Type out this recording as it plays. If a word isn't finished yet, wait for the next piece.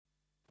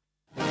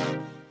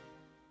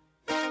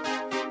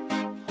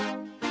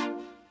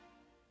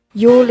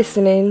You're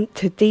listening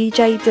to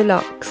DJ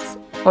Dlux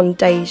on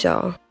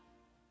Deja.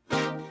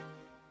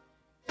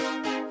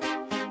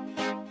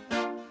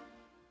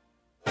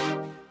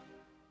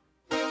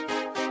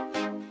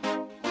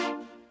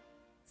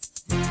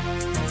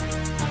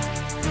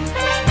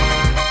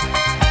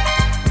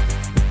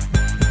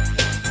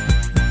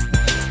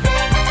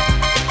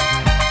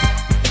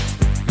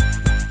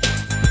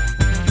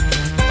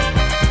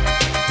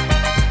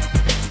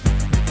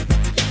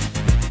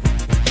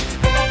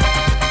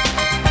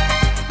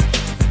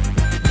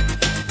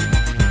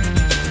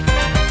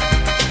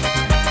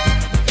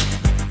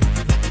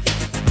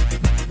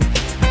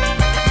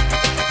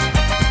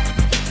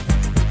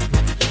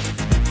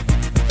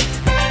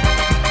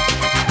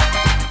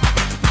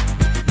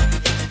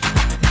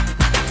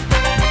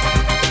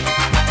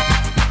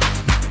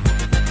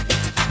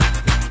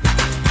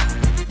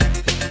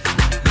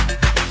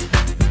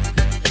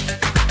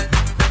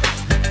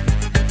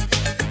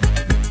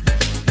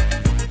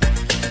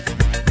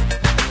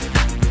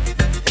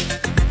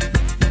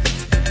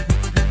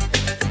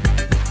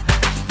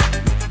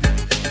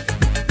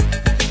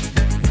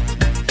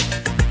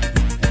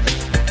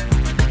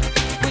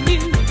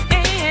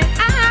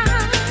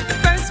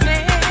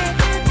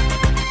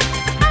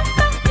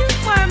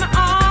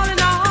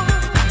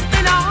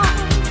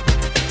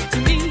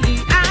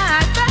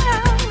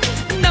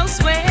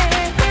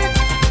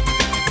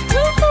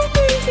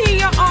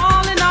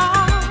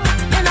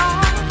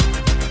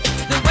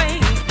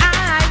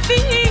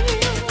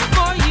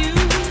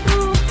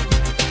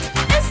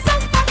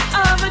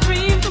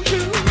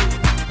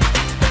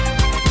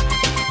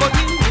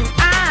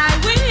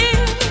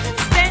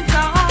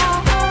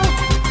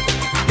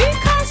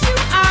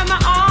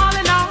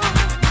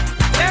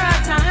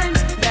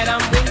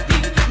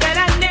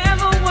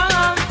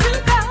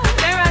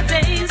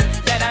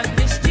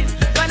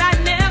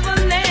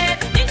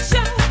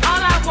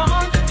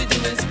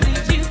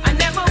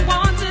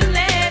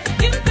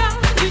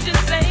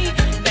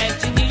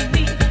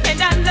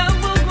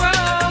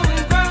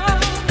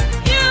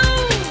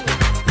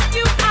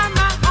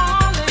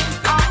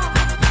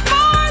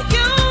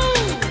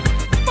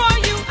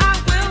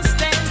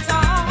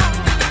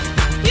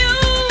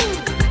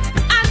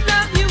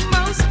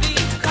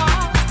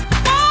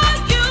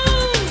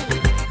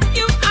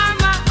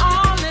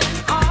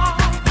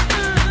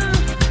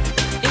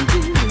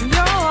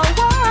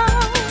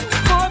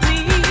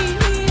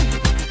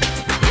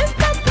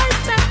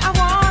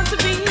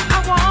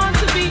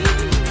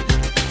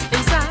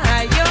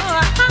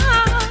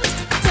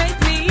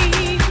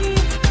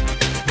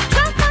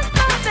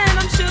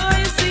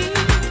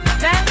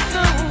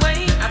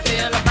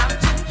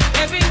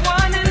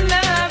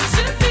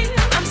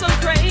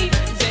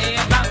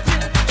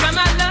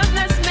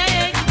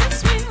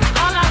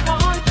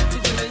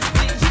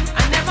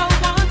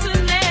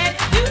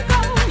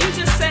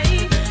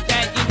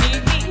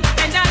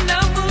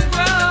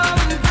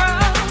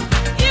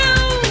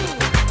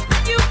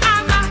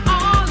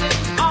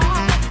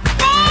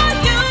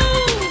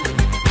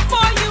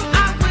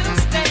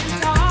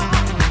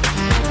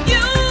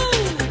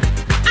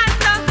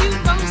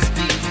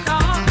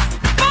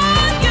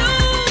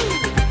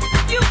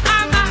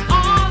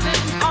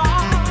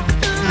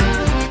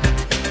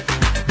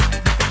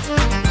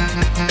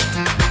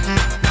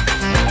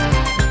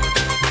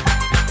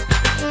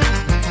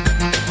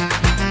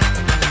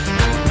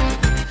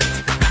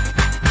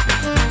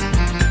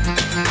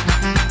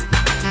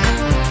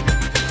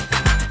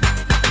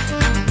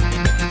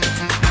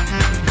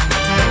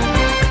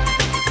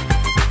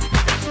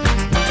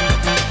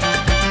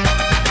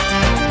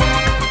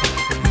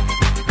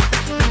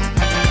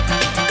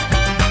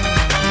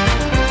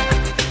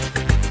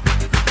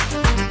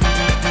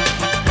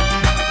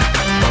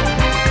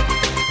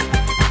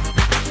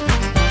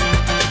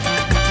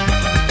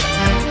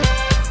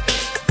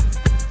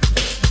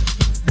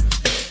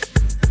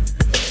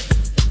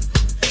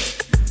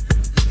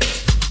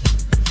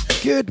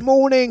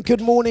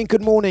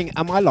 Good morning.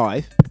 Am I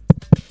live?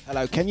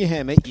 Hello, can you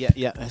hear me?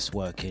 Yeah, that's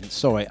working.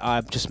 Sorry,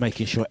 I'm just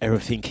making sure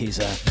everything is,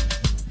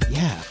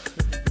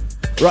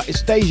 Right,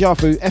 it's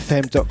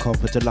dejavufm.com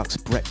for Deluxe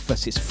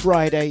Breakfast. It's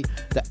Friday,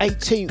 the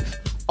 18th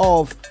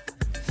of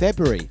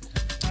February.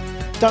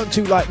 Don't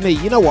do like me.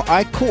 You know what?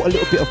 I caught a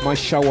little bit of my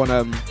show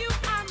on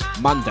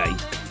Monday.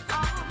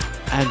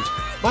 And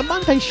my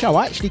Monday show,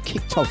 I actually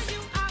kicked off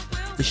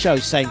the show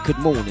saying good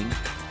morning.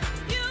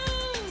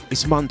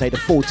 It's Monday the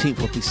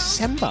 14th of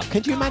December.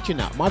 Can you imagine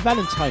that? My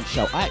Valentine's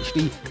show, I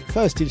actually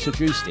first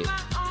introduced it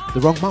the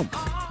wrong month.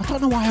 I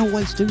don't know why I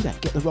always do that,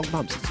 get the wrong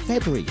months. It's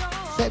February.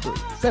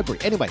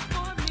 Anyway,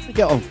 we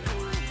get on.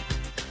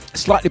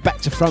 Slightly back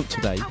to front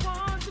today.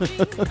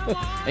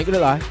 Ain't gonna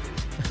lie.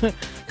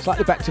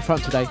 Slightly back to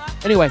front today.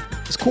 Anyway,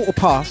 it's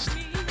 1:15.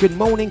 Good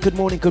morning.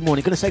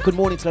 Gonna say good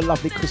morning to the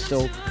lovely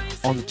Crystal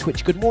on the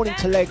Twitch. Good morning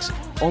to Legs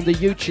on the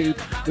YouTube.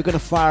 We're gonna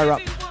fire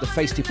up the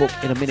Facebook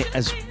in a minute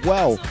as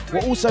well.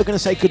 We're also gonna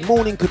say good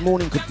morning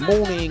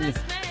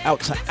out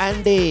to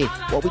Andy.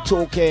 What we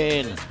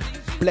talking?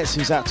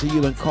 Blessings out to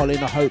you and Colin.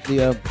 I hope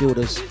the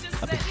builders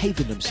are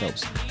behaving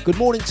themselves. Good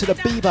morning to the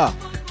Bieber.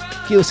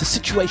 Give us a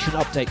situation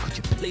update, could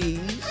you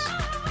please?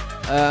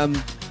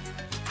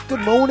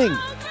 Good morning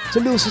to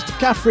little sister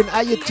Catherine.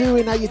 How you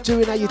doing? How you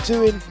doing? How you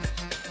doing?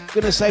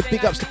 Gonna say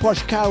big ups to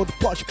Posh Carol, the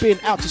Posh Bin,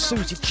 out to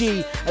Susie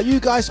G. Are you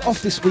guys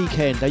off this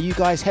weekend? Are you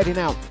guys heading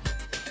out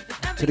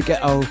to the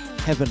Ghetto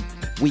Heaven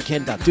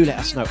weekender? Do let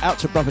us know. Out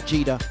to Brother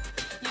Jida.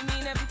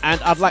 And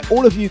I'd like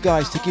all of you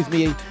guys to give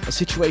me a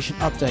situation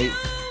update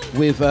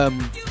with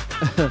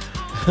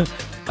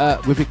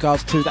with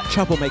regards to that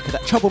troublemaker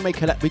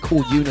that we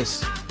call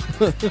Eunice.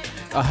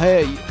 I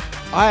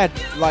had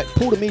like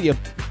Paul the Medium,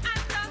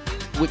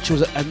 which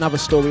was another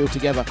story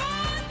altogether,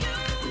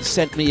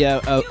 sent me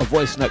a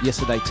voice note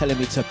yesterday telling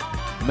me to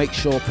make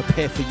sure,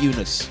 prepare for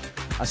Eunice.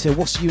 I said,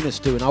 what's Eunice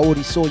doing? I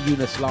already saw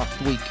Eunice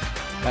last week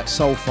at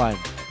Soul Fine.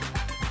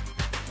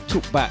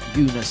 Took back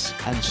Eunice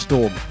and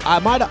Storm.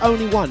 Am I the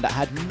only one that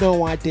had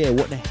no idea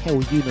what the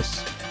hell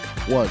Eunice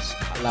was?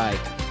 Like,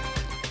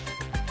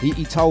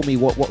 he told me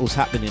what was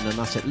happening, and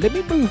I said, let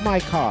me move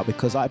my car,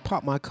 because I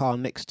parked my car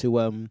next to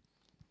a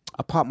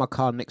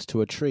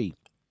tree.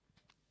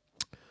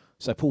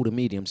 So Paul the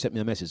Medium sent me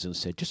a message and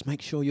said, just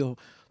make sure I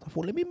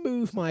thought, let me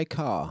move my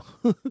car.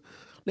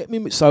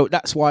 So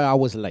that's why I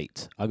was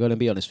late. I'm going to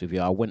be honest with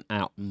you. I went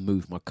out and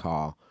moved my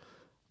car,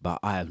 but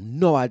I have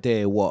no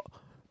idea what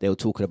they were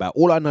talking about.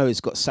 All I know is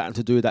it's got something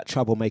to do with that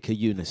troublemaker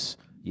Eunice.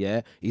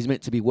 Yeah, he's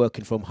meant to be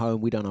working from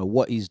home. We don't know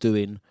what he's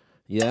doing.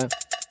 Yeah,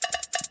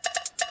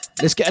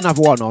 let's get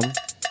another one on. I'm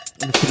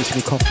gonna finish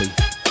my coffee.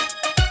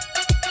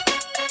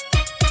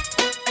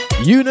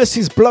 Eunice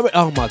is blowing.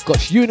 Oh my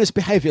gosh, Eunice,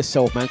 behave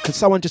yourself, man. Can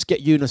someone just get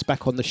Eunice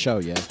back on the show?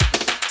 Yeah,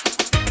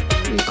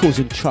 he's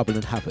causing trouble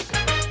and havoc.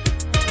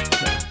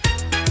 Yeah.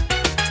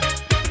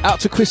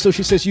 Out to Crystal,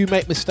 she says you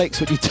make mistakes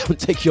when you don't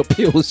take your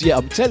pills. Yeah,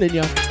 I'm telling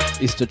you,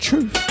 it's the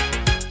truth.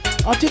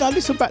 I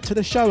listened back to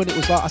the show, and it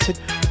was like, I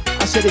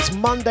said it's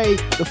Monday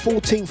the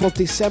 14th of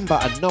December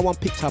and no one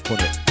picked up on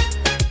it.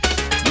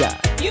 Yeah.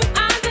 You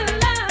are the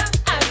love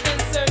I've been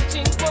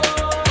searching for.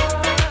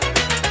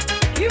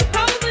 You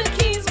hold the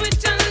keys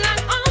which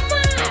unlock all my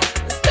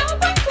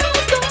stop and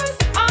closed doors.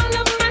 All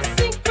of my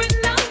secret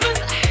lovers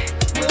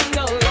will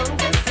no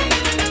longer see.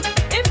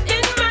 If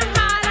in my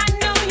heart I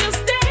know you'll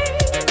stay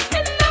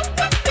in love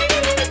with me.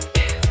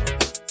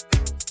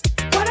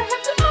 What I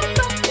have to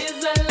offer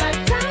is a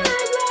lifetime.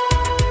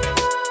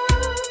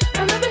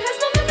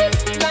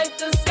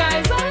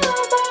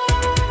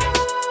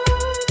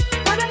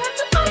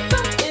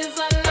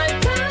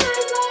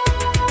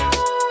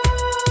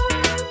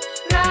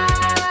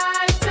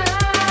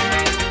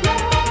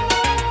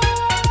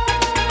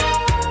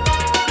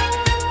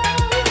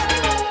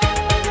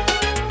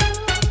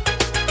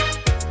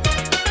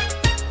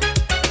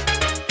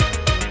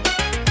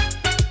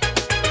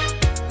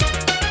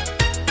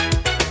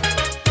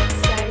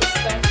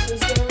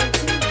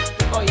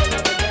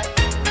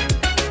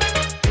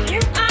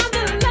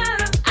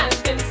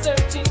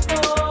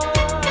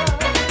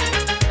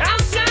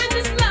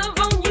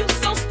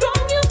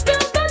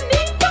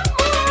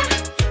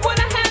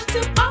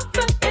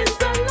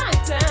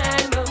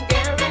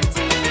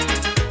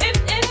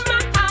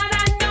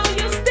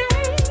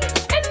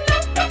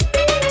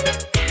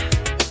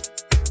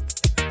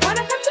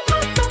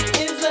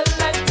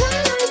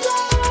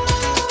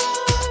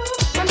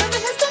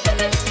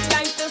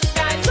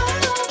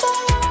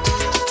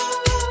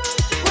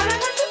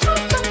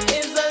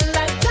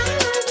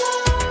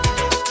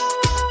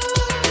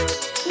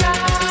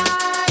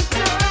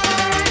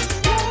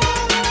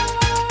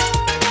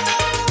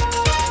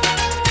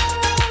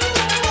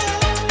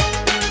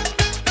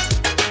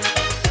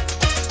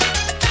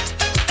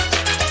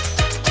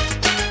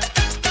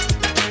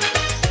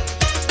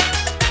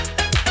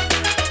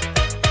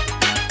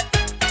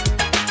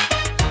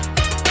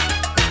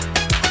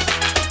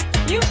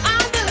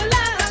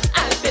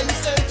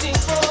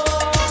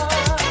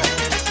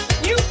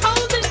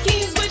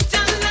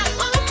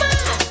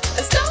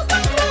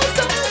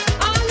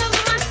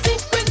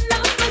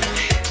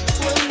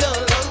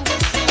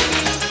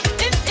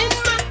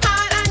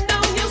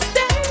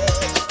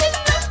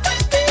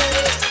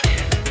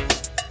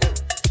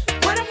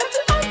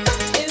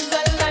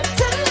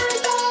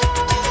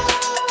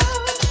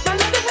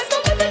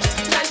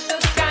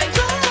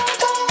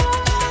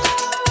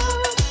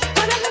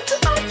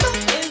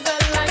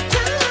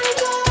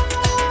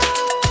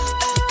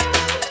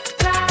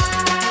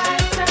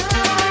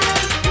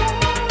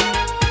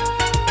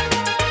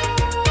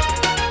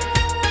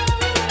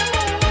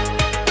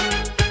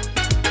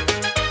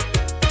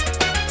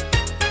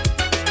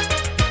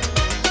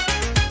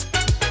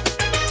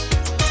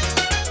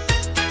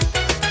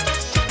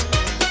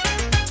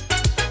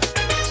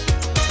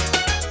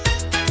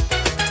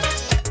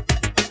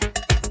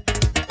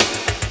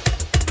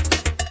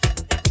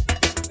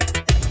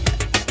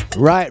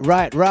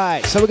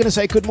 Right. So we're going to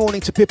say good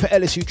morning to Pippa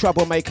Ellis, you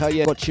troublemaker.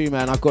 Yeah, got you,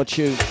 man. I've got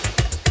you.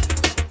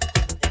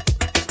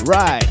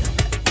 Right.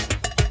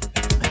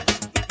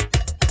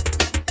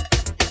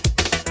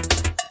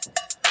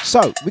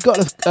 So we got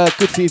a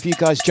good few of you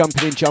guys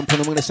jumping in. I'm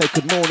going to say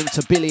good morning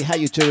to Billy. How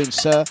you doing,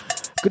 sir?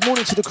 Good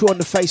morning to the crew on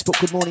the Facebook.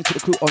 Good morning to the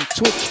crew on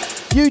Twitch,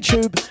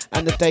 YouTube,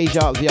 and the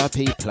Deja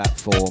VIP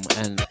platform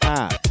and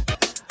app.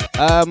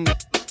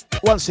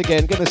 Once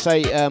again, going to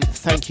say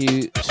thank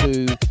you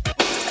to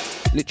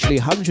literally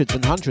hundreds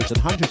and hundreds and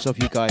hundreds of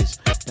you guys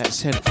that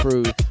sent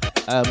through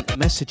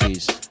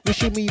messages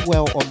wishing me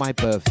well on my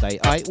birthday.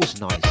 It was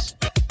nice.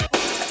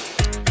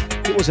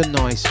 It was a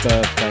nice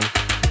birthday.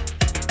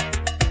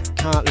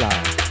 Can't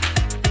lie.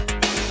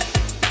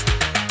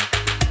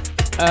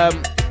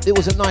 It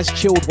was a nice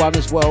chilled one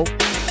as well.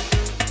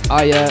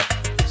 I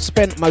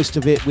spent most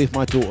of it with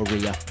my daughter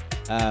Ria,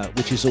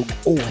 which is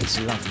always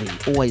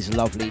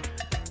lovely.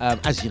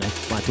 As you know,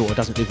 my daughter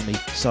doesn't live with me,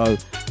 so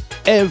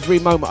every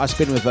moment I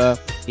spend with her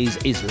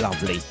is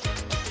lovely.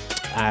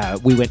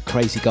 We went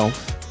crazy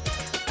golf,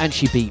 and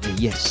she beat me.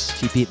 Yes,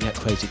 she beat me at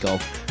crazy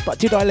golf. But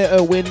did I let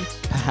her win?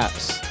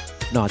 Perhaps.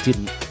 No, I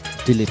didn't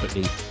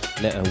deliberately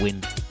let her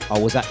win. I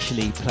was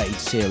actually played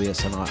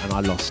serious and I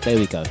lost. There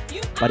we go.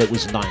 But it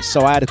was nice.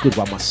 So I had a good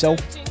one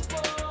myself.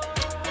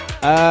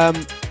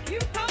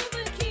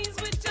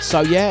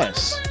 So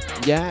yes.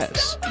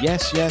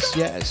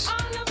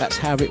 That's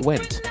how it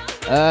went.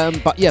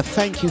 But yeah,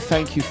 thank you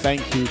for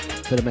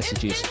the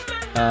messages.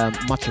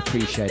 Much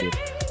appreciated.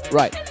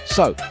 Right,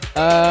 so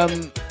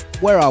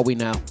where are we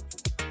now?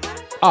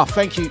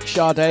 Thank you,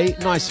 Sade.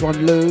 Nice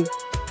one, Lou.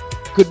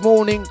 Good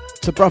morning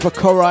to brother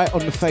Korai on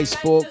the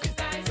Facebook.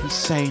 He's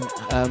saying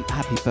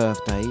happy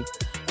birthday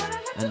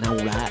and all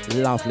that.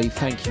 Lovely,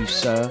 thank you,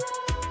 sir.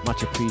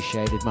 Much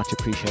appreciated.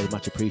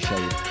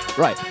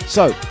 Right,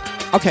 so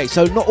okay,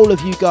 so not all of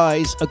you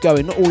guys are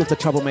going, not all of the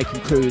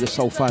troublemaking crew, the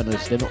soul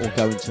finals, they're not all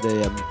going to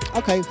the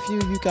okay, a few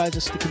of you guys are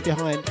sticking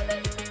behind.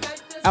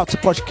 Out to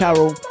Posh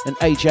Carol and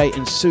AJ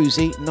and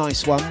Susie,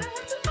 nice one.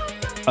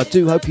 I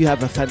do hope you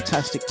have a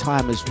fantastic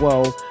time as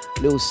well,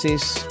 little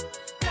sis.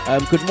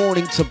 Good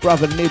morning to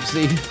brother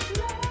Nibsy.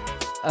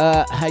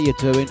 How you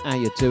doing?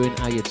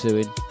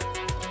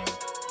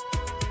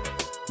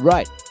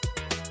 Right.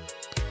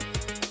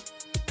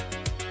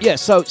 Yeah,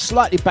 so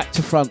slightly back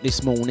to front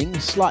this morning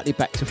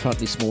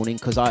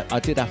because I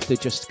did have to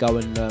just go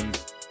and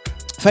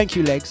thank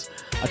you, Legs.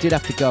 I did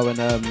have to go and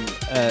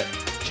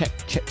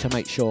check to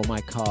make sure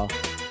my car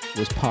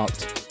was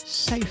parked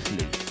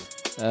safely,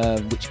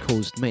 which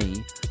caused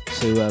me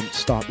to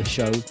start the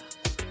show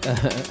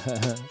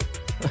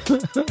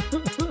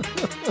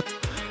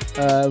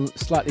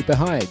slightly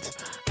behind.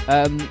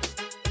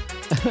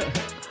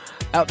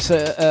 Out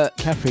to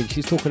Catherine,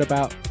 she's talking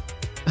about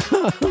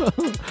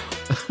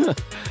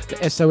the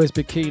SOS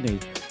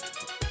bikini.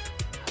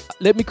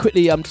 Let me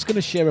quickly, I'm just going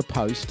to share a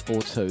post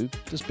or two.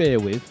 Just bear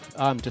with.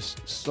 I'm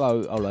just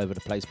slow all over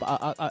the place, but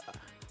I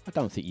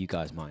don't think you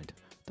guys mind.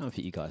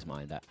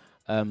 That.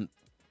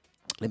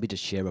 Let me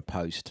just share a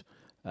post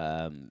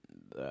for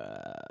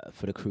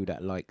the crew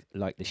that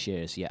like the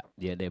shares. Yeah,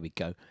 there we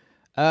go.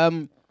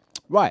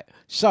 Right,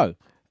 so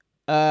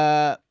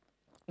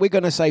we're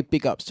going to say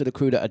big ups to the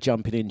crew that are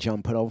jumping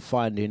on,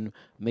 finding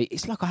me.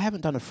 It's like I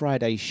haven't done a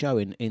Friday show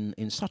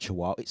in such a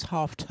while. It's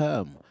half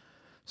term,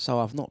 so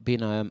I've not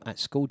been at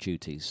school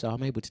duties, so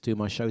I'm able to do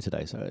my show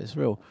today. So it's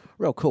real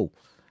cool.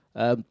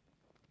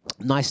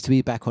 Nice to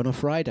be back on a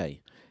Friday,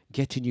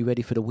 getting you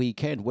ready for the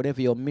weekend.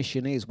 Whatever your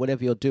mission is,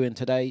 whatever you're doing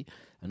today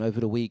and over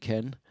the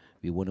weekend,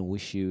 we want to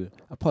wish you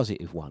a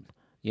positive one.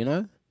 You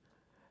know,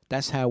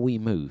 that's how we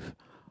move.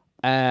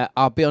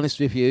 I'll be honest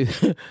with you.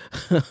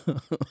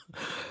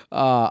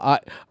 I'll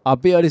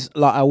be honest.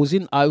 Like I was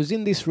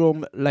in this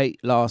room late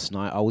last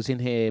night. I was in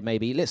here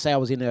maybe. Let's say I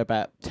was in there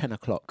about 10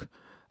 o'clock.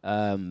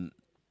 I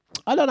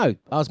don't know.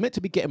 I was meant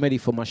to be getting ready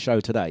for my show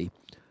today,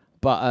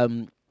 but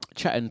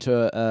chatting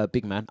to a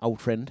big man,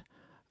 old friend,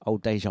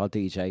 old Deja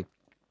DJ,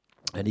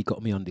 and he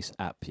got me on this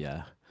app.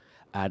 Yeah,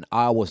 and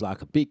I was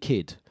like a big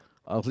kid.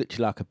 I was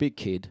literally like a big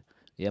kid.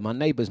 Yeah, my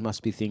neighbours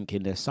must be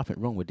thinking there's something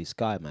wrong with this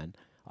guy, man.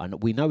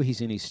 And we know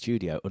he's in his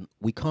studio, and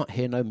we can't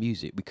hear no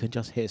music. We can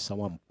just hear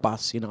someone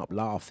busting up,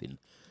 laughing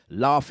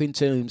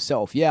to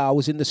himself. Yeah, I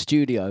was in the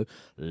studio,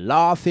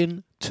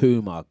 laughing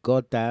to my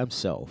goddamn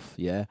self.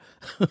 Yeah,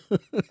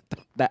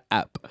 that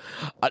app.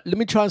 Let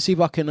me try and see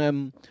if I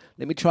can.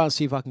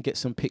 Get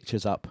some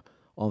pictures up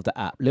of the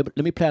app. Let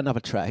me play another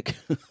track.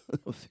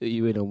 I'll fill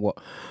you in on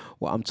what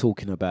I'm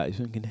talking about.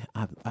 I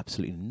have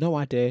absolutely no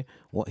idea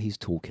what he's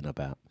talking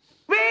about.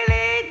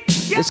 Really?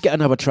 Let's get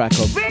another track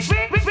on.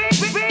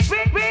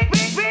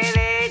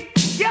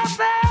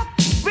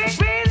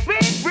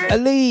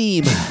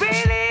 Aleem,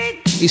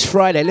 it's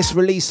Friday, let's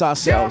release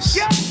ourselves.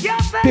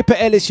 Pippa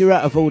Ellis, you're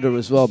out of order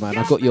as well, man.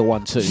 I got your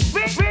one too.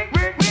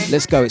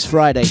 Let's go, it's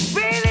Friday.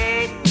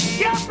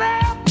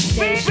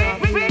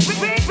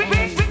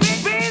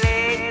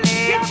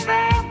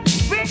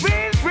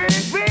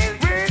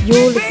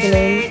 You're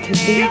listening to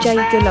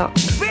DJ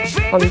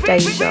Dlux on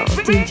Deja.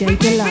 DJ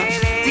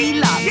Dlux.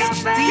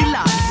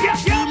 Dlux.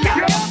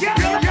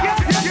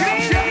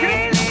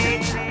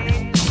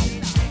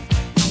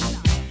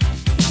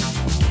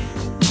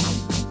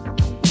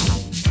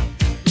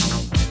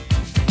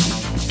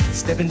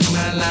 Step into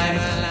my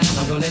life,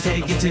 I'm gonna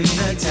take you to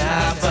the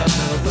top of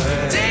the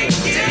world. Take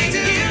you to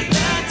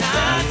the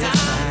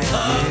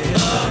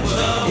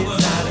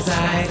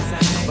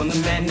from the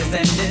madness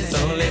and it's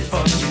only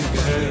for you,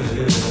 girl.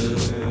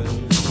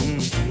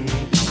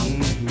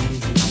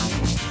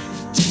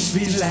 Just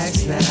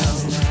relax now,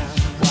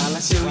 while I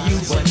show you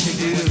what to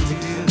do.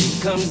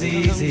 It comes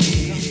easy,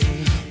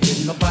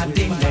 with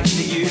nobody next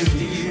to you.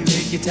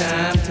 Take your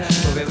time,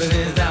 forever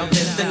is our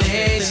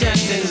destination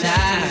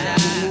tonight.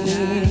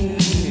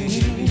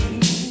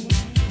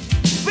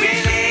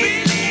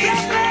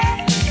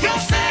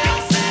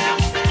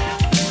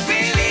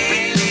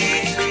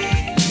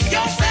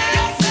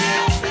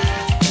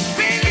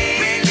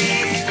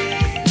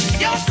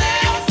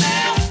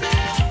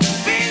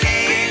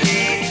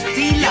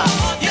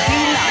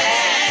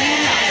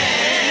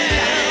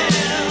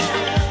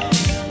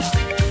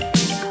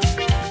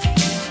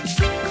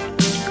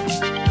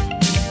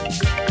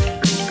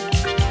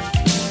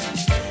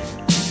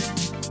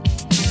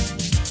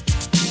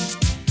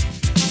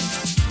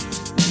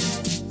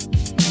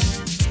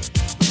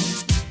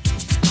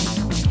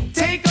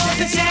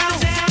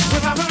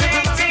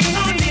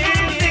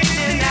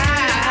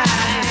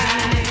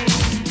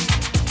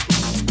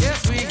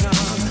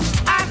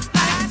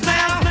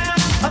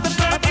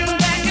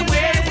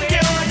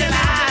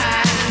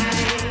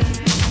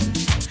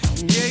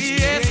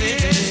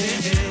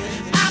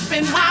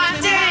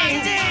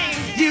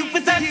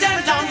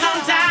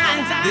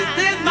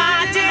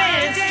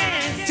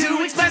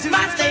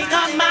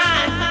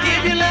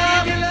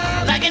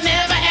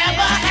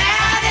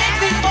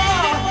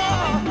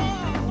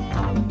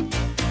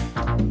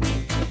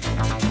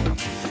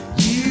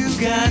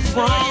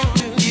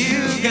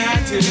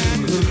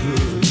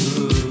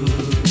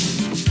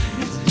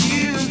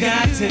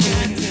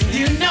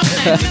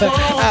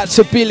 Out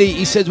to Billy,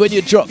 he said when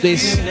you drop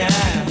this,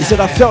 he said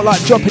I felt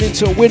like dropping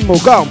into a windmill.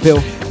 Go on,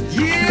 Bill.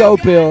 Go,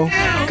 Bill.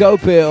 Go,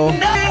 Bill.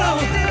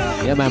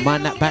 Yeah, man,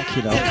 mind that back,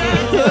 you know.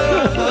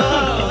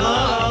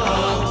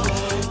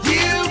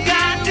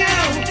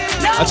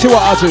 I'll tell you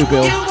what I'll do,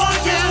 Bill.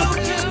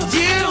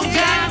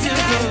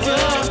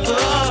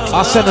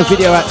 I'll send a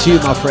video out to you,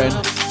 my friend.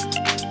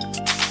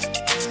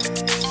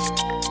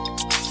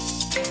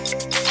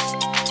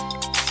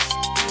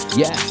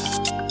 Yeah.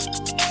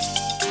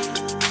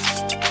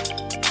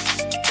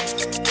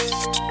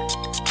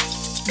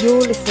 You're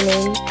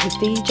listening to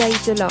DJ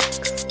Dlux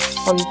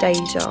on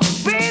Deja.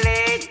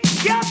 Release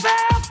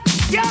yourself,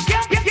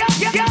 yourself.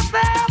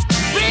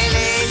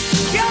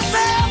 Release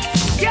yourself,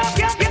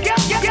 yourself.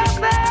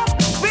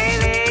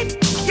 Release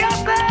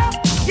yourself,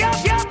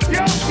 yourself.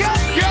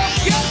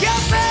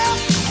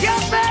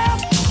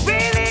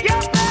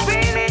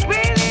 Release.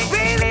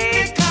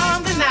 It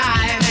comes the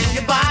night and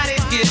your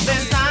body's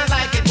giving signs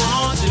like it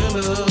wants to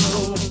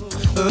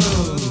move. Ooh.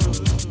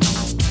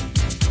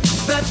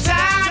 The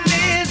time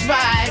is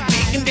right. We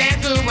can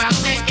dance around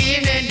the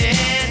evening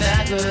in the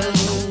club.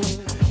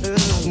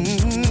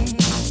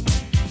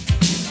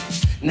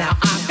 Now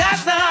I've got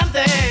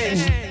something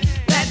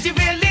that you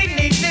really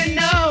need to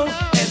know.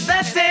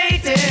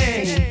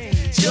 Hesitating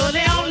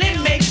surely only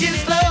makes you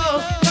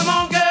slow. Come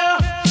on, girl,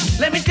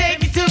 let me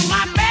take you to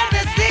my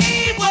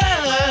fantasy world.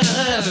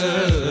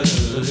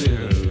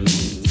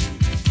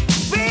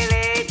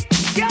 Release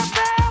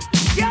yourself,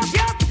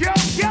 yourself. Release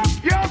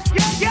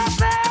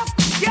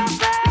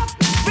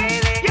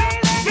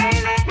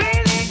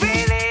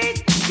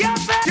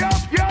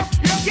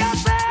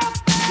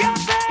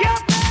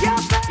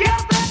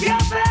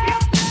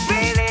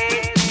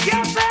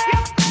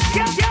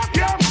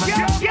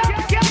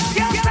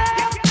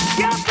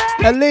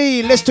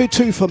Aline, let's do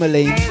two from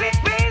Aline.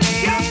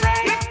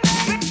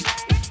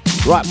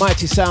 Right,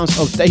 mighty sounds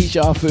of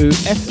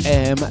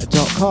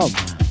dejavufm.com.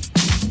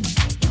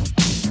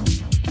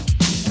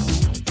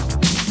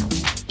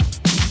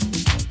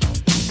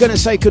 Gonna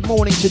say good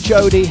morning to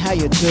Jody, how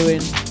you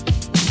doing?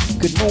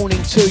 Good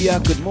morning to ya,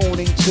 good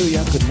morning to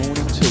ya, good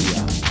morning to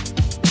ya.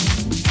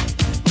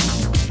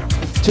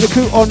 To the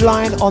crew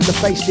online on the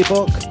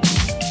Facebook,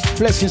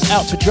 blessings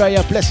out to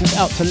Drea, blessings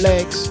out to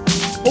Legs,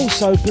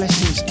 also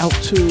blessings out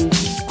to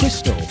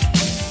Crystal.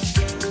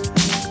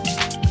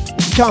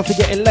 Can't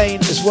forget Elaine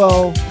as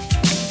well.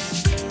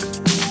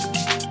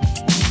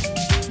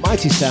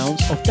 Mighty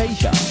sounds of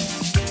Deja.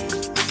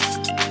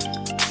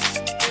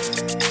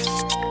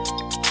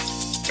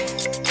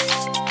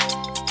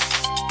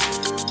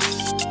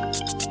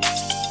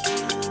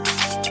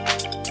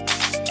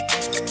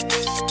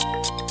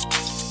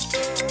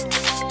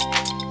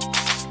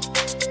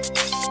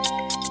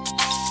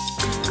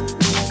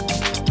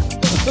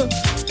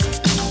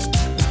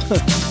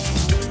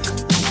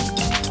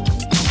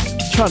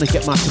 Trying to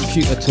get my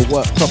computer to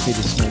work properly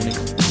this morning.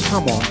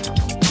 Come on.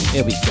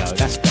 Here we go.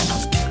 That's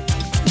better.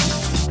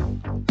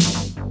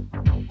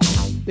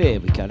 There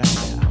we go. That's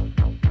better.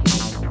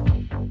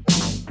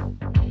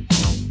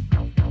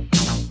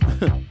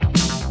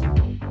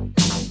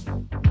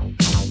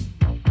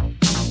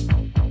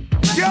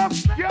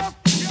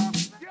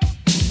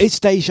 It's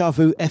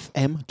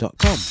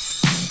dejavufm.com.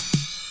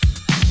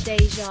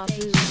 Deja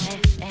Vu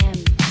FM.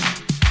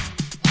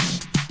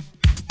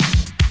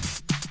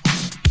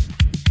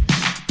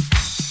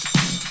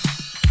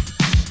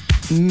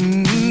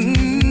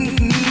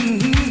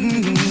 Mm-hmm.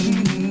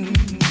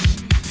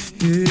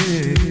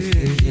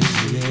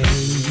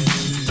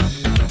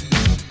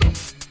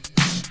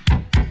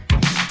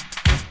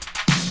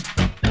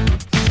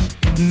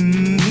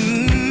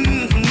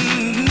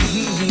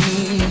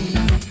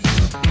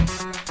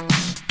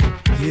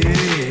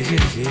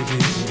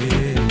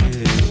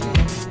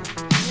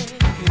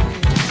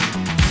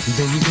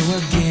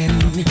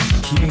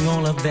 keeping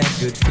all of that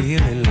good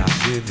feeling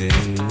locked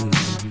within.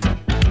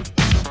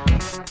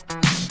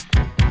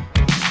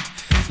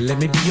 Let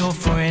me be your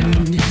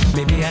friend,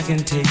 maybe I can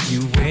take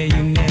you where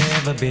you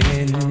never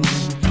been.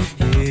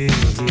 Yeah,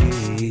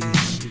 yeah.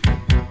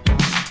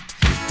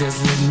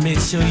 Just let me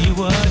show you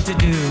what to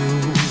do.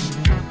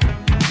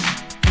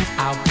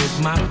 I'll put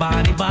my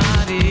body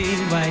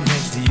right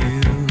next to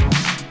you.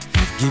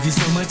 Give you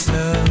so much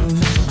love,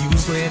 you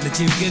swear that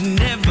you can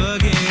never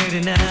get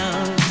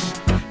enough.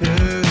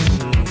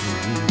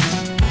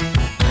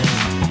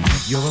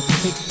 You're a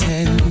perfect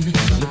 10,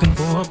 looking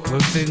for a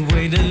perfect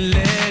way to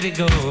let it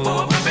go.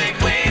 For a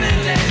perfect way to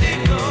let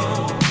it go.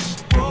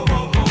 Whoa,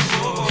 whoa, whoa,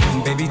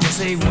 whoa. Baby, just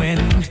say when,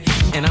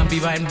 and I'll be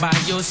right by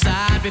your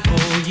side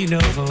before you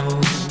know.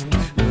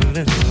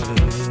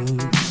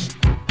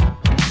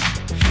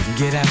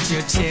 Get out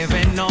your chair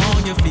and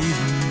on your feet.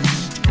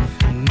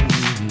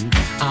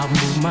 I'll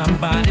move my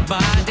body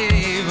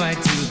right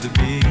to the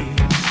beat.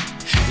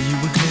 You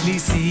will clearly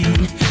see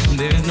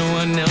there's no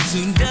one else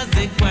who does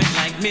it quite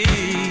like me.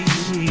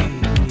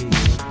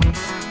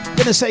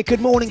 Gonna say good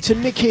morning to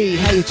Nikki.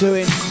 How you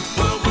doing?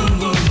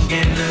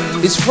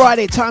 It's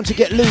Friday, time to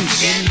get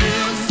loose.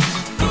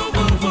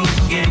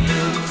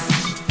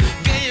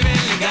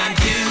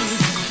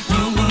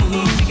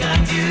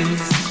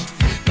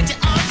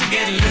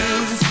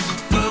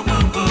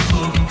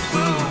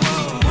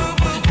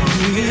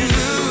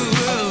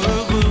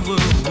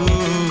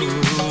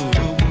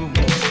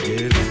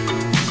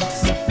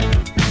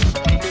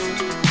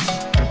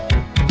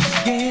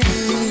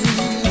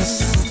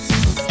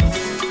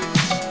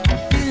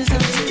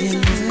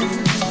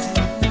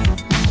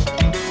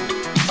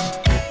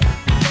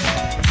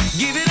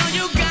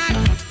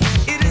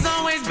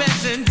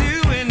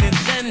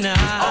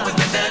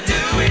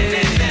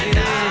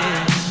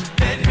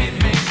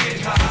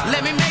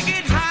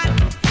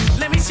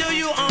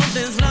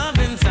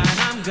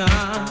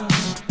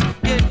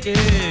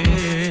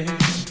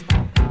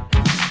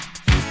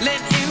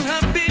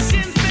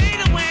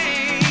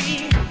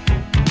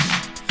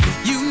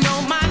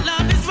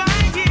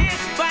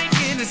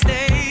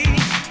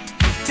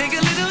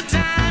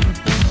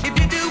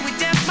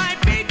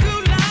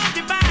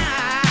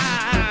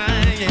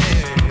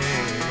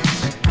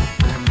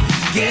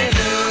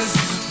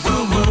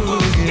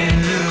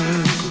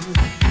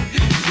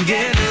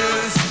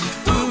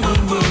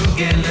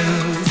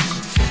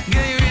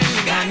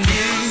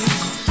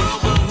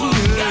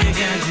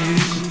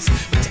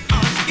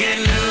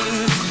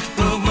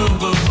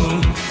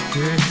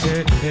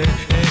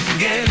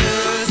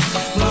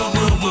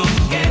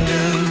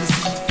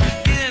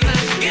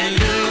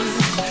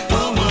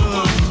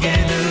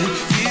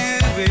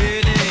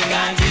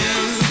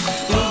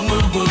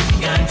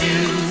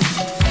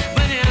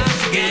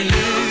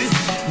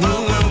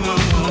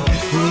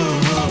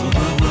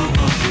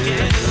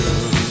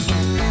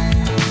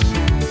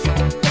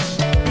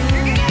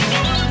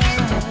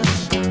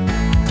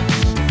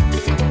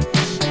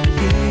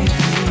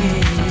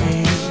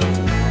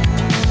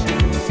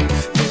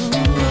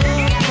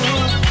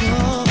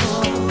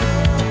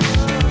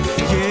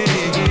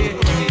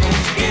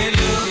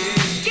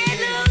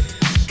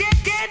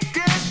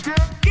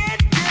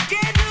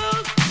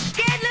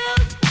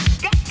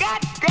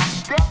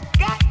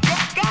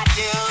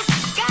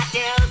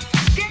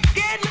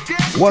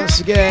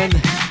 Once again,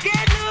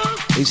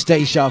 it's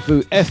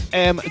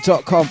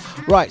dejavufm.com.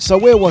 Right, so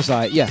where was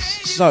I? Yes,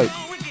 so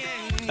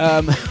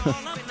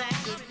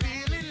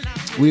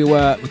we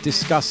were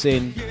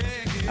discussing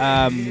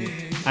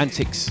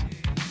antics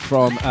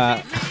from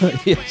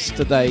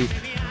yesterday,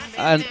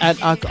 and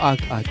I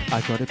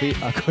gotta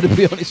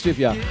be honest with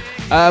you,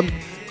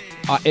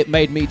 it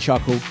made me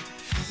chuckle.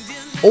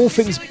 All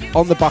things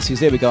on the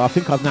buses. There we go. I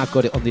think I've now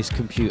got it on this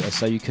computer,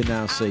 so you can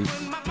now see.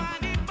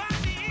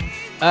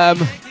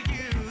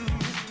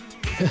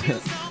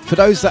 For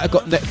those that have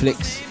got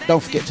Netflix,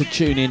 don't forget to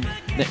tune in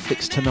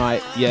Netflix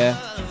tonight. Yeah,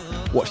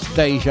 watch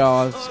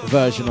Deja's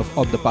version of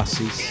On the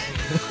Buses.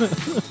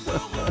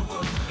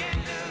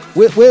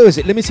 where is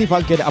it? Let me see if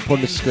I can get it up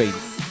on the screen.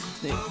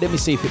 Let me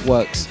see if it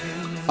works.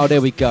 Oh, there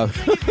we go.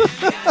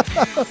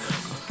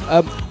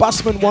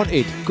 Busman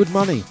wanted good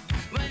money.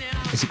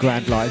 It's a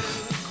grand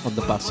life on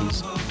the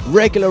buses.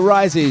 Regular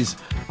rises.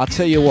 I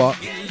tell you what.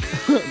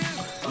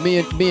 me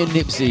and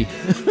Nipsey.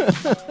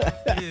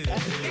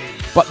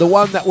 But the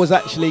one that was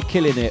actually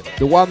killing it.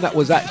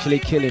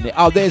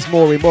 Oh, there's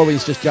Maureen.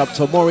 Maureen's just jumped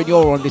on. Maureen,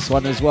 you're on this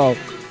one as well.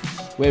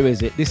 Where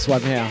is it? This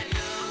one here.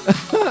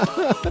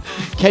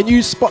 Can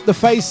you spot the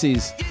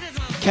faces?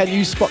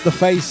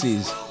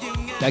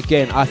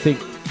 Again, I think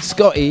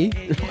Scotty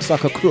looks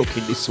like a crook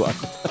in this one.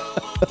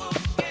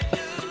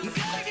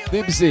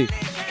 Nipsey.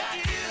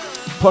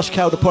 Posh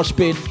Cow, the Posh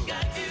Bin.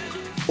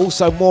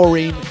 Also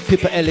Maureen,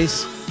 Pippa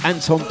Ellis,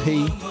 Anton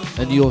P,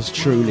 and yours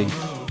truly.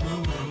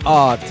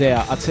 Ah,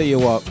 dear, I tell you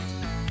what.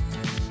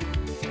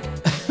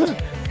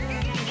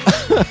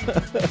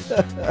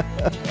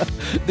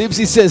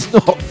 Nipsey says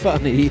not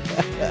funny.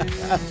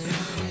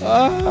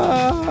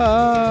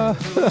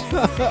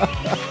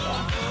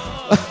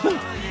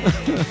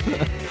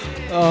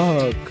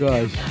 Oh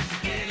gosh.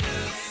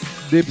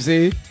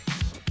 Nibsy.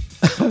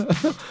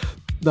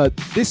 No,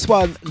 this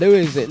one, who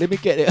is it? Let me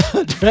get it.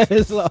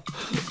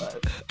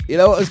 You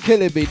know what was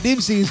killing me?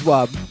 Nibsy's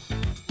one,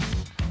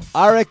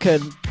 I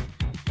reckon,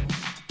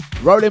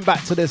 rolling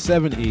back to the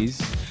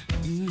 70s.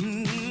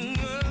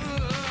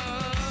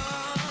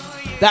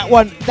 That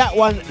one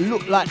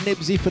looked like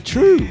Nibsy for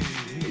true.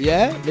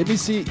 Yeah? Let me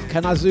see.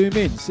 Can I zoom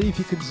in? See if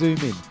you can zoom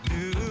in.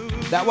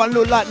 That one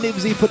looked like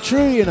Nibsy for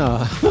true, you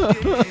know.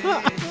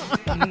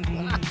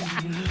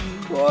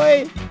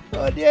 Boy.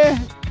 Oh, yeah.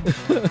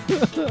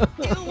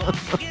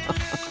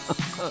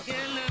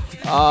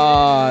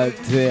 Oh,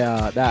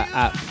 dear. That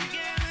app.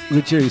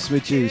 Reduce.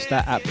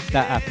 That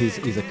app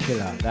is a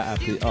killer. That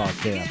app is, oh,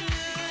 dear.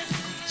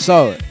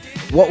 So,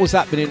 what was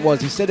happening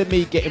was, instead of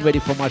me getting ready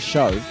for my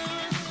show,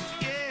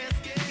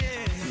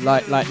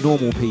 like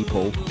normal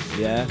people,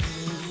 yeah,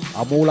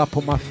 I'm all up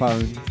on my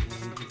phone,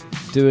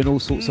 doing all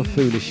sorts of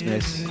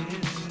foolishness.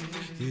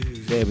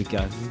 There we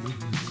go.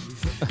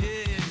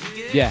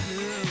 Yeah.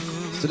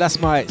 So that's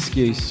my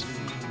excuse.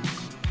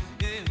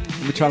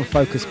 Let me try and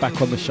focus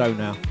back on the show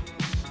now.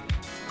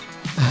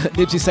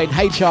 Nibs is saying,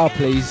 HR,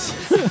 please.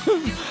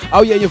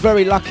 Oh, yeah, you're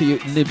very lucky,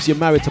 Nibs. You're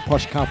married to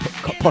Posh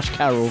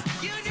Carol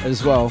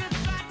as well.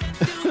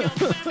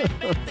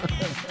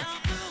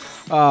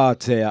 Oh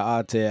dear.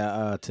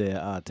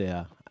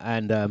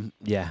 And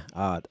yeah,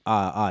 I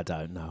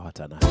don't know.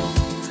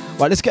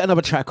 Right, let's get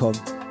another track on.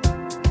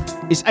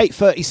 It's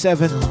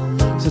 8:37.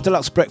 It's a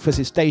Deluxe Breakfast.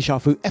 It's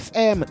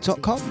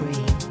dejavufm.com.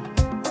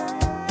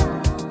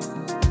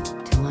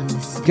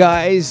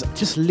 Guys,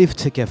 just live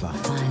together.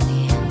 Find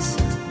the answer.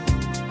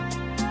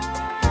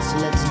 So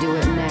let's do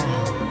it now.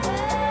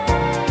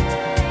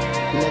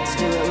 Let's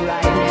do it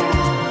right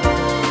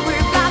now.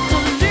 We've got to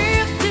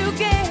live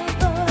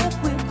together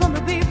if we're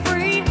gonna be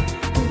free.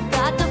 We've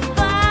got to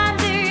find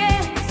the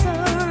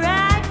answer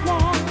right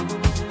now.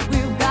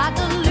 We've got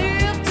to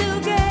live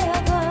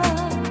together.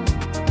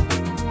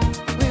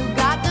 We've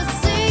got to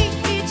see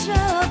each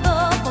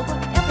other for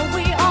whatever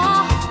we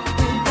are.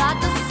 We've got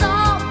to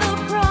solve the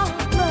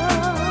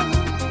problem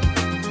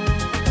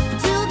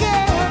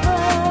together.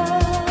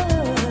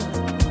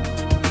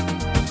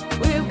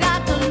 We've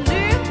got to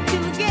live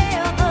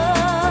together.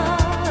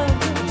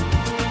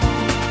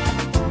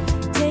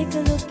 Take a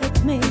look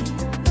at me.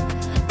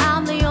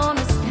 I'm the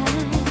honest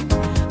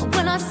kind.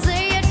 When I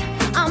say it,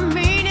 I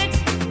mean it.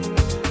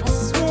 I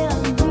swear I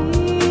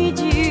need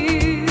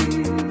you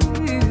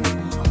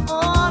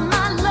all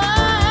my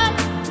life.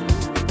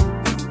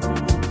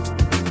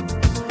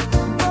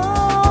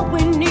 Oh,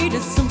 we need a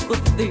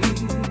sympathy.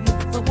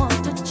 If we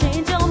want to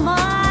change our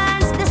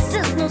minds, this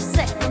is no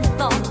second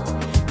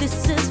thought.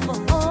 This is for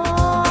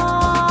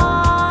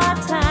all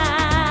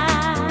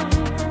time.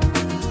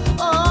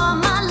 All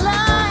my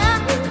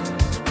life.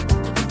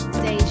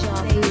 Deja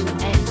Vu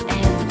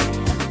FM.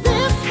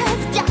 This has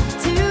got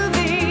to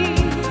be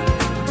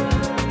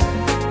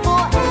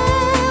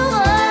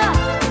forever.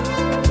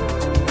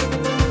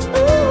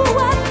 Ooh,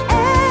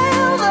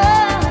 whatever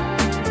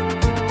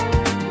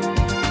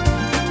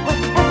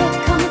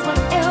comes,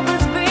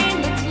 whatever's been,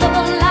 let's live a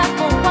life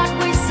for what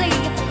we see.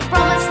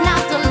 Promise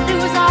not to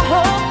lose our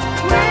hope.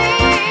 We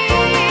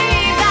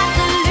got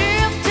to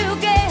live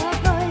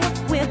together if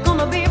we're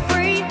gonna be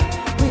free.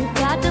 We've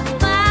got to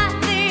find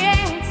the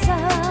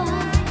answer.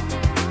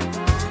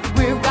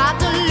 We've got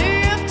to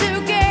live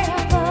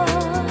together.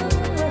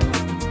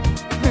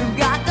 We've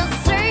got to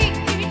see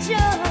each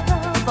other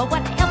for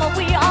whatever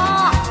we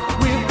are.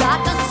 We've got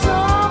to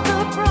solve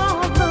the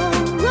problem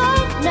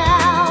right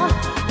now.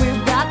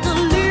 We've got to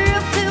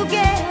live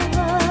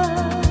together.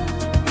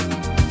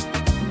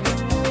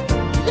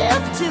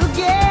 Live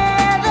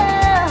together.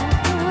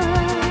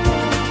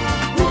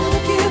 We're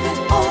gonna give it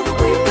all that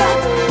we've got.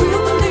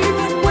 We'll believe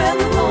it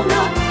whether or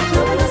not.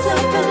 Loving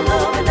ourselves and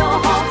loving our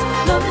hearts.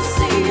 Love is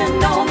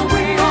seeing all that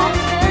we are.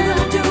 We're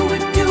gonna do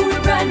it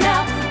right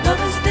now.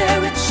 Love is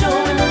there, it's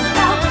showing us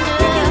how.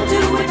 We can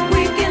do it,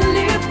 we can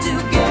live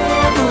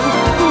together.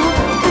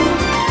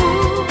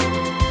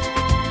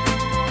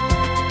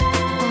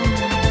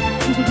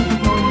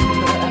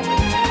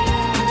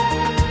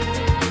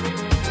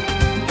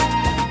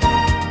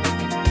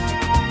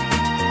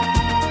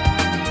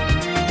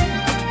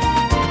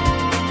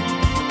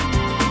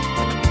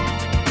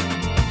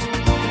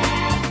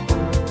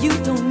 You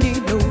don't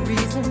need no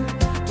reason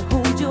to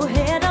hold your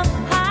head up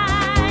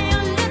high,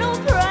 a little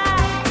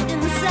pride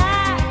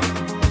inside,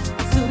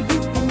 so you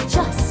can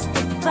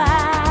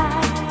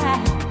justify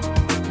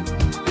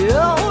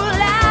your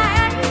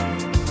life.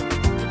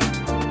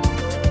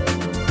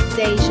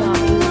 Deja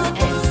Vu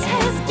This FM.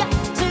 has got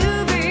to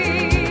be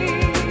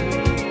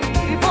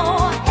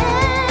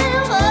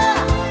forever.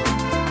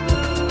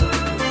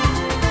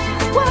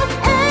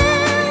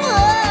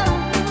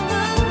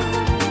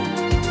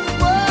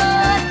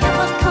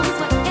 Whatever comes,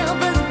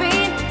 whatever's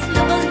been, let's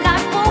live a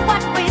life for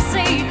what we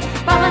see.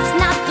 Promise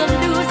not to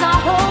lose our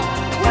hope.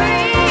 We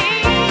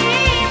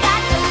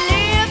got to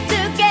live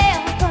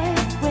together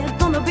if we're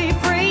gonna be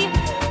free.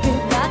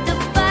 We've got to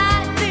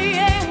find the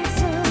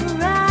answer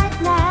right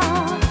now.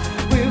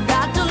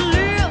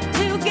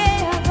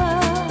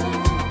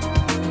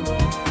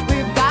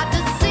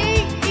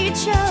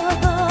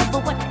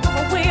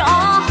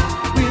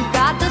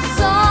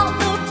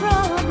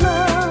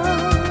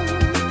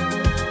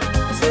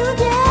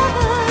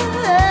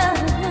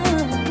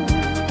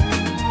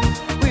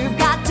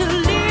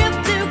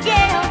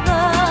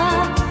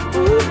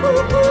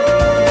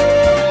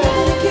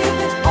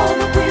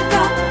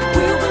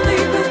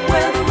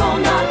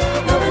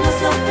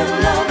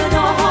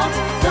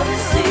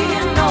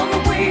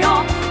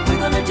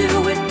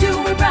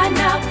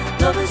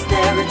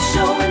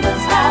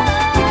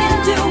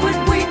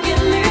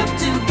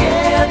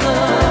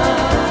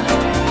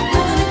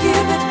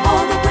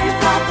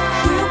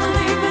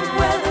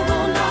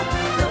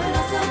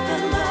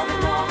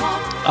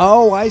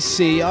 Oh, I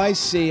see.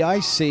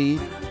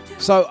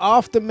 So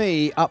after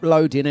me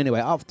uploading,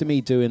 anyway, after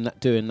me doing that,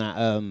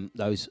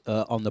 those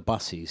on the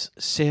buses,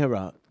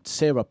 Sarah,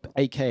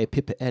 aka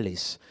Pippa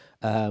Ellis,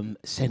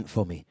 sent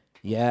for me,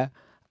 yeah,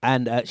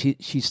 and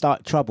she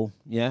started trouble,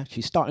 yeah,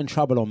 she's starting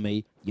trouble on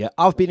me, yeah.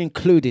 I've been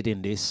included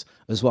in this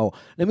as well.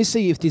 Let me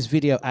see if this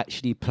video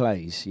actually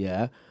plays,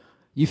 yeah.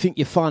 You think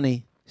you're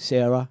funny,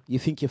 Sarah? You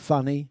think you're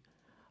funny?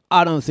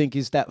 I don't think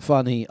it's that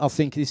funny. I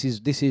think this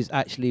is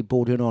actually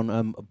bordering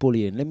on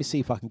bullying. Let me see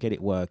if I can get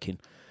it working.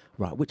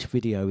 Right, which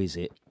video is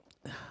it?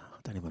 I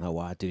don't even know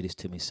why I do this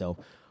to myself.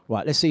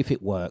 Right, let's see if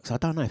it works. I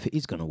don't know if it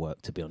is going to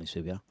work, to be honest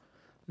with you.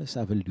 Let's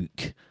have a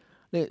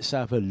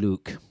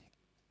look.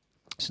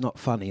 It's not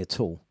funny at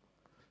all.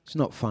 It's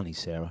not funny,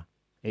 Sarah.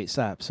 It's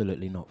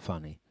absolutely not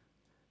funny.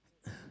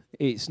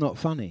 It's not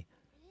funny.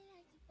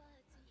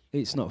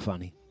 It's not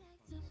funny.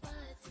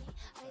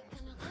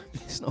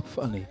 It's not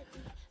funny.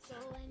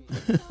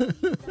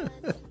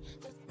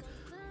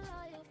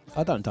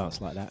 I don't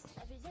dance like that.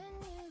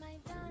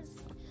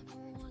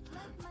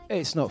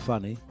 It's not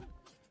funny.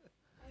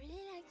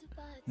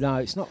 No,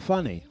 it's not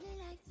funny.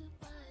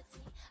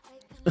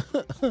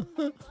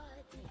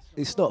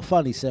 It's not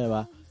funny,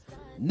 Sarah.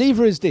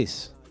 Neither is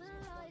this.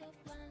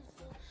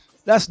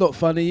 That's not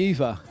funny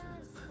either.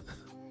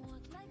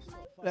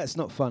 That's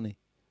not funny.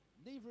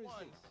 Neither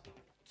is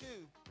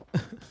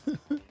this. 1,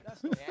 2.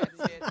 That's not it.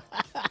 That's it.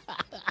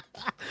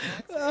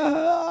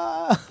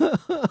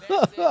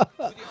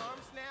 With your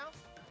arms now.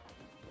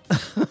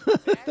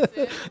 That's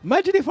it.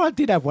 Imagine if I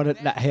did have one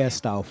at that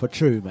hairstyle for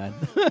true, man.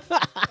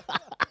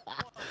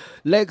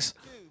 Legs,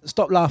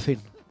 stop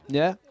laughing.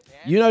 Yeah?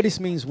 You know this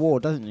means war,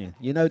 doesn't you?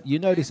 You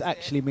know this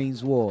actually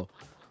means war.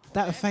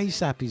 That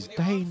face app is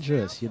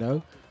dangerous, you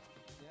know?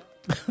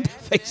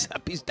 Face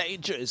app is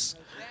dangerous.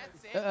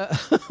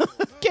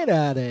 Get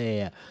out of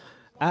here.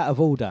 Out of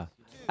order.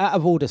 Out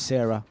of order,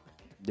 Sarah.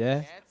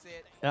 Yeah?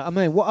 I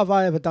mean, what have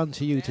I ever done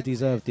to you to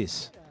deserve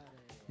this?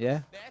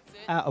 Yeah?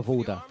 Out of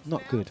order.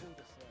 Not good.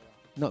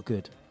 Not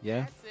good.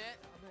 Yeah?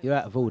 You're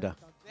out of order.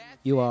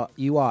 You are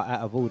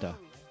out of order.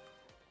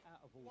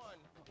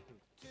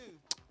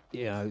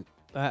 You know,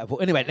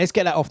 anyway, let's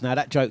get that off now.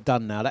 That joke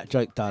done now. That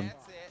joke done.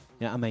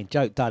 Yeah, I mean,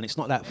 joke done. It's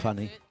not that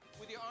funny.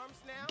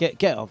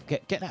 Get off.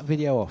 Get that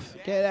video off.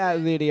 Get that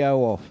video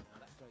off.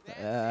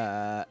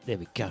 There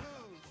we go.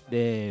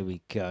 There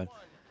we go.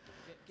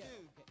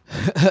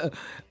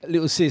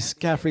 Little sis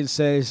Catherine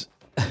says,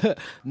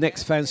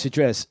 next fancy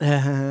dress.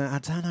 I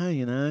don't know,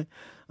 you know.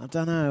 I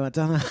don't know. I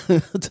don't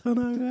know,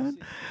 man.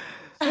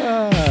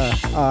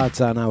 I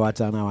don't know.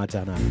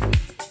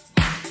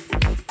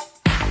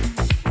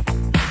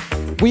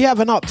 We have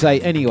an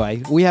update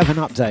anyway. We have an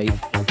update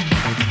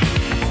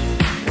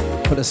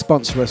for the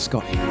sponsor of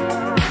Scotty.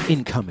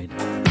 Incoming.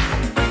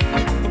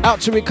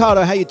 Out to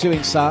Ricardo, how you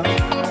doing, sir?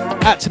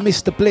 Out to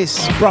Mr.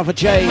 Bliss, Brother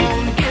J.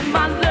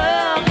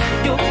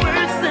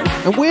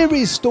 And where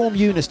is Storm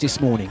Eunice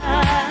this morning?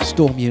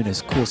 Storm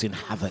Eunice causing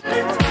havoc.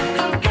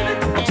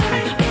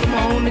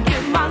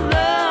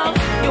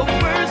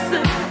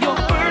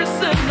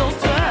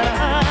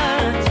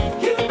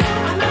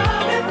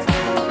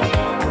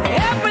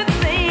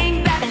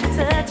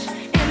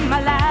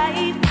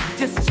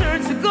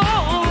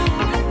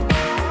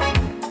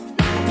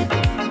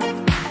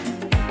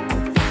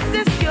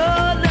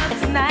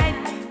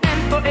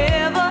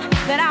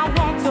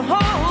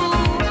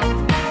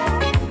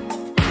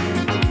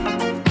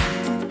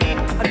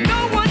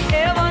 No one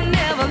ever,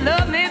 never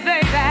loved me,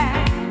 baby.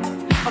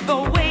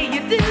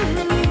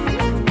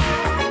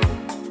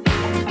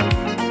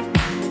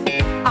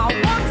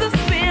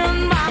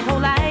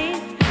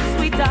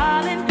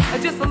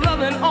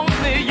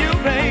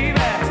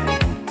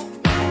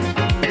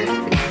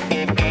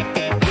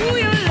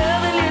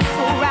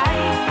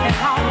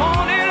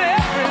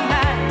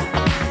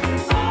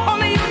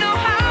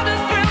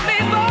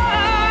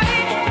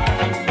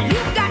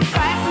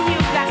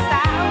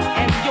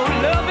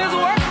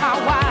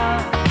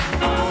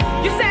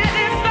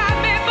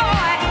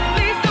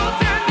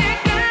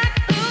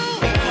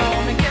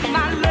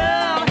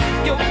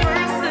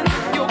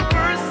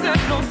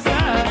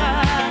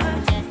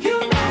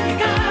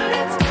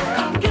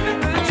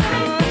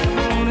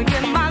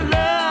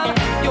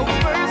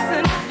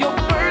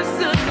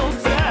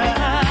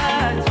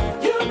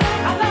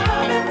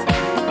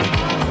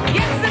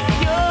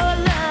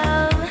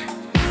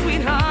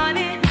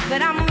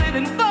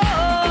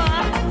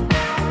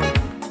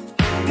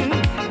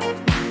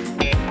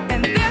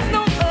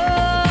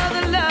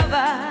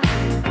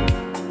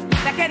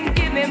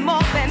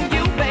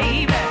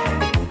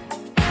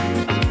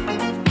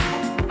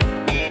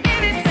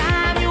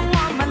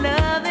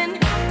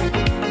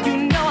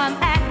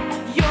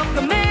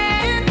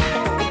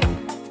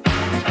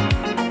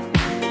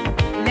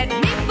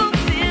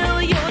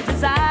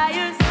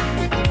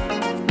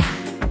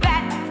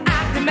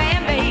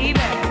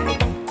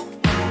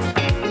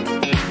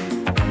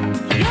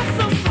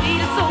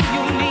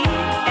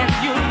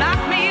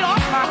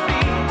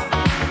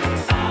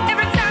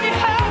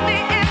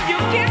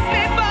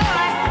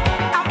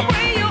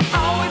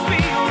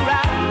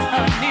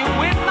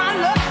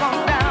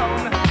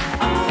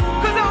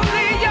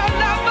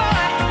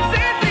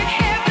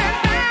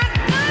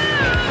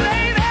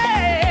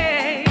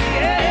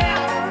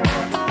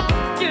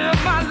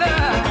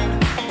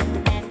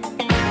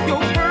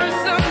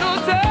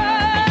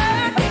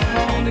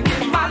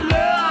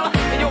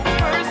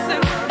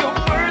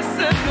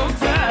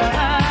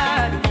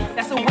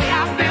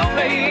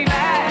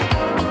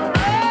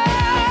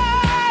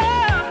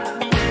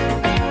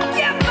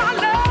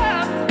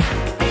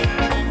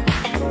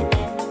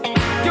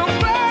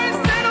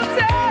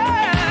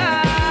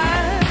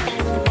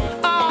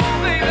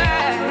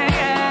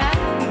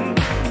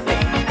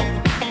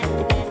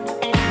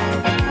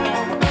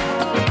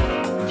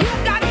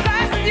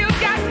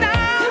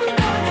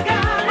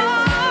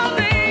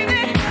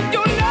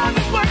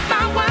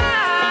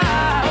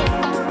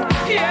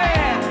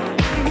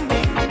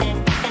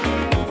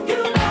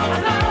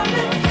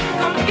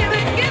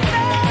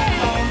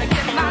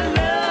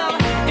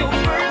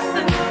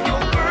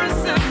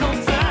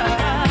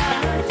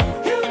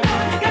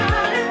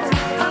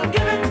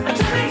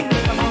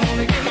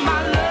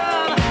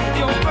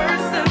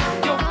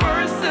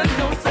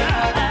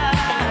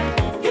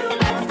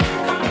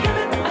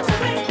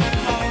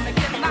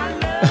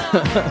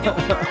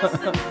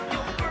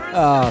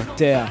 Oh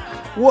dear.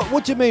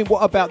 What do you mean?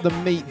 What about the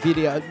meat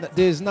video?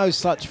 There's no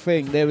such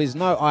thing.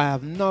 I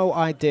have no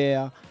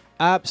idea.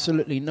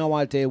 Absolutely no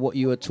idea what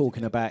you are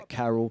talking about,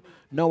 Carol.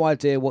 No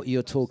idea what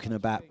you're talking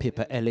about,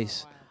 Pippa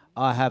Ellis.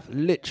 I have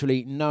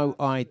literally no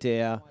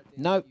idea.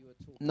 No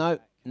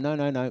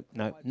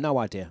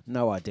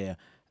idea.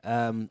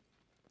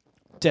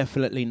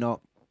 Definitely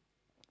not.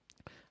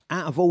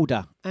 Out of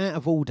order.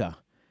 Out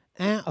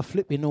of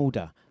flipping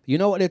order. You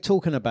know what they're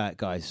talking about,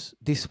 guys?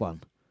 This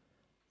one.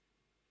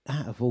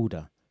 Out of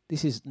order.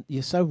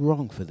 You're so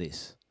wrong for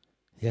this.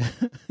 Yeah?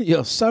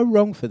 You're so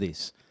wrong for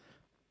this.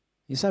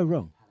 You're so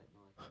wrong.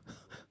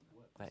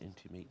 That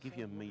into me. Give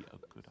your meat a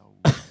good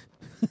old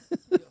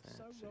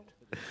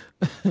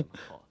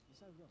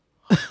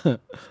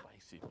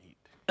spicy meat.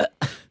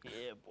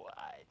 Yeah, boy.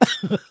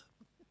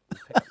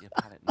 Pick up your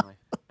palette knife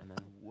and then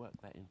work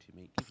that into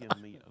me. Give your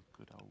meat a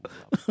good old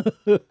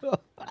rub.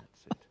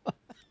 That's it.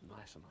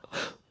 Nice and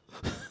hot.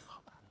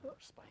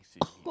 Spicy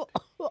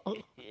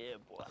meat. Yeah,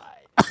 boy.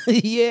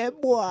 Yeah,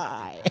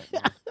 boy.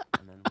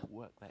 And then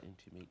work that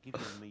into me. Give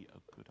your meat a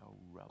good old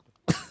rub.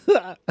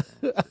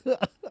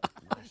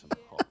 Nice and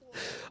hot.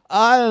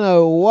 I don't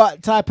know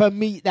what type of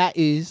meat that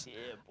is,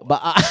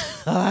 but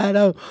I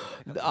don't.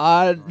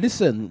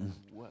 Listen.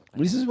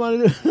 This is one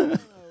of the.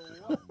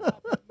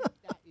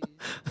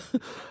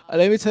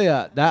 Let me tell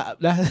you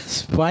that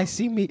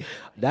spicy meat.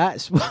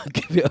 That's what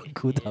give it a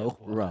good old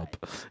rub.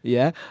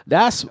 Yeah.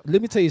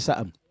 Let me tell you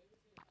something.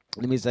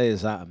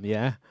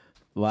 Yeah.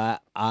 Right.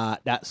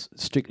 That's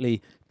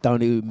strictly don't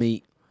do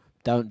meat.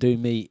 Don't do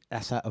meat.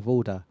 That's out of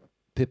order.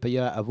 Pippa,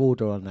 you're out of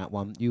order on that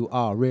one. You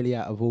are really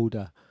out of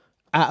order.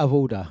 Out of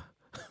order.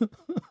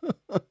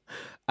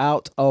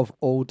 Out of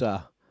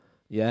order.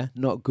 Yeah,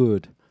 not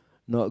good.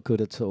 Not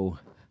good at all.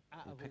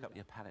 Pick up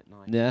your palette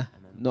knife. Yeah,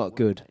 not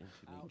good.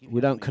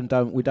 We don't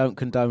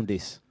condone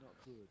this.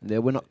 Yeah,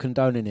 we're not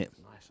condoning it.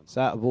 It's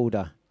out of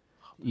order.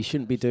 You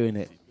shouldn't be doing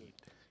it.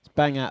 It's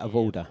bang out of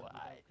order.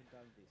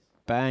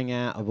 Bang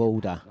out of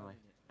order.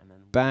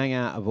 Bang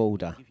out of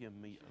order.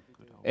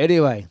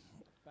 Anyway.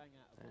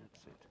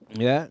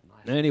 Yeah.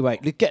 Anyway,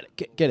 get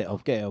it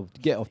off.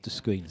 Get off the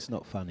screen. It's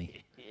not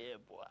funny.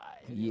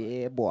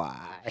 Yeah, boy.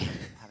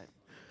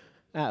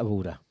 Out of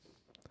order.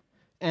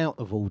 Out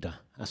of order.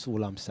 That's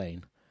all I'm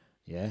saying.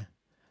 Yeah.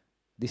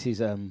 This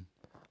is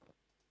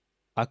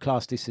I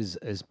class this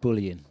as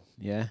bullying.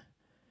 Yeah.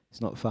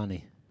 It's not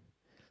funny.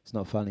 It's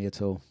not funny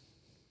at all.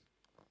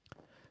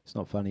 It's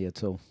not funny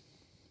at all.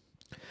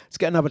 Let's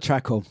get another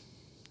track on.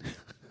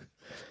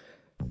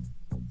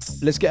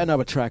 Let's get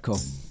another track on.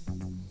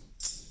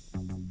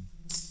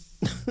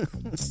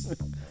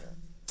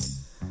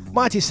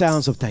 Mighty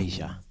sounds of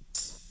Deja.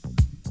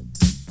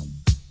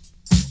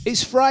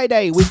 It's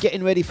Friday, we're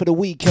getting ready for the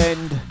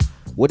weekend.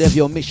 Whatever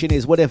your mission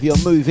is, whatever your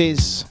move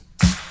is,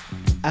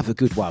 have a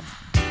good one.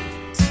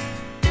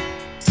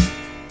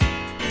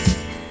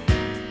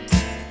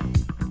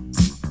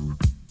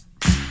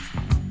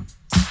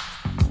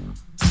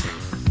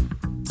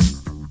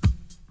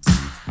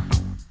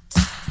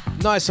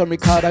 Nice one,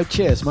 Ricardo.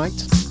 Cheers,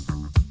 mate.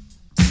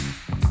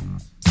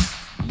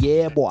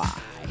 Yeah, boy.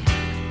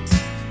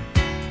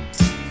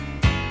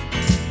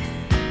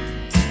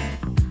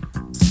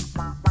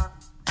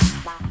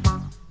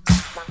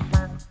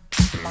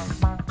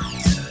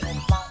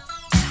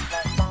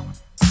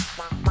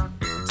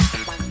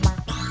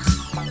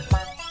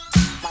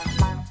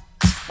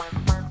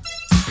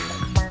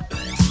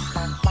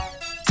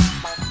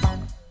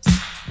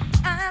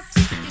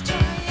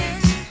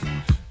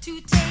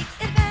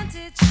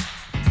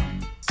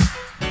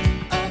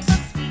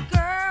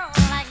 Girl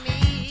like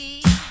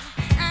me,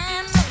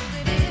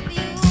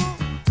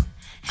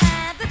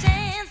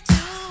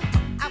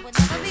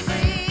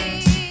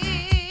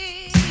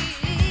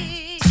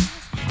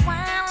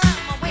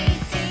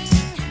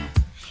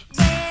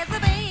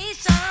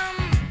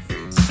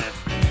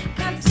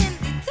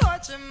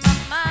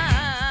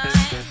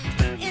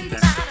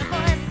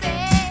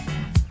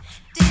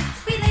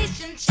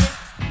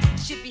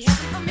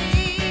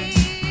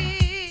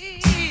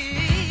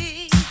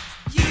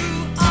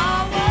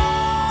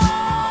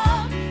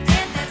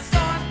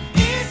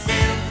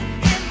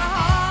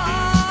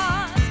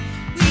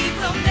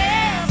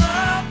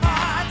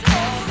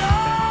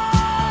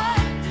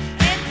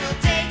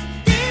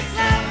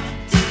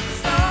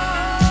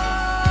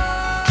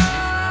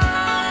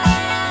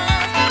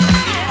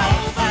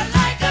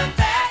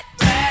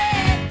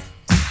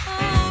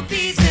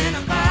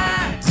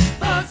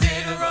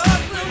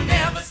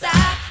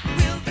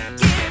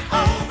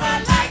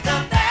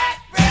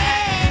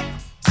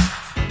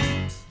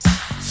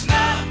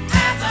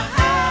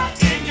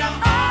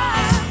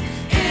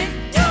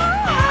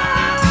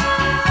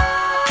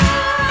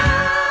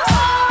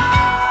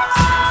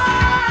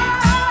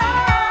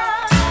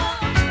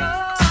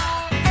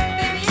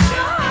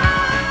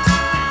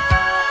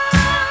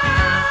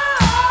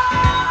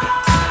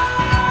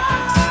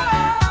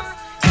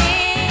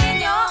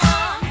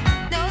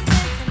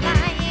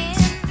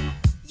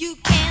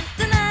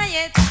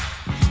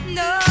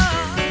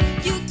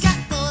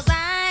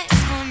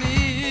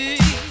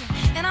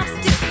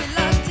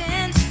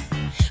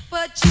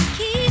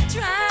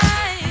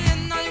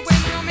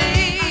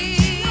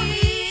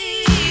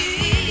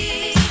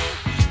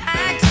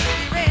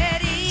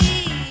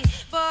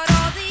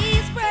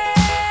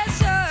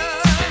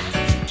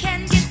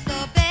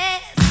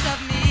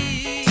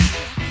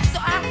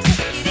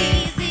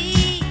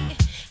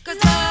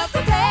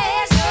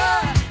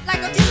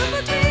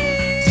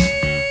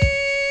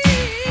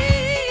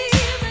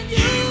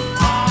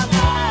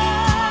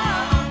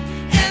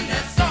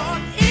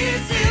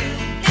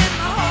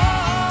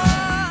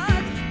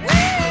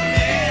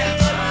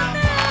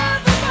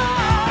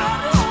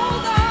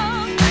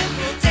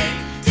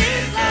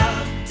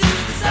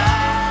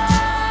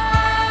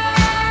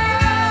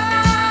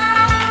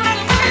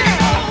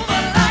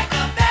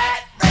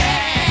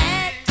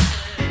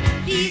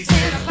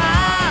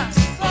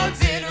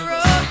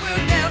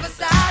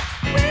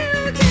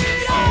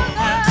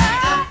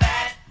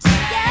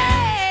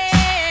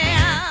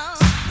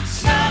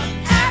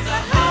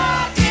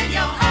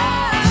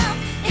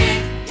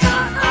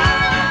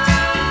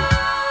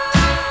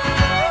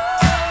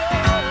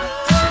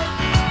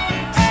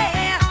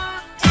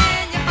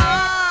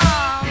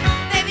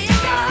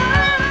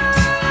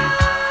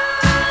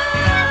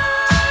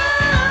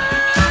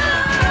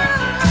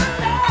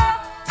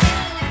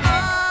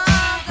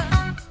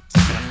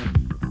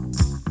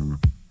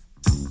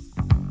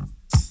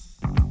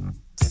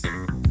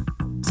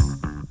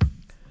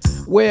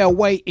 We're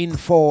waiting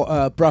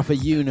for Brother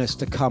Eunice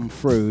to come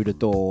through the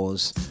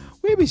doors.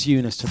 Where is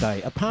Eunice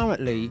today?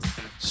 Apparently,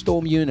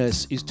 Storm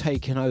Eunice is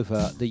taking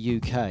over the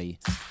UK.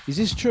 Is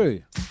this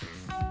true?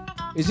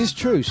 Is this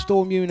true?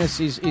 Storm Eunice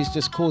is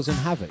just causing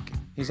havoc.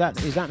 Is that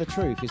the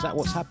truth? Is that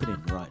what's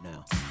happening right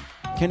now?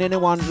 Can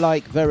anyone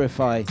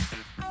verify?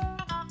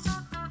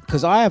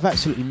 Because I have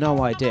absolutely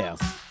no idea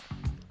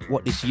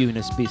what this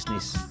Eunice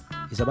business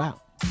is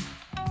about.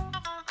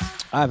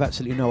 I have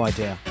absolutely no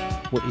idea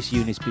what this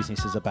Eunice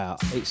business is about.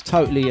 It's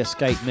totally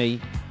escaped me.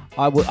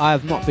 I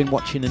have not been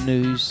watching the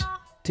news,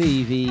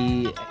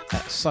 TV,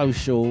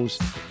 socials.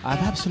 I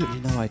have absolutely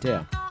no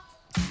idea.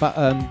 But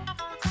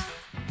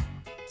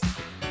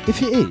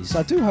if it is,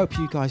 I do hope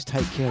you guys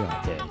take care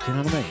out there. Do you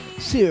know what I mean?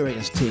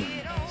 Serious thing.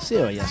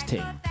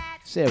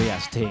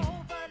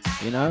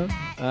 You know,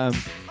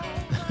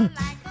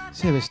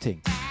 serious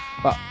thing.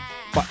 But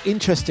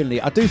interestingly,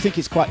 I do think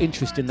it's quite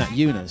interesting that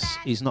Eunice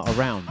is not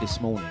around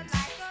this morning.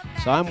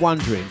 So I'm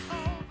wondering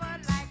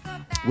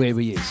where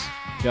he is.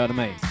 Do you know what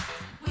I mean?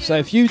 So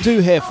if you do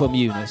hear from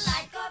Eunice,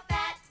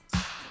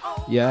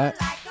 yeah.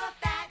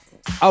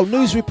 Oh,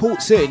 news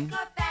reports in.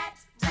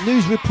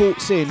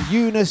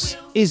 Eunice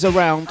is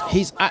around.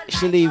 He's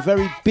actually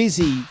very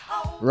busy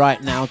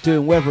right now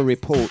doing weather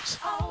reports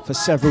for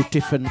several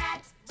different.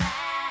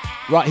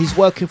 Right, he's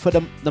working for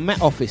the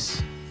Met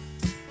Office.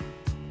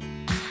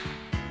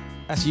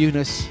 That's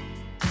Eunice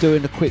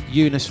doing a quick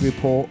Eunice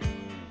report.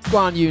 Go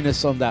on,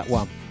 Eunice, on that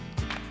one.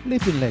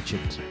 Living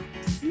legend.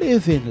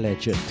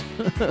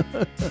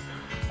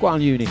 Go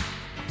on, Uni.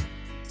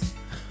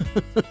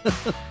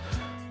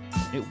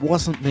 It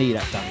wasn't me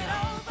that done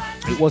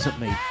that. It wasn't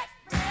me.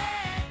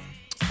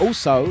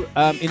 Also,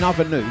 in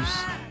other news,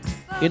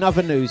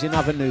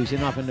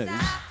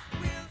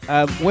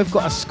 we've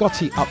got a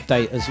Scotty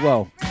update as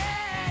well.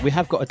 We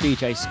have got a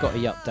DJ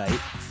Scotty update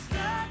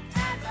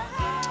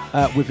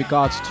with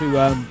regards to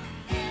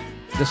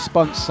the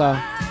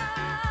sponsor,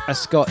 a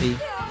Scotty,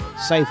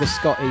 Save a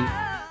Scotty.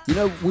 You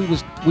know, we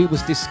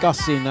was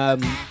discussing the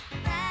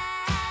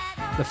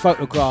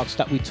photographs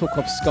that we took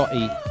of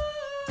Scotty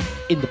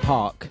in the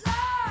park.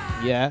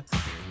 Yeah,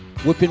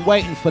 we've been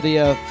waiting for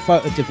the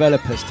photo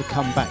developers to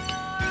come back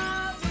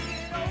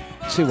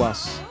to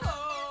us.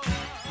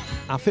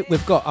 I think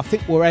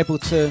we're able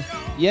to.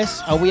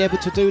 Yes, are we able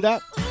to do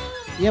that?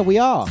 Yeah, we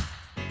are.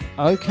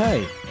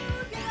 Okay,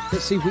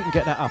 let's see if we can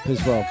get that up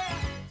as well.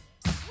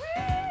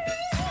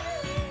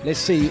 Let's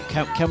see.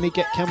 Can we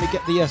get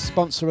the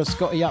sponsor of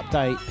Scotty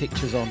update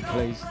pictures on,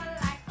 please?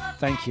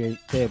 Thank you.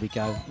 There we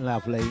go.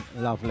 Lovely.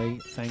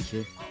 Thank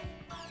you.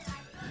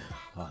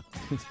 Oh,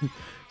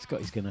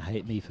 Scotty's gonna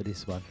hate me for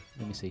this one.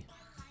 Let me see.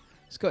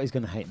 Scotty's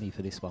gonna hate me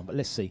for this one, but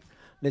let's see.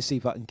 Let's see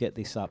if I can get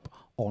this up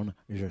on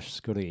the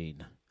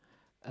screen.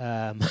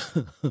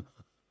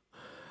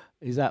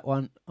 Is that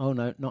one? Oh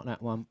no, not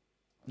that one.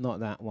 Not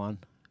that one.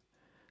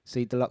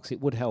 See, Dlux,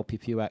 it would help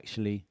if you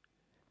actually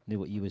knew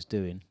what you was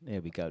doing.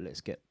 There we go. Let's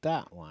get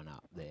that one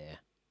up there.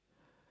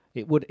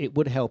 It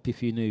would help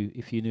if you knew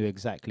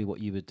exactly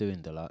what you were doing,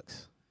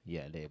 Dlux.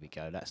 Yeah, there we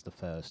go. That's the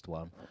first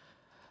one.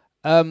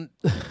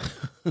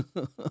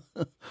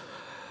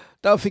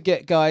 Don't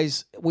forget,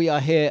 guys, we are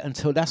here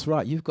until, that's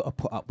right, you've got to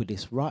put up with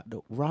this right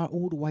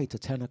all the way to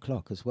 10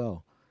 o'clock as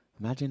well.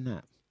 Imagine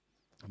that.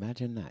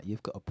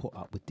 You've got to put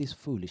up with this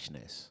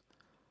foolishness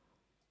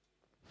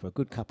for a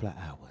good couple of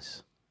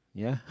hours.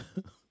 Yeah?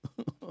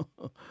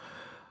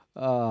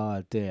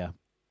 Oh, dear.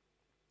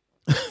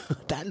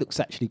 That looks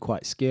actually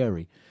quite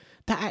scary.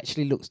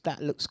 That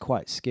looks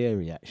quite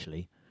scary,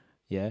 actually.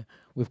 Yeah?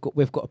 We've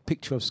got a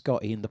picture of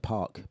Scotty in the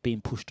park being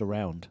pushed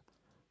around.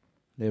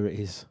 There it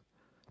is.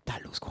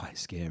 That looks quite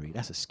scary.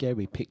 That's a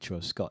scary picture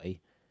of Scotty.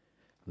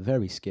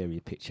 Very scary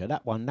picture.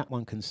 That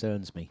one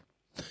concerns me.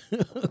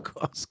 Go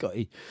on,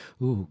 Scotty.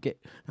 Ooh, that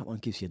one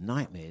gives you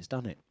nightmares,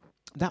 doesn't it?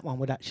 That one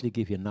would actually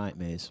give you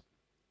nightmares.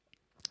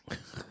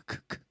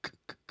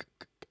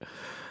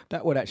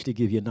 That would actually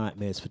give you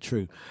nightmares for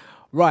true.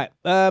 Right,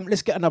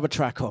 let's get another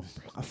track on.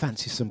 I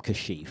fancy some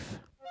Kashif.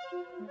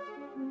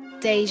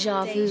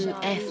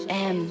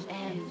 Dejavufm.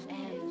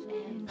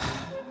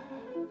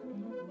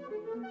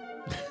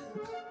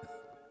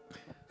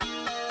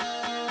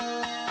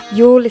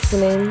 You're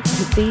listening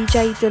to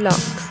DJ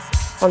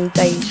Dlux on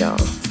Deja.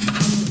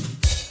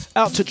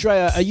 Out to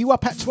Drea, are you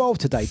up at 12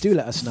 today? Do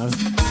let us know.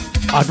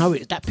 I know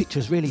that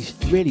picture's really,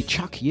 really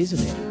chucky, isn't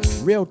it?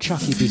 Real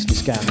chucky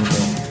business going on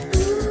there.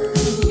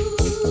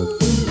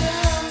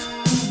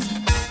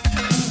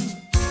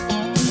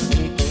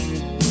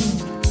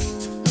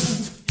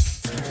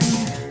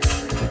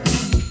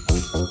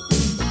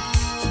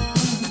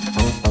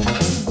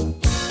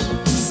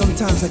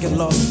 Sometimes I get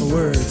lost for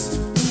words.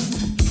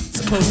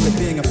 Supposedly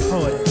being a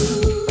poet,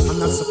 I'm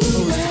not supposed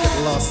to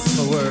get lost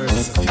for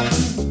words.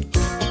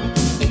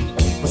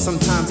 But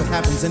sometimes it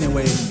happens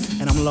anyway,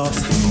 and I'm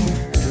lost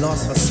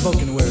for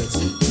spoken words.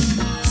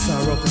 So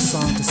I wrote this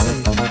song to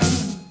say,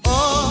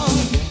 all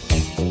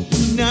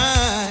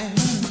night,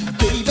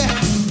 baby,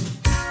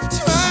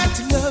 tried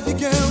to love you,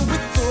 girl,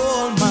 with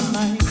all my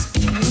might,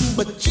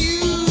 but you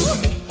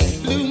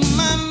blew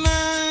my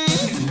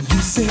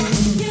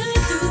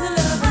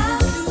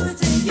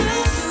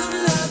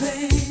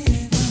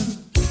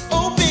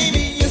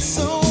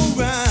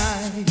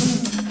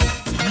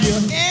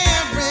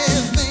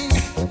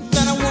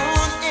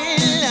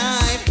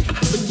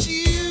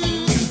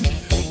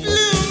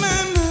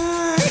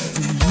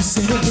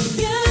said, you do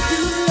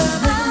the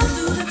love, I'll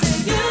do the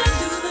thing, you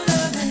do the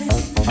loving.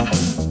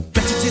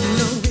 Bet you didn't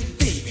know it,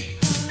 baby.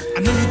 I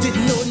know you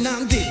didn't know it, now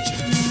did you?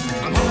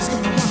 I'm always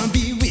gonna wanna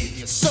be with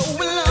you so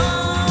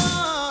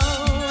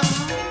long.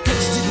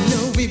 Bet you didn't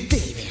know it,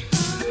 baby.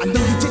 I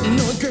know you didn't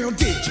know it, girl,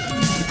 did you?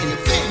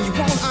 Anything you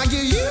want, I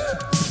give you.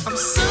 I'm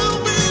so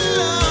in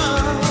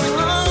love.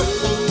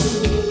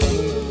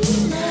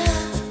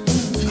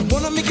 I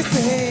wanna make you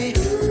say.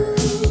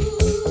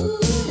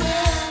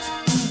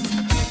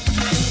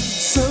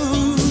 So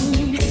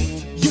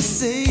you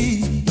say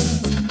it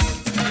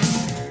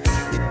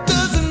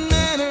doesn't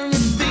matter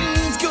if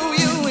things go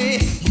your way.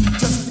 You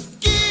just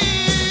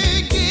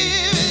give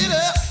it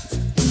up.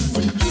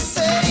 When you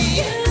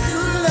say do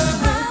the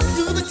love,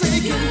 do the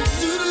taking,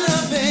 do the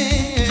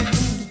loving.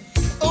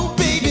 Oh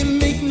baby,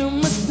 make no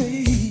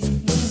mistake.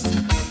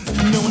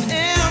 No one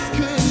else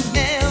could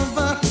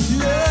ever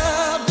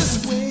love this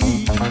way.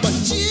 But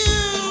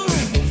you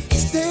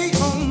stay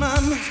on my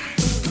mind.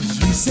 'Cause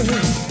you say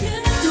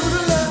do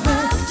the love,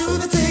 do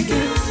the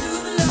taking, do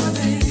the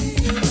loving.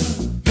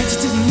 Bet you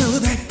didn't know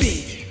that,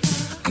 baby.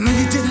 I know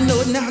you didn't know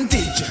it, now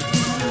did you?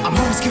 I'm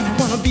always gonna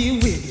wanna be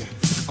with you.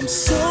 I'm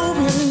so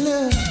in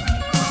love.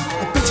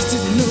 I bet you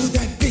didn't know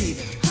that,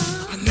 baby.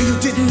 I know you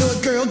didn't know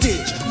it, girl,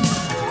 did you?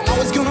 I'm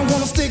always gonna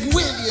wanna stick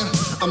with you.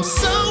 I'm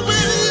so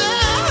in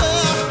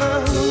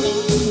love.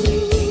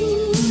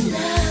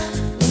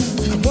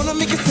 I wanna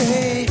make you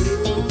say.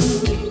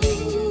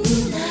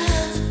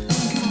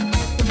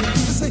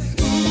 Say,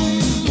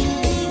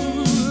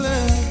 ooh,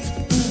 love.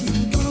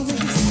 Gonna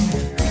make you say,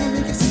 gonna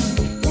make you say,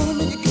 gonna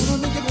make it, gonna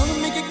make it, gonna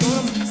make it,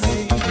 gonna make it say,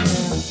 yeah.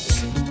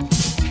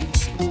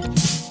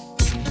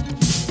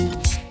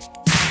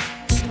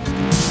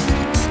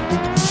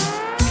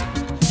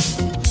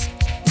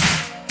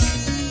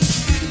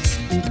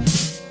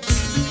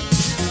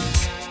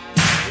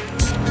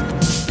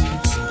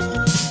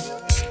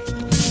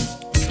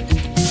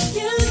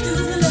 You do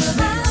the love,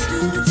 I do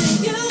the thing,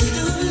 you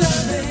do the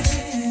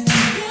loving.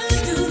 You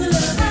do the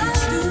love, I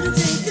do the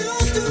thing, you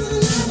do the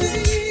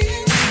loving.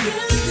 You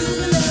do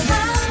the love, I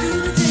do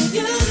the thing,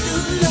 you do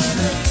the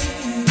loving.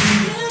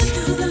 You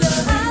do the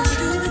love, I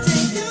do the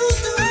thing, you do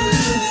the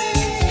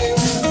loving.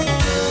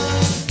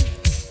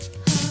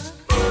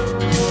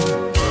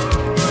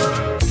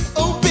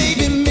 Oh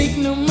baby, make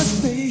no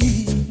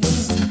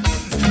mistakes.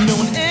 No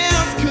one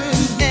else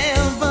could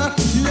ever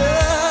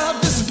love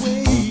this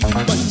way.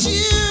 But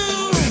you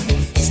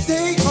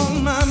stay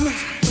on my mind.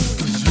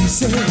 'Cause you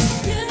say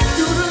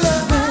do the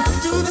love,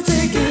 do the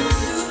taking,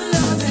 do the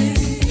loving.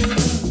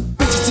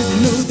 Bet you didn't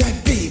know that,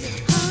 baby.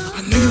 I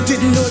know you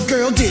didn't know it,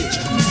 girl, did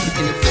you?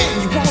 Anything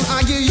you want, I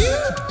give you.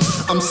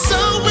 I'm so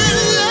in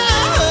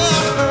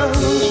love.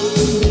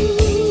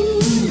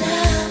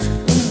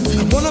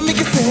 I wanna make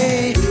you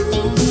say.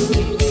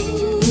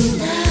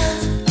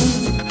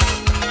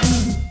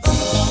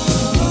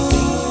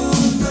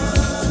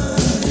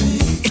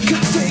 It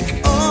could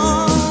take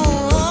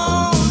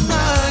all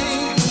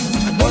night.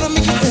 I wanna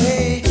make you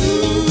say,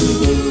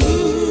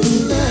 ooh,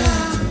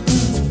 love.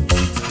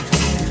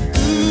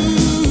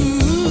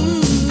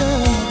 Ooh,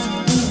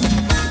 love.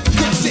 It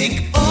could take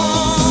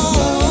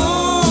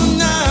all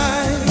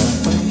night.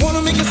 I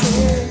wanna make you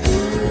say,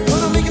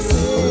 wanna make you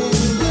say,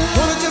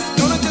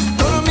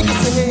 gonna make you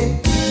say,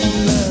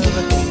 love.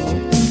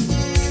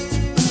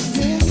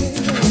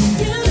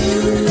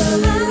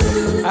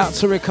 Out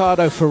to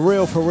Ricardo, for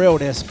real,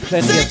 there's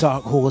plenty of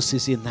dark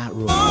horses in that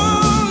room.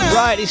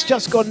 Right, it's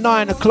just gone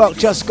 9 o'clock,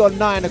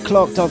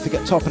 Don't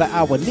forget, top of the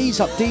hour. Knees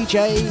up,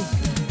 DJ.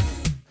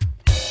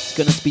 It's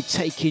going to be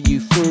taking you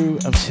through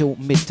until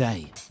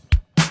midday.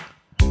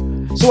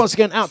 So once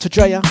again, out to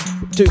Drea.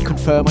 Do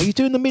confirm. Are you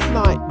doing the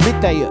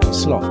midday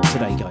slot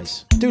today,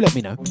 guys? Do let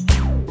me know.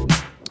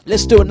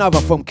 Let's do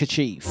another from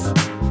Kashif.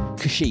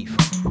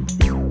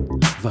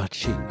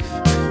 Vachif.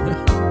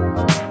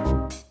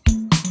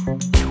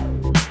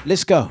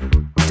 Let's go.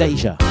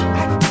 Deja.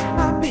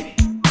 My baby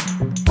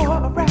for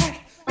a ride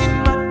in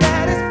my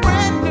daddy's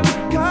brand new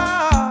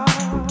car.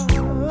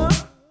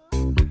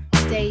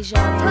 Deja.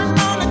 Turn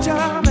on the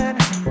charm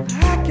and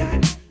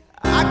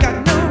I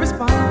got no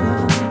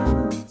response.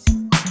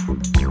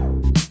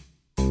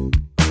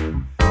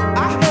 I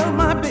held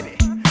my baby,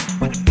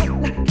 but I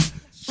felt like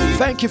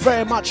Thank you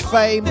very much,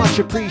 Faye. Much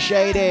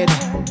appreciated.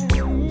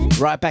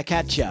 Right back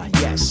at ya.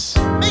 Yes.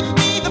 make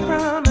me the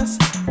promise.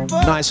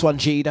 Nice one,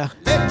 Jida.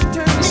 Let you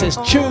turn It me says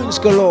on. tunes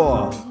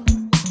galore.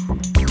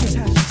 Here's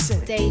how she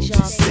said it. Deja.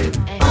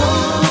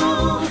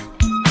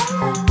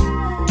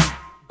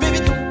 Baby,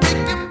 don't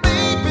break your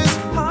baby's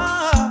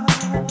heart.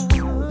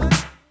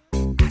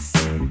 I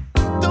said,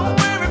 don't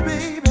worry,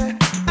 baby,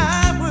 I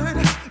would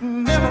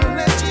never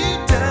let you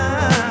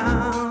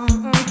down.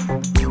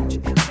 Don't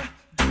you ever.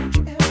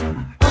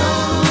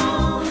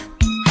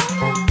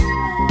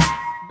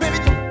 Baby,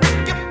 don't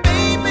break your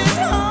baby's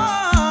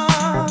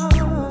heart.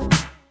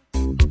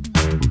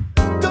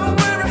 Don't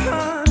worry,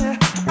 honey,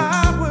 I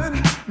would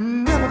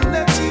never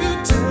let you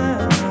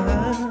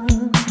down.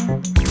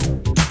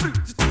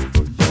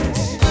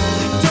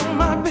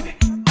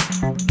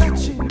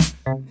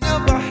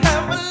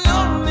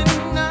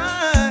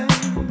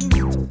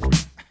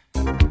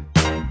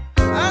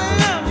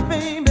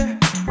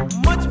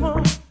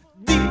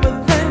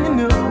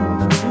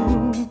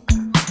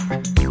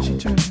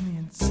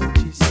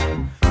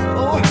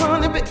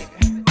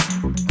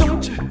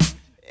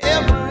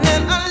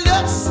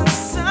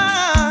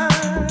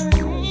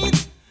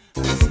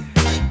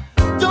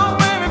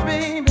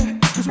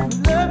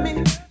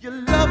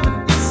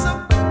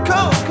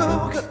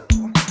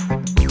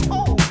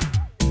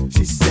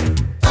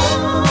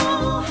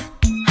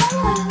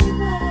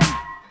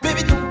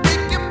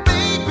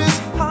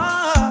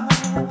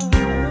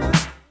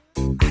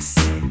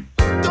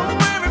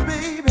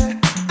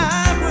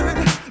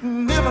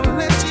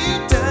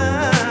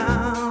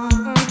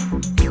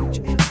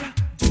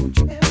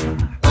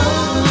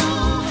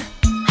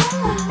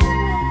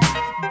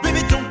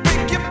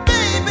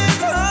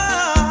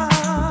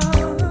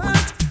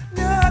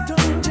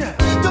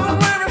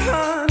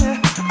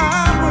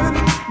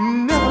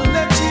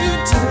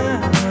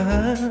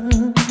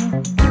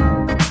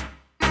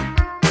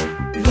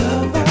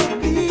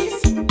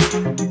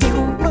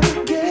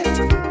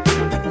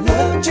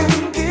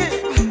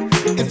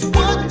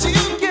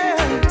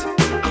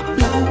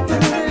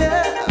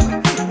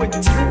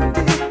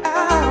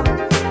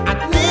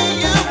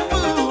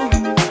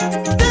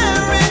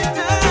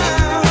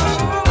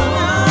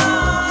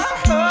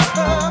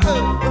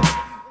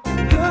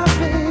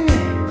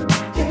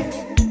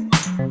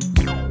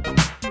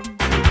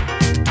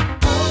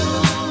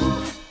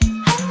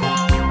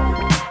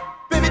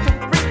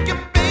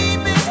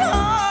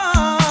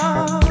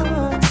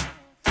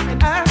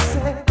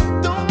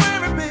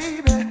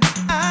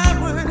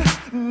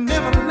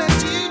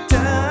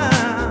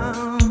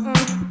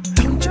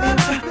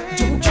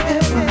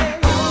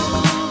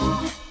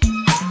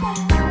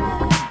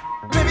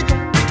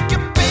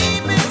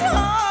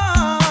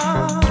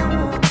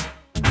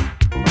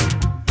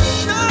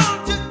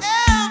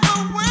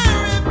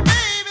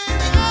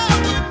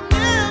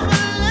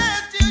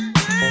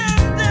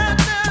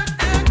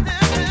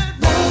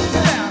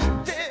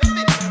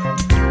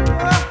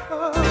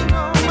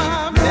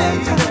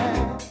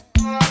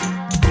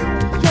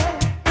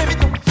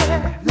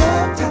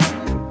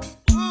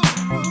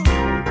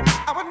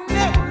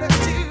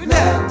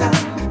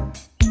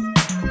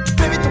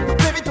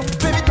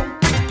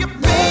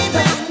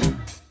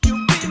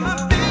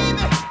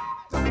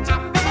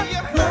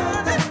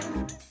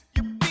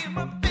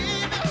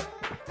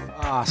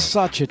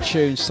 such a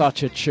tune,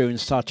 such a tune,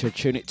 such a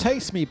tune. It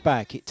takes me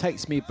back. It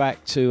takes me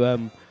back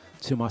to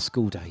my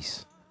school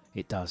days.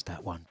 It does,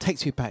 that one.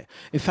 Takes me back.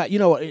 In fact, you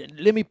know what?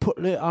 Let me put.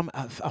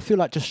 I feel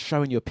like just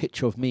showing you a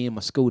picture of me in my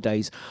school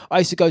days. I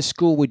used to go to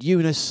school with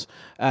Eunice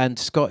and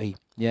Scotty.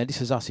 Yeah, this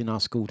is us in our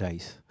school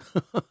days.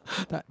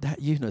 that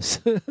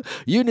Eunice,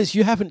 Eunice,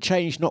 you haven't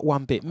changed not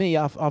one bit. Me,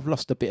 I've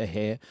lost a bit of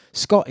hair.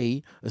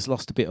 Scotty has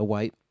lost a bit of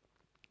weight.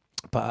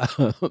 But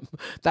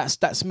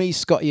that's me,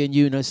 Scotty and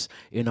Eunice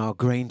in our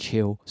Grange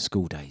Hill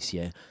school days.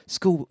 Yeah,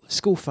 school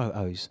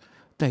photos.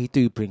 They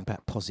do bring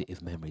back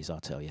positive memories, I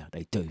tell you.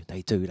 They do.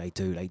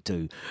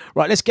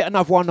 Right, let's get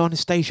another one on.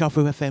 It's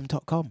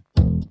dejavufm.com.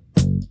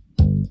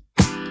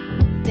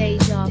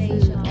 Deja Vu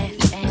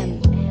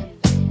FM.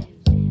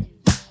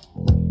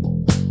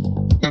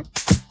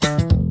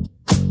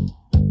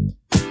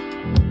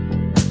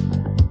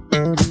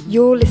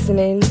 You're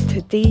listening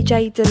to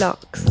DJ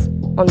Dlux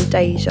on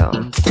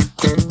Deja.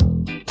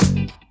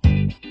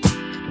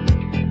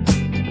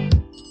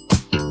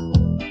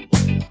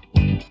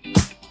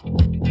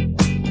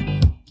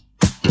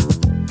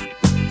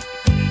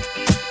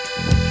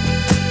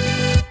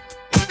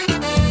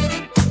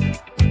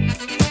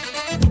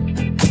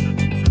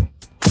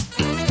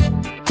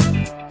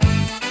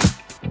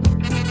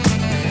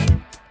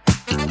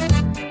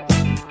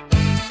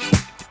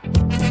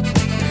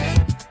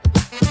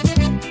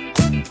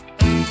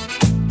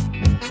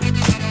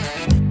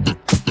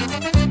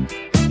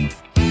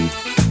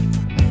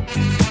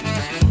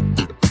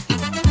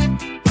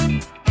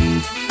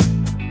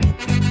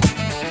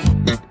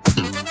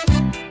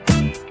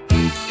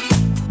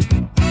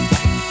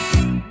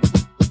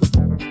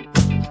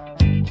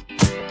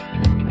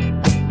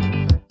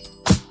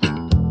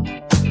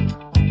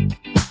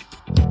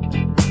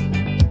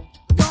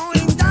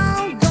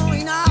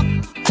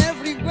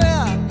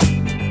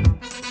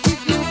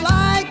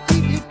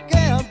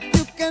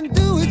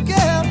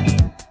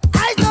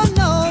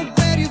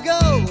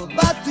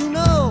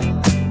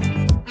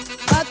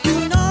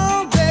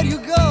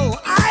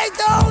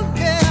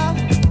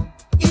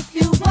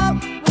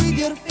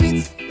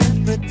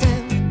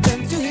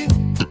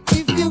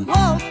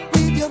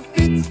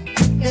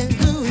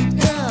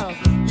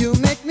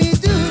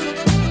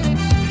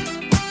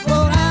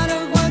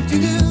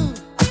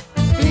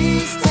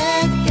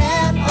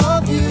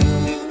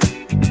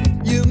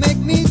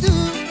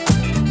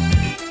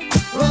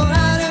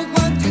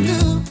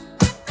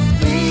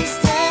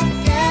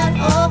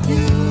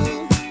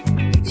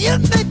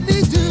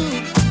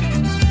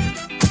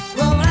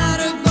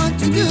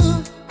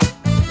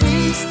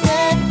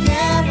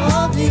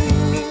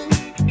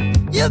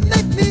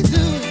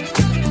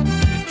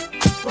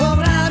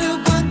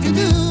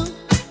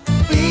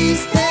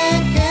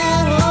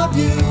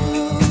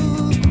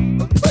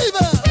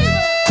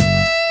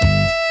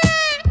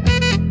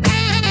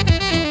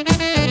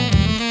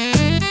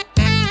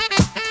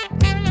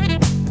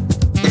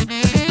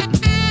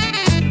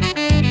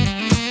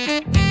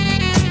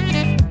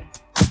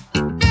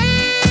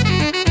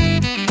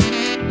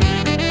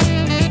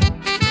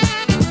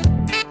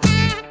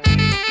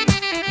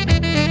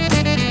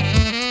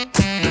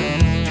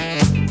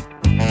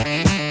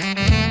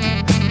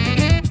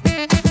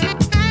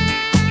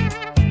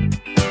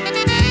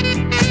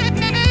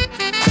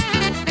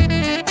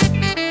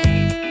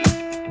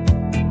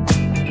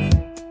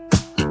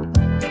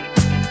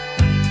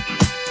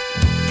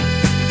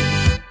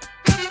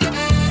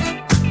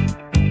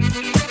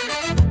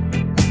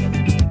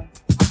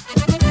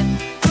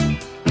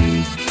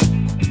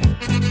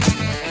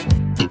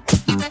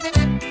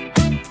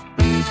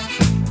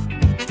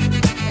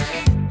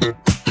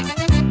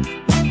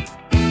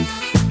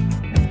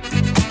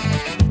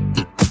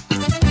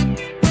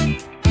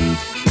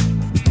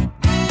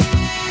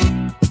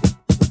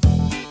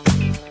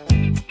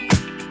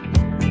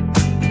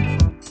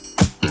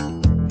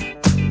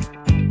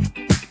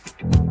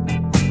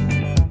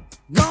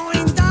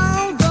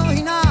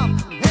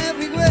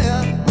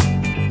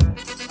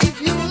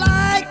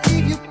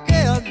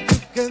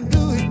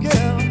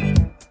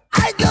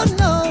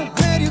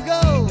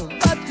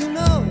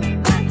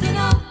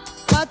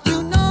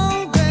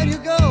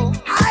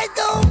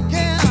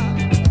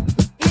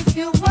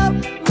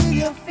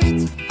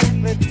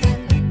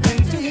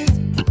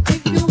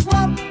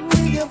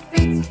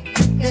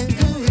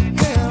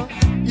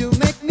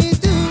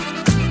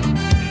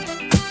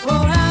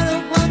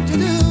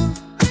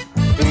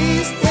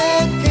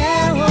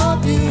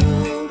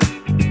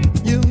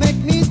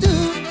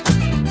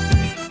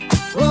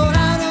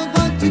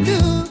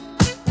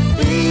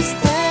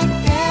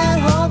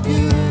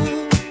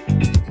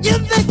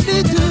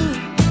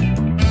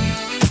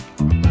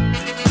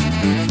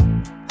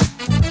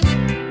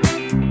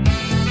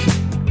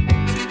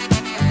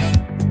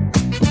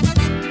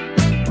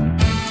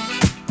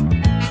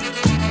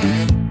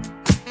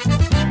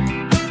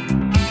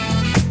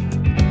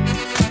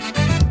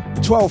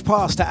 Twelve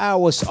past the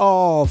hours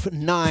of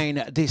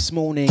 9 this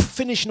morning,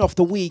 finishing off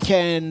the week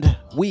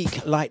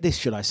like this,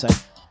 should I say.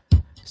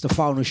 It's the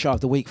final show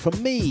of the week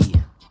from me,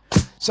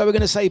 So we're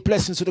going to say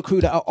blessings to the crew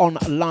that are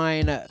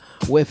online,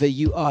 whether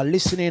you are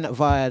listening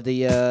via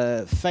the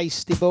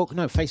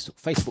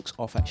Facebook's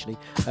off actually,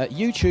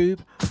 YouTube,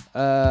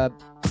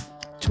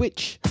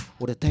 Twitch,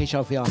 or the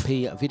Deja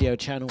VRP video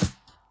channel.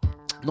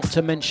 Not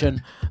to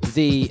mention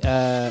the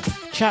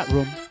chat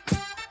room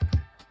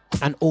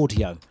and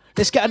audio.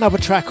 Let's get another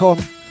track on.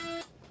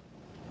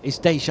 It's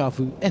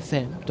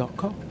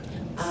dejavufm.com.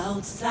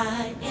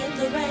 Outside in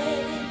the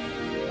rain.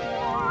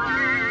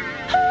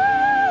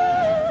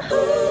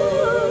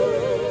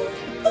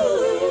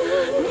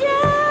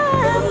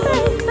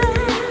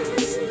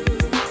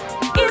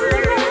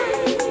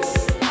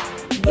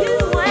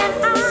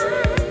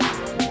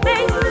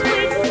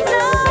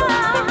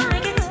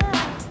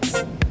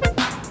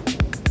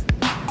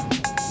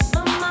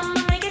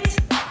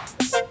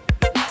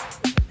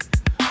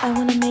 I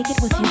wanna make it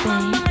with you,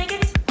 babe.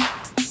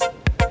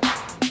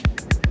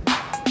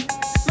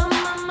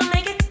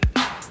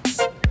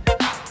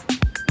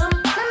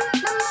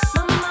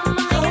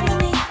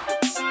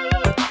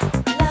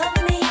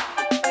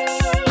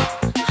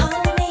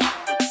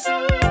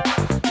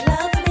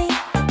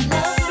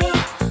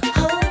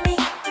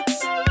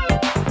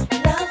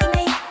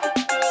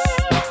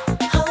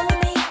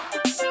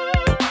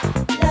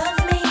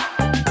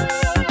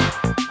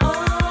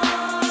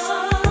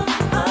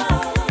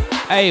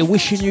 Hey,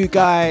 wishing you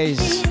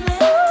guys,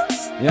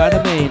 you know what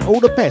I mean, all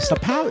the best.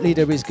 Apparently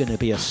there is going to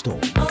be a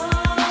storm,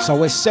 so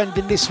we're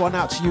sending this one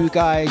out to you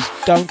guys.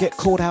 Don't get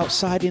caught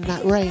outside in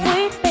that rain.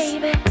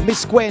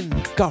 Miss Gwen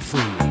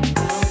Guthrie.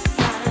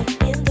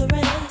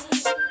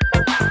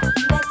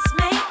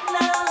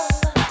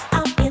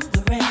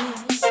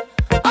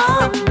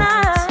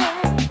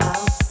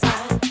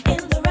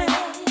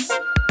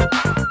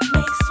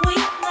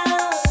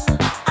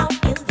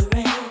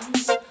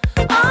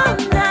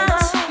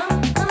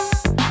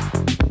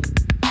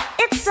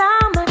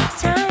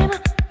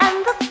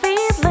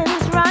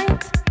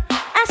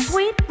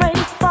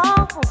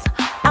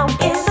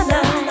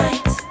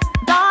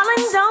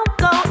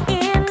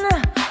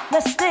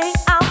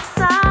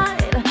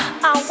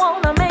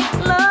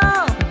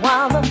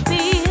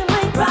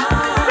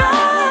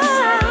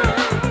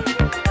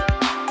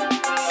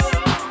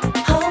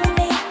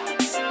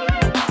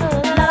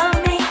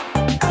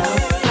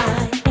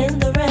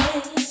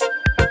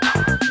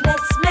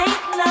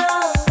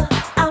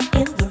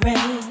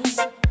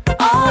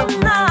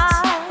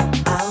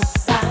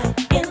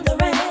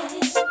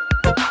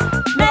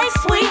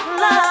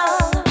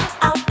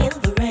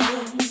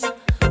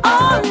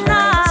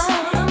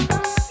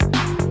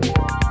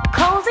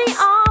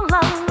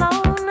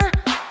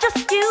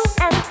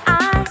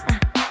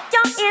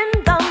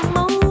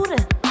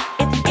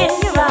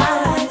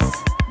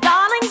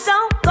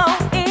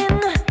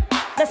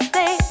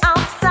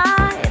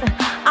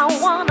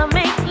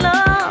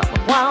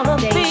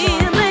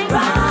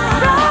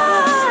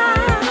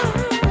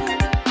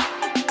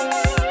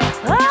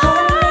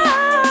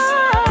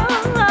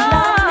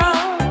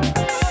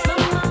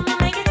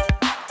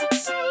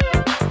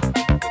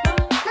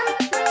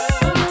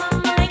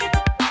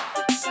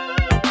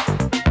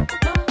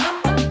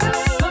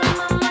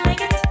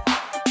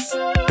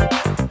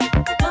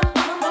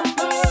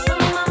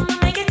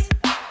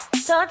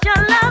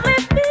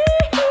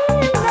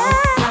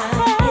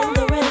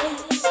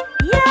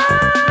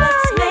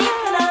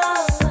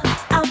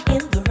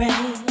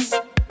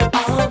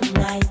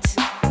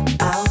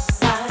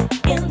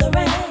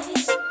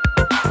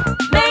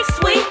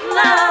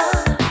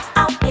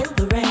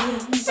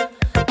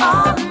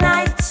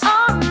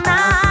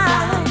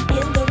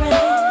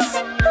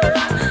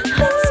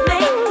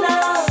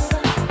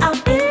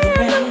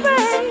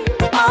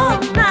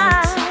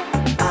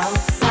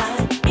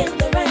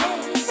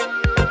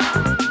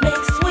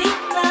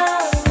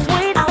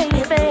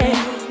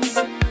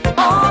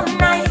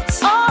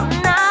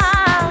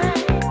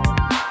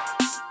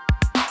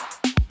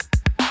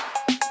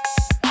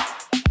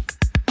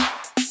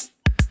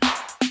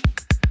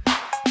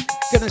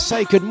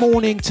 Say good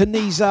morning to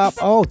Knees Up.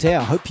 Oh dear,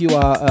 I hope you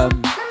are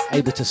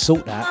able to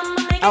sort that.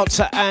 Out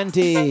to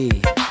Andy.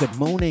 Good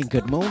morning,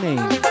 good morning.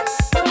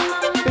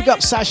 Big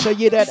up Sasha,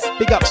 you dead.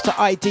 Big ups to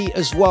ID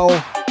as well.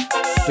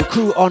 The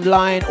crew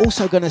online.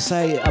 Also going to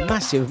say a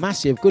massive,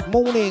 massive good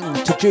morning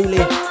to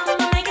Julie.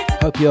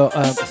 Hope you're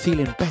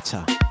feeling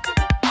better.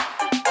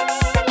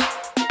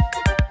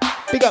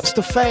 Big ups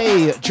to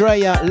Faye,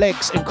 Drea,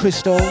 Lex and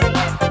Crystal.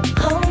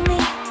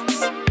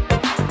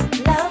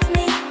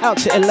 Out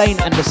to Elaine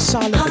and the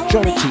silent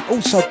majority.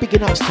 Also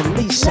bigging ups to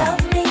Lisa.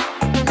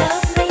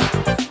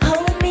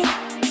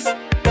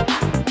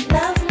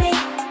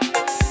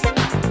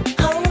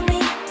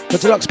 The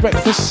Dlux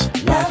Breakfast,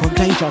 live on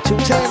Deja till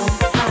 10.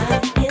 Outside.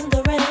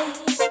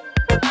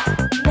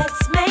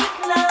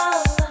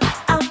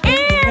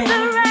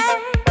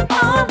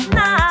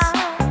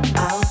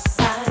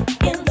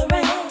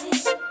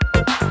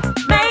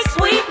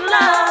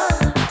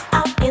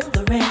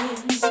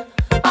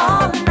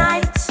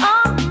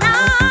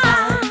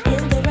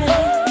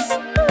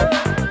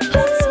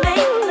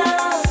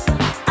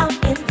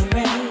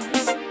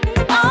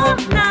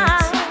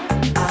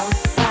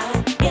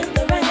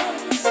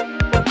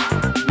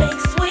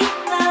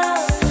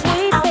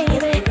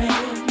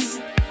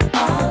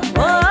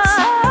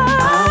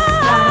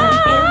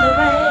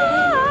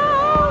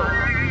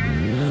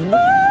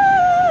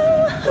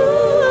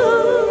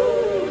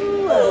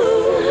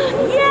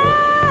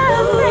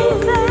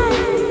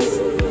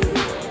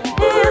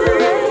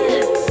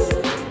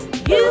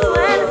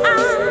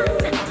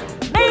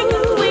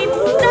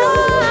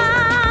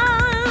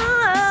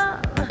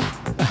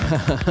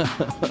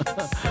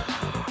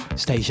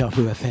 It's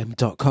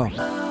dejavufm.com.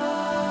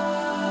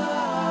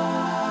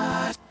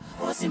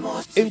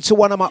 Into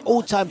one of my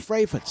all-time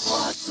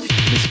favourites,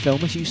 Miss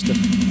Thelma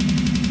Houston.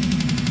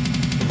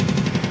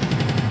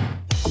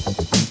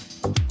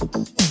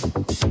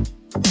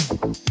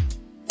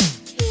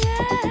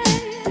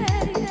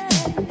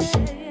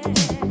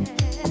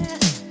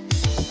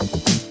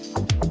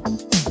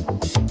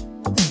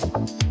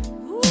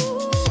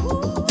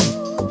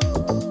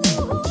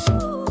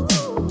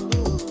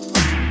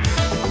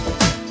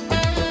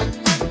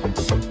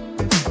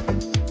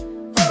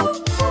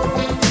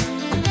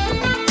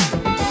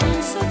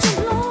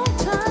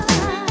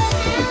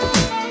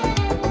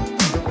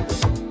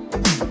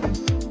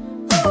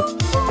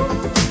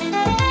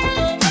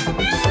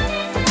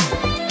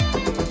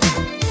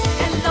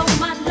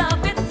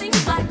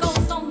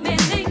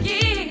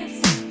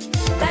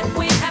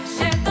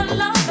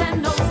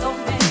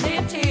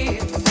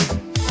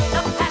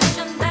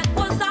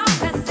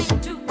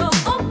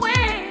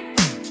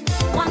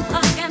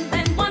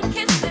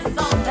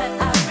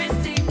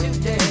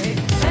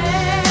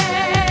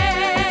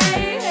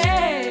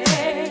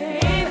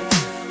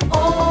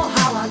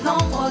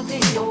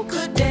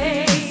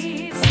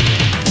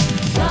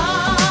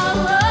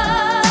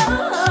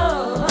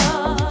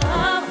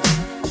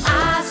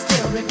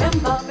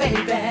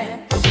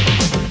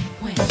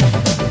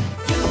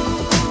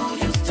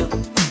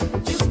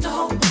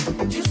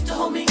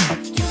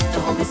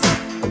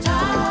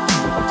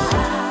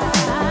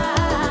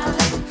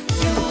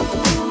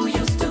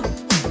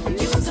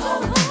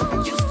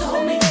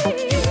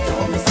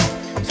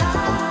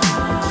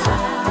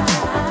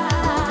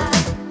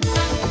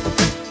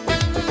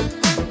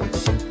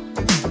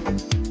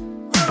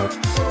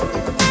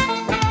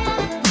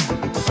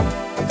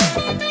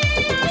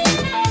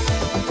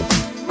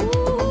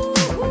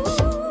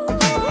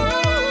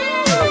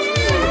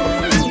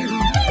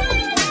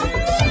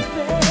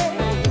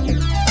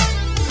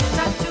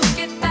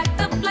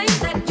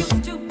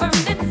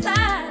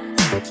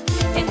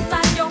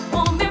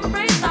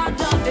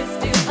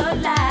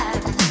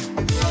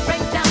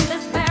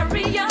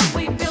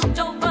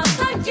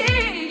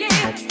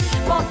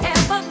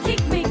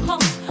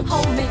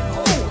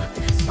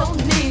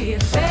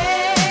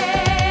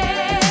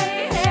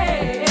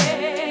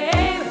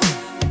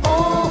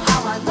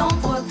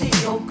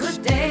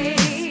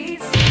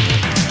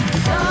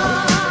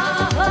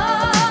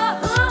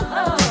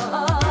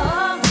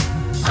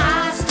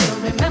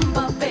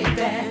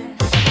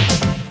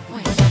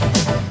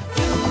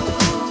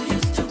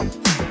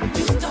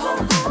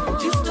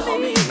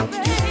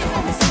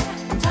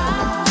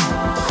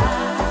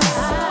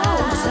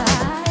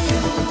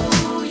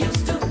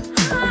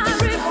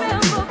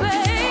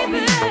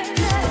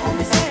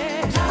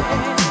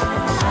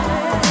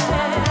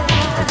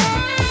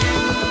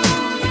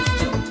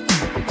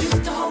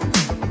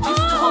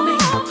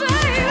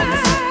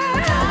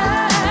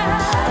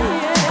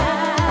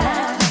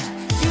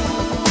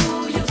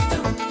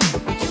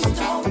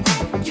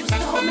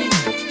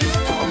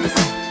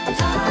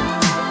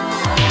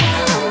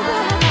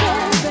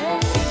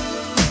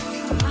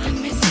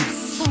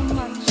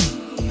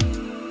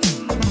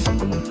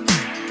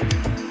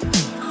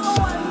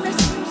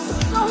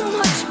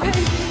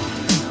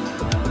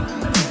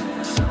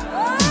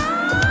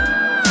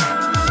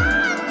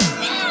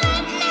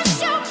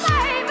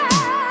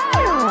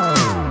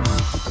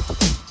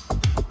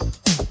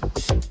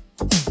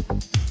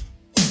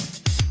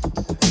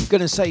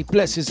 Gonna say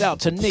blessings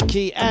out to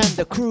Nikki and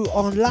the crew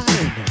online.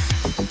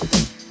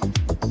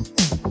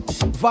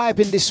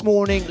 Vibing this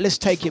morning, let's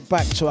take it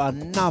back to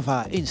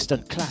another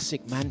instant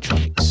classic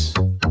Mantronics.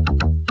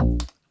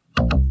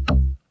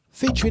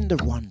 Featuring the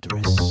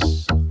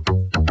Wondrous.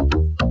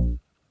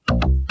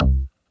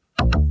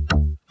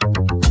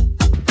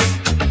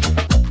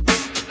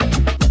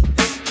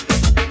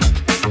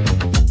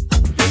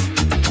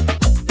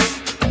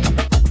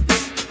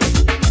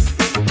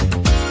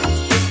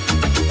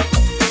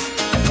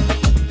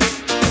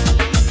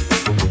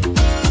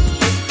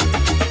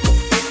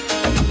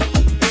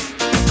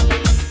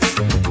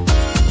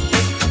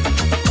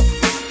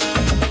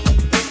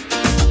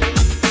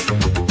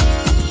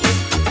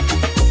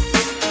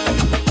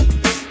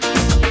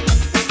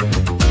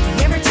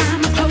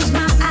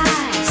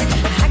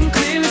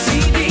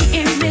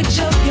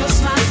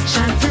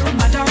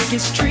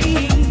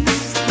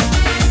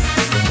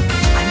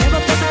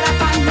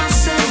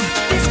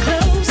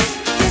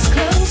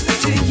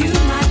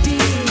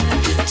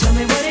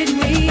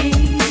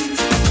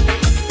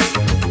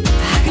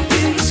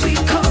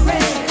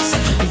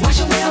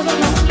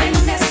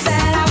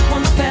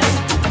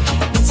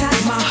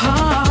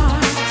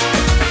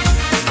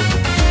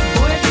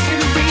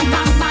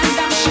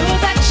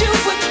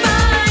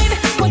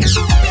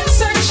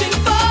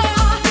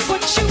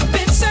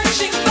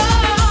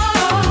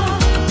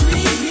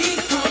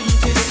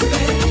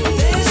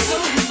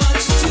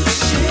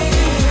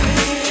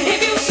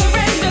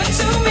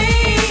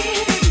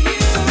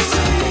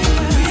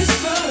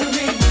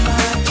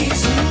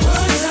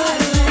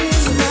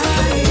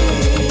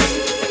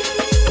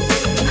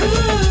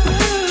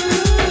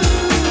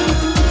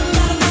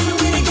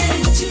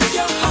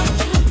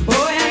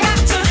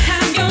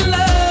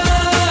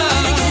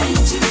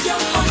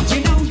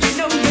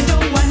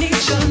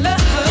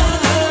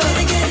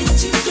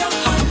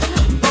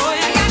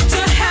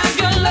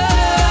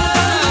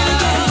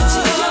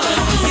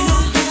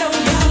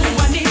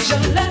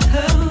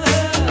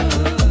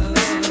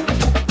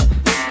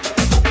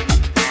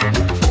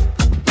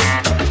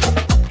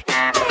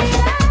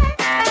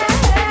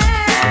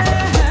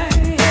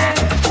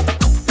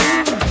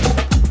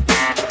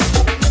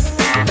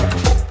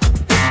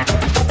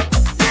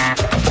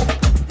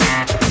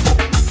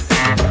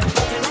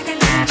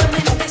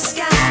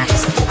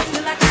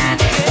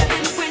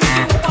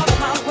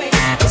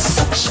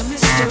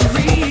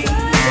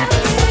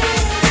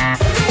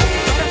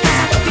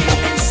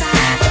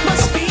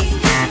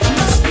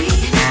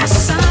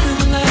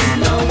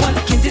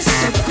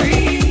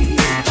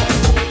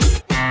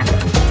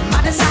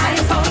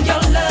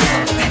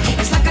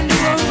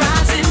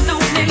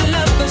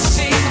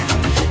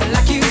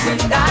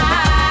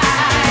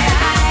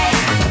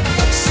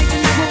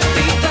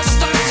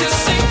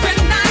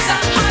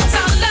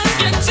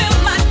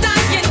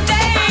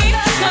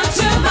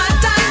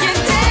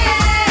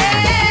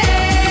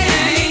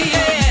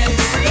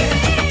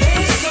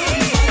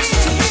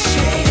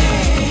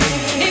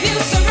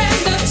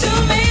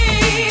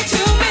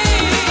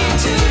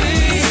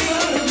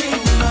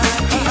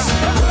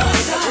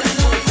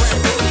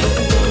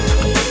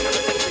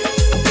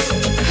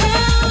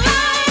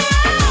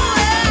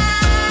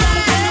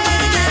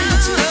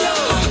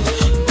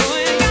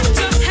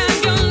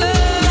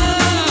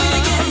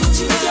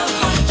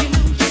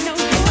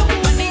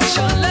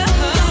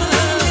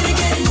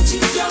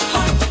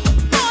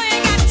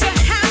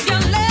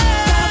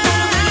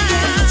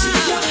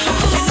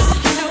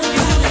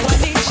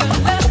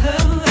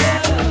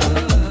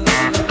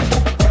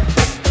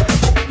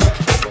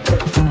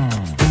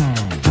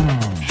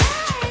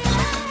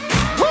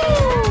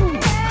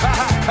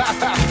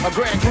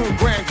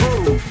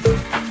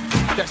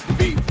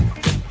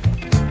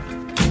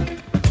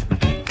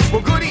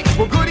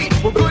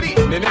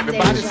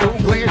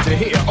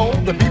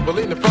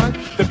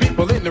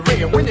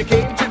 me. And when you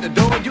came to the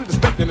door, you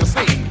expecting to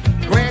see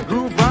Grand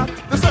Groove Rock,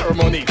 the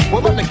ceremony.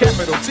 Well, I'm the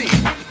capital T,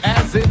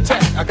 as in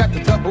tech. I got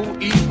the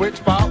double E, which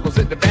follows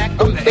at the back.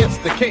 I'm the S,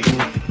 the K,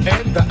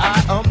 and the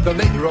I. I'm the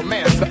lady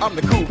romancer. I'm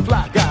the cool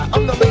fly guy.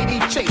 I'm the lady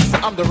chaser.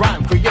 I'm the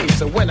rhyme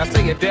creator. When I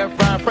say a deaf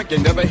rhyme, freak, you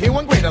never hear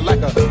one greater.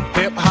 Like a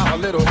hip hop, a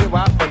little hip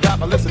hop. Forgot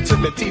to listen to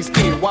the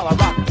T-Ski while I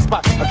rock the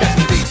spot. I catch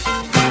the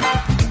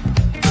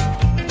beat.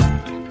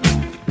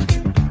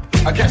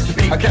 I catch the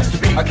beat. I catch the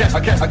beat.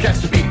 I catch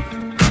the beat.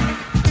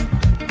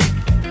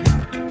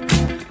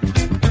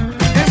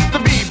 It's the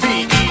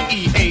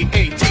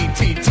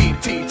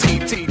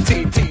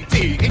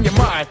B-B-E-E-A-A-T-T-T-T-T-T-T in your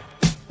mind.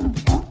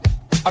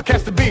 I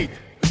catch the beat.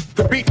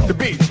 The beat. The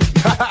beat.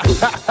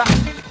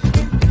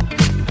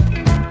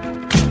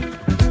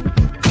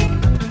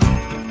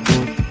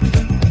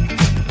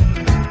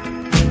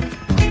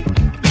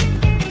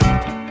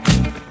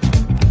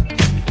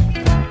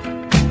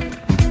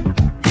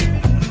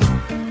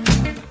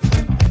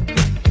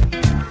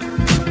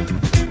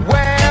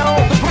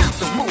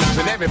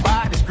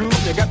 Everybody's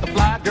grooving, you got the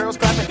fly girls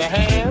clapping their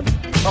hands.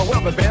 Oh, well,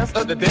 the best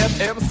of the deaf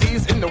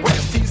MCs in the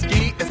West.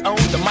 T-Ski is on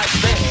the mic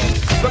stand.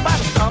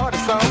 Somebody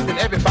started something,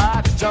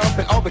 everybody's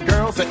jumping. All the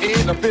girls are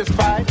in a fist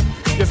fight.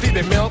 You see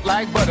they melt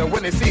like butter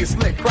when they see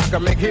Slick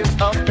Crocker make his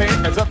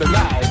appearance of the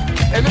night.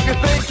 And if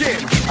you're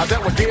thinking, that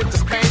will get to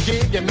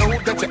spanking, you know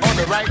that you're on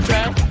the right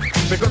track.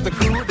 Because the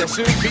crew that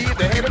should be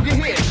the head of your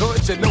head,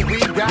 cause you know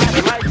we got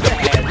it like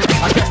that.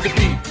 I guess the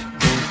beat.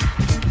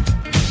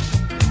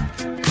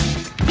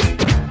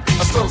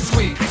 So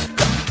sweet.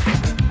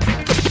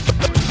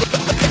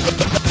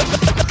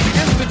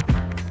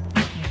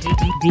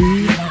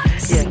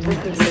 Yes, this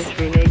is Miss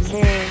Renee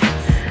King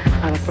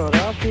out of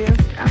Philadelphia.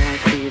 I'd like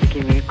for you to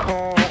give me a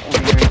call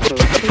on area code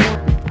 21.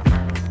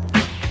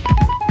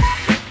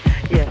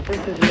 Yes,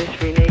 this is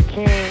Miss Renee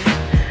King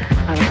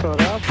out of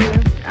Philadelphia.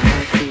 I'd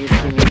like for you to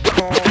give me a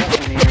call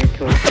on area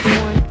code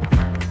 21.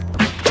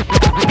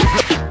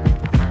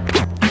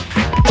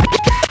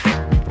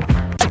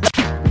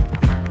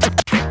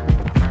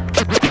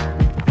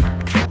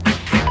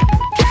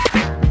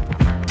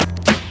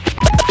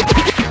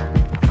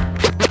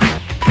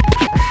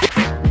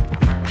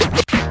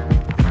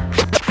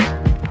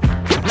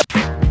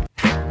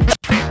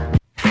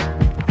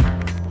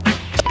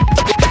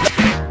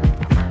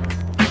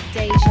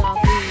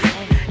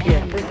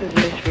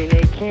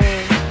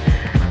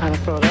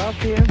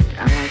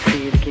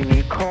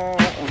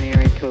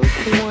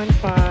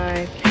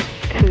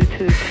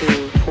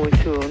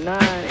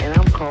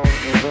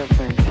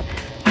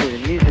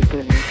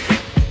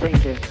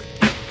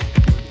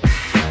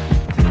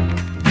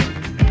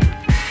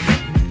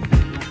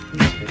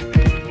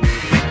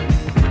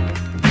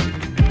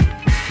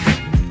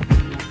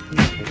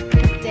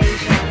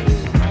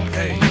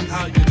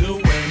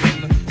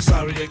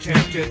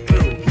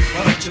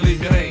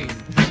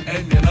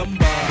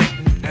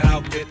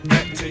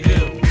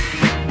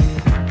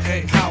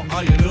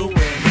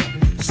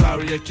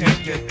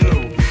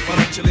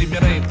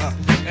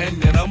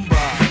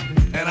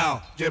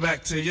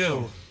 To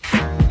you.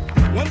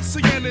 Once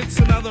again, it's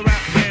another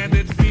rap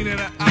bandit, feeling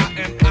an eye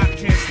and I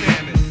can't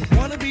stand it.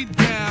 Wanna be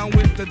down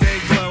with the day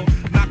glow,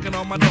 knocking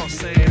on my door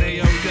saying, hey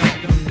yo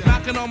yo.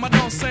 Knocking on my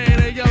door saying,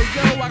 hey yo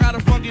yo, I got a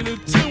funky new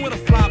tune with a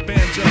fly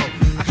banjo.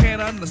 I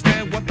can't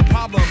understand what the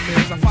problem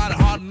is. I find it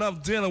hard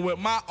enough dealing with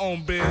my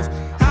own biz.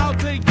 How'd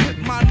they get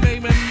my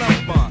name and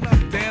number?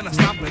 Then I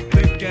stop and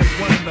think and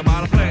wonder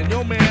about a plan.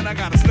 Yo man, I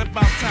gotta step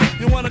out time.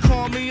 You wanna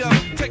call me up?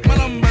 Take my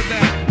number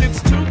down.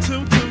 It's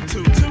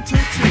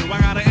 2222222. I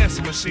got an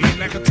answer machine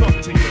that can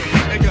talk to you.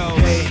 It goes,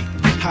 hey,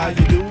 how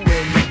you doing?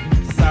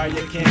 Sorry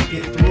I can't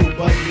get through,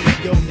 but leave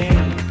your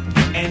name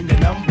and your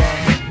number,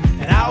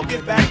 and I'll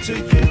get back to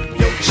you.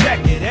 Yo,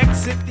 check it,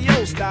 exit the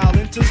old style,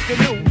 enters the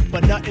new,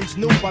 but nothing's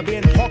new by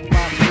being hawked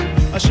by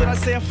food. Or should I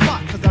say a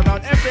flock, cause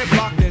around every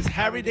block there's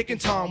Harry, Dick, and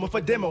Tom with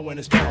a demo in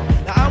his palm.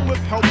 Now I'm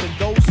with helping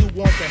those who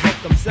want to help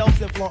themselves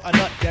and flaunt a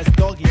nut that's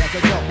doggy as a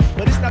dog.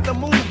 But it's not the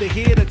move to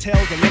hear the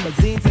tales of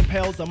limousines and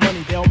pails of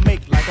money they'll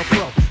make like a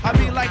pro. I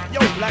be like,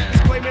 yo, black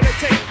display man a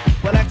tape.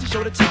 Well, actually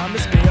show the time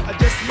is fair, I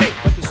just make.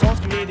 But the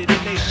songs created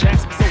in they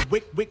shacks be so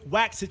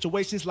whack.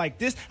 Situations like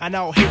this, I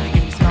now hate to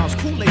give me smiles,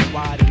 Kool-Aid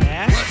wide and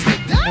ass.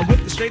 And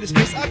with the straightest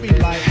face, I be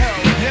like,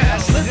 hell yeah. I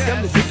slip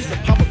them the digits of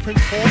Papa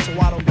Prince Paul, so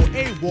I don't go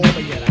AWOL,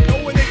 but yet I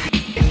know when they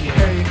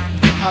hey,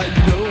 how you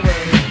doing?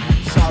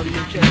 Sorry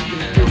you can't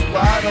get through.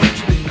 Why don't you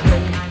leave me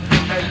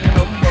and your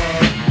number,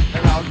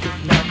 and I'll get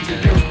back to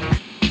you.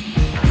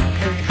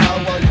 Hey, how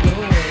are you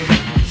doing?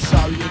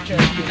 Sorry you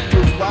can't get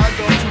through. Why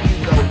don't you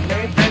leave your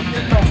name and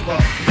your number,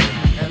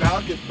 and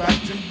I'll get back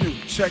to you.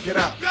 Check it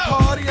out.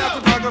 Party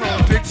after dark on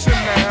Dixon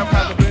Ave.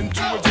 Haven't been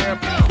to a jam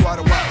in quite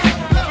a while.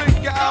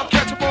 Figure I'll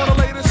catch up on the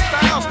latest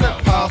styles.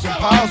 Step piles and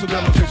piles of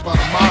them it takes by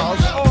the miles.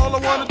 All I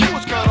wanna do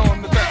is count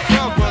on the deck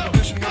crowd, brother,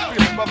 dishing your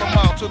feeling by the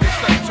mile to the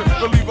sector.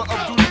 Believer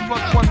of duty,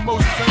 plug one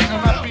Moses,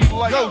 and I be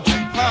like, yo, G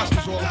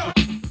Pasta's all over.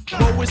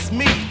 Oh, it's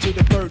me to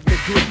the third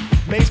degree.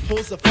 Mace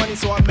pulls are funny,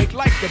 so I make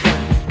like the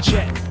bone.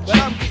 Check, but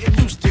I'm getting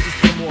used to this.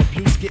 No more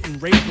abuse, getting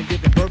raped and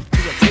giving birth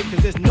to a tape.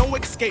 Cause there's no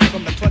excuse escape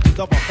from the clutches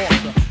of a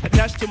hawker.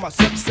 Attached to my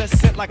success,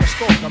 sent like a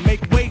stalker.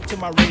 Make way to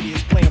my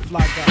radius, playing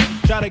fly guy.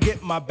 Try to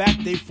get my back,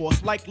 they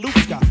force like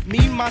Luke's got.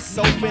 Me,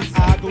 myself, and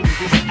I go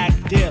through this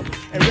act daily.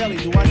 And rarely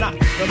do I not.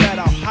 No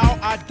matter how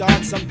I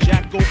dodge, some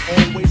jackal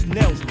always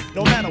nails me.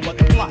 No matter what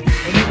the plot.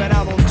 And even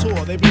out on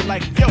tour, they be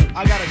like, yo,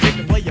 I got a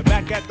ticket to play you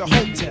back at the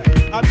hotel.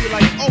 I be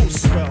like, oh,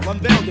 swell,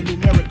 unveil the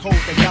numeric code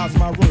that guides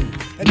my room.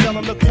 And tell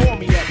them to call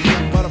me at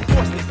noon. But of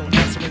course, there's no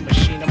answering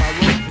machine in my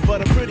room.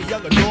 But a pretty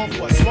young adore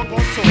who I swung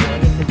on tour.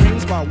 And if it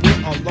rings my wit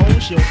alone,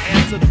 she'll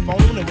answer the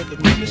phone. And with the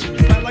quickness, she'll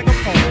recite like a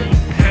poem.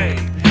 Hey,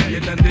 you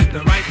done did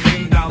the right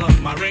thing, dollar.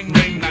 My ring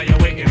ring, now you're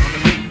waiting on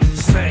the beat.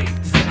 Say,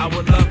 I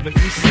would love if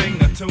you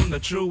sing a tune the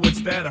true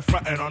instead of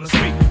fronting on the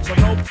street. So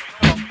no.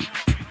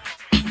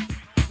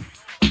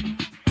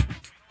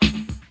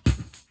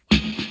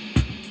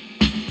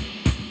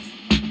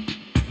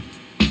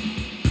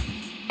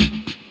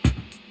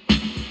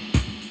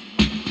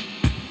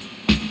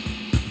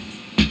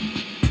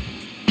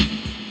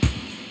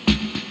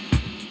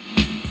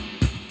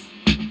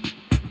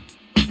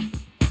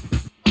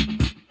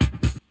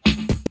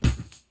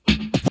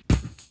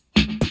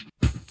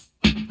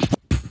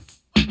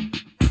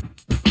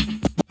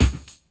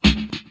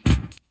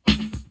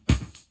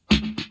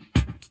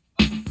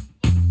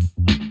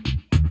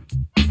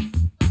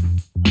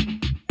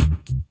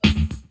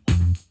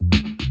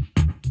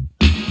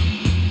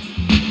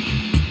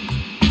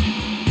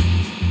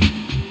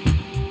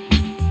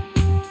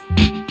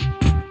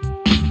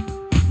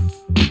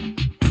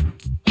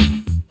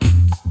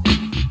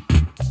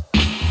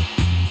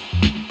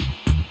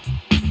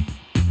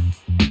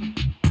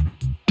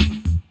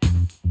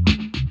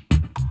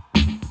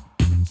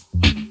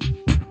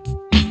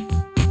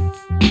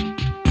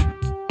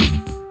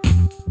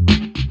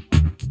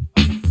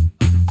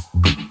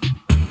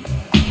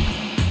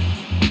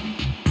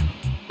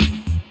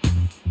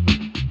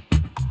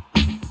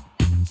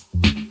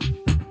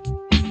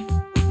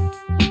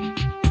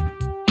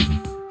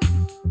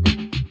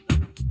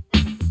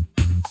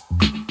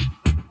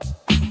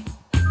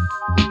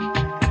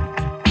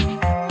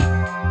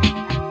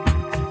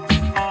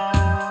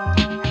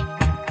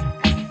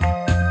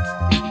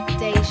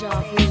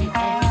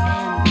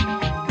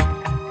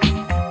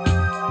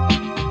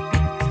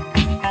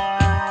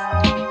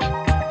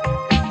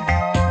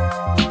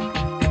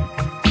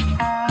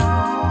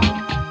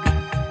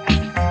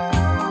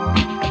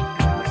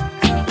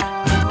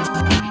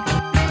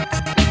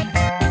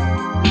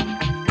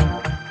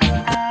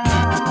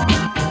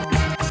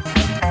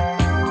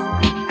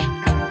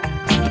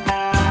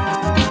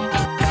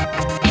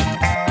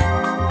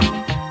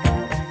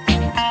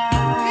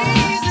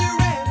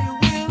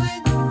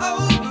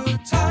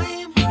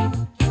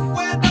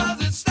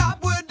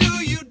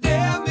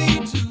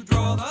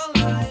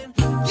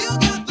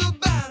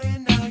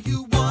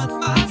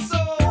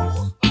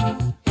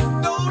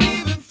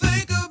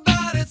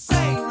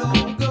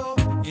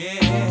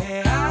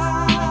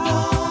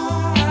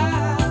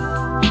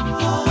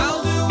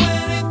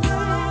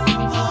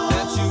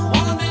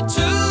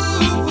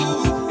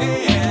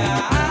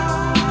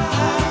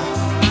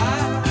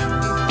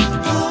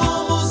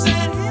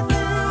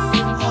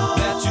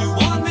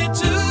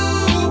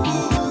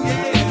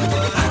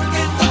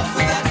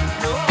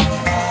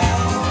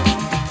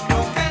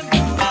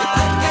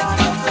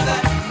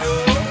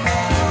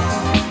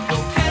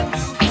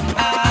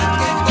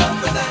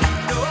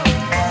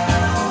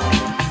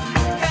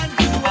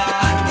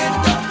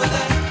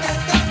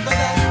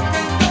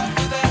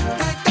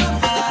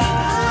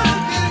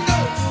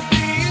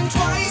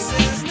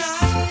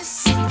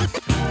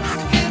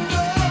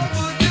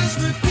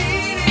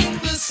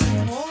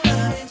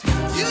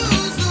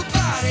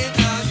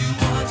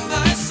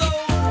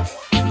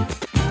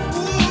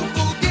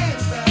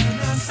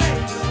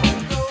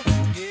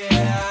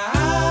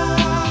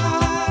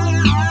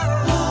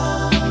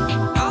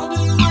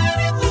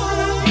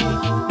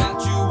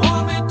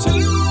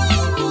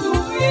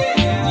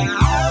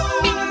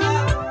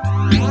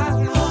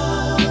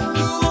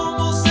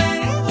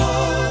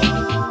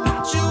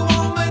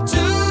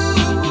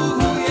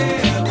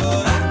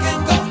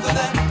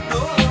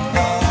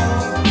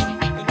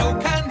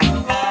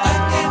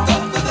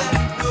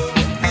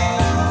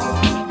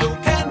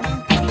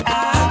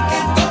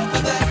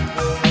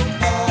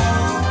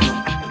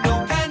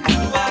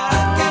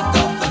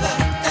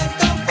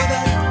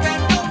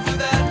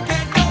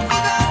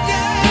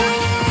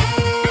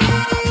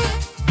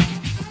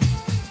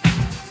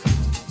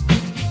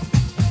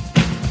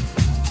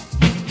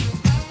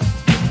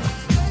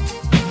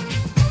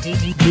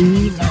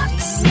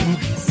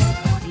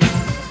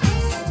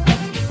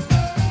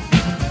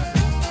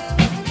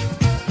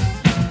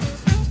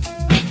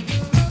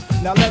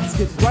 Now let's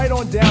get right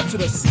on down to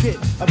the skit.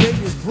 A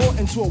baby is brought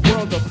into a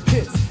world of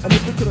pits. And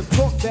if we could have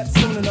talked that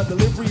soon in a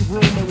delivery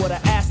room, it would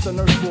have asked the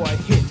nurse for a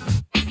hit.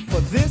 For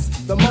this,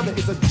 the mother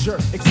is a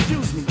jerk.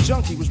 Excuse me,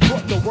 junkie was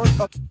brought to work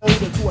up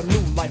older to a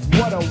new life.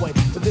 What a way.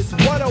 But this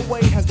what a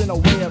way has been a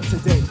way of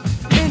today.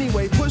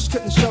 Anyway, push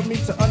couldn't shove me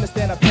to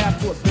understand a path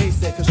to a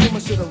basic. Cause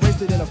humans should have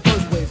raced it in the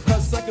first wave.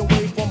 Cause second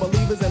wave for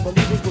believers and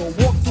believers will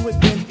walk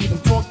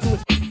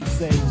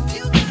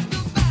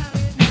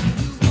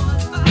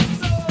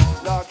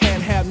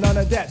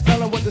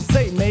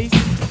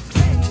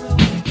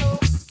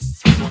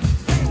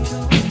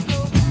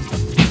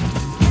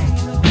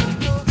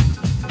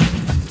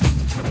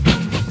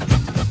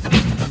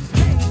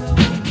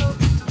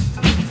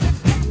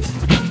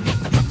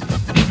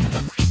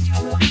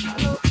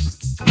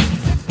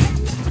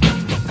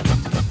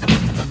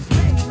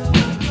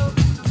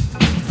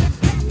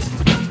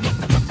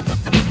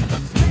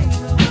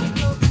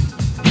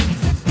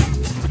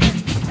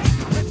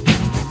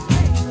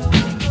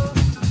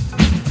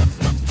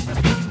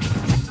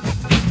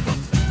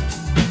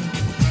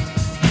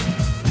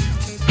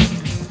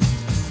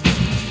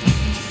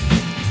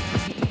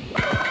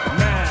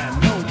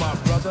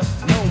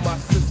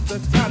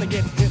the time to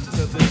get hip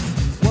to this.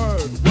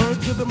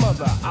 Word to the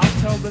mother,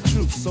 I'll tell the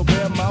truth, so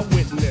bear my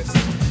witness.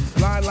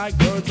 Blind like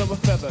birds of a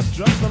feather,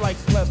 dressed like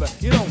pleather,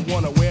 you don't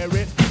wanna wear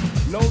it.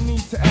 No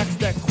need to ask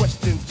that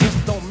question,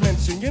 just don't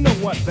mention, you know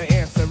what the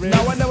answer is.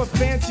 Now I never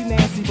fancy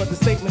Nancy, but the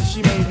statement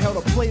she made held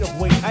a plate of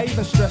weight. I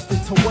even stressed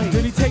it to weight.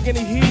 Did he take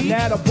any heed?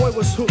 Nah, the boy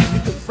was hooked, you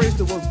could phrase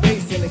the word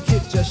bass, and the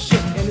kid just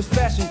shook. In his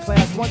fashion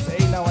class, once A,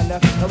 now and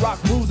F. The rock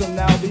rules him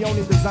now, the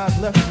only designs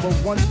left were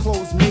once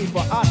clothes made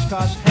for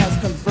Oshkosh has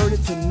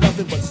converted to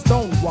nothing but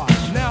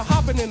stonewash. Now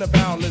hopping in a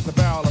barrel is a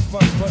barrel of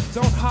fun, but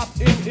don't hop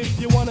in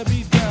if you wanna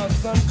be down,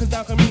 son, cause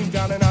down can mean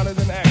down and out is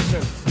an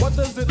action. What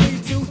does it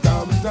lead to?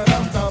 Dum, da,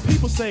 dum, dum.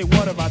 People say,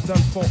 what have I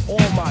done for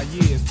all my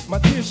years? My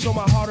tears show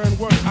my hard-earned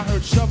work. I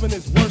heard shoving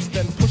is worse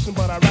than pushing,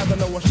 but I'd rather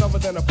know a shover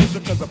than a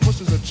pusher, cause a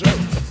pusher's a jerk.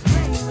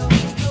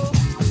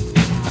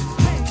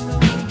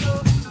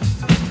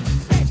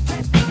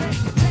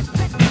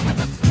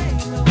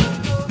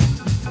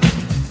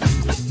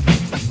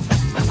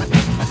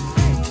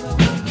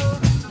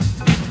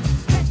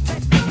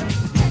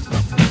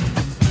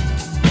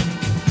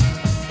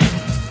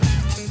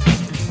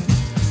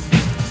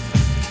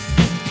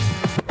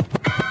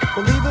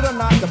 Believe it or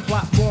not, the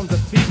plot forms a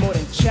feat more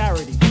than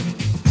charity.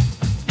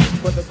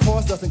 But the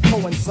cause doesn't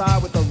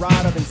coincide with the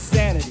ride of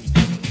insanity.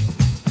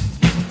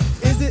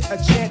 Is it a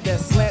chant that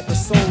slant the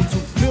soul to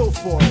feel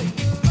for it?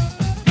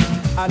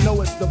 I know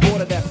it's the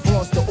border that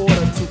flaunts the order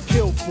to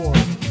kill for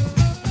it.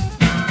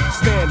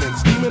 Standing,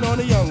 steaming on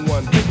a young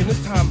one, thinking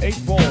this time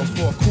 8 balls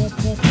for a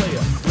cool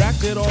player.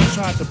 Racked it all,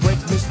 tried to break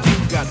this too,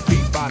 got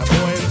beat by the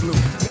boy in blue.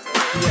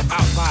 Yeah,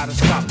 out by the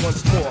stop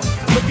once more.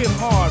 Looking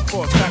hard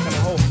for a crack in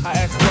the hole. I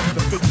asked what's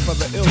the fix for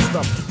the ill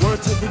stuff.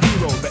 Word to the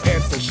hero, the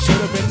answer should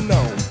have been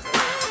no.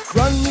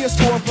 Run me a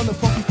score from the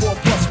funky 4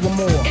 plus one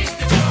more.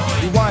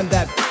 Rewind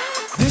that.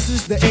 This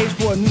is the age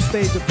for a new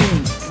stage of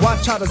theme.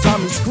 Watch how the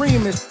zombies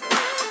scream. It's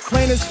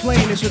plain as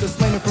plain, they should have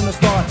slain it from the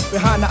start.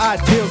 Behind the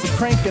ideals of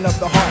cranking up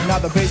the heart. Now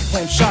the bass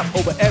playing shot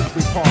over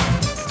every part.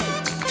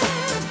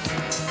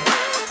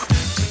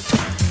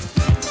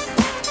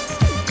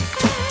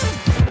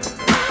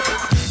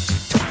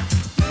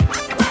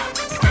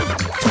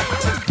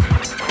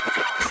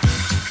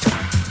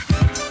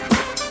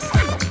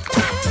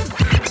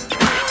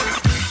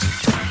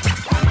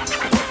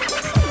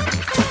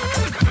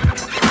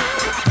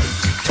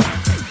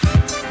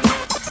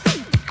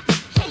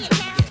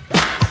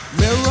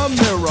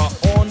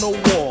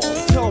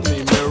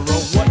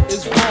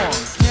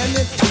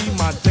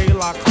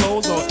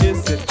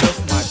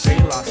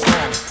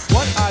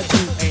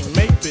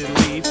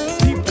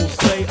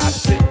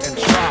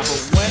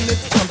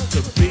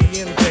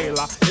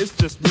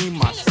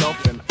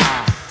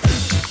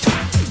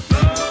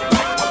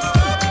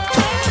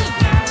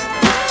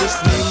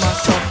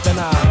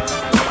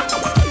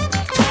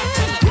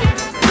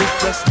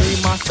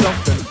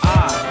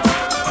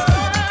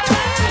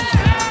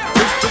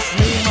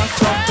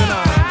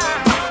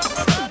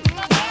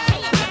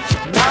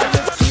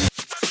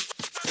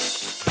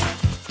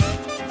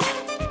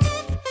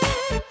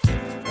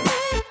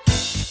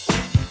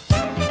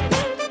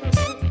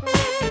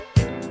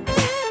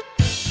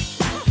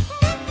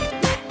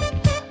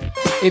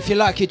 If you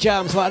like your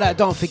jams like that,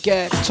 don't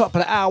forget, top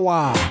of the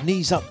hour,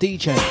 Knees Up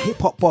DJ, Hip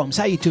Hop Bombs.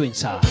 How you doing,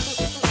 sir?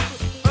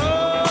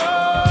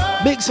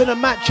 Mixing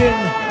and matching.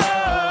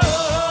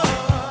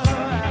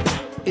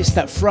 It's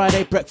that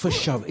Friday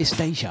breakfast show. It's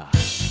Deja.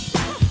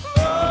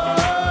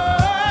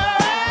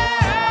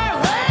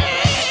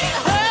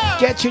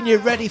 Getting you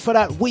ready for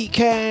that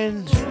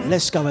weekend.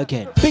 Let's go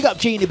again. Big up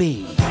Jeannie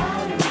B.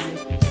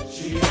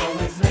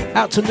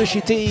 Out to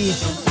Nushi D.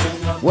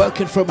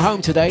 Working from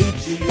home today.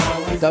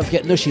 Don't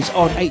forget Nushi's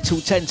on 8 till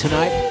 10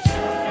 tonight.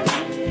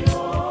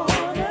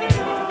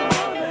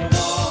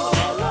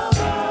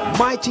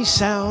 Mighty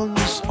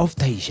sounds of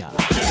Deja.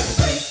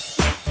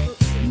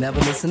 Never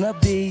missing a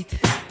beat,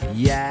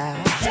 yeah.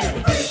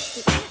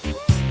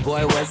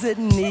 Boy, was it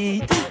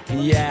neat,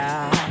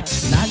 yeah.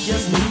 Not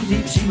just knee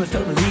deep, she was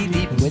totally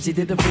deep when she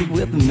did the freak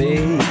with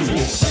me.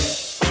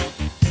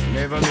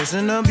 Never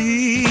missing a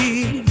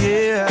beat,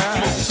 yeah.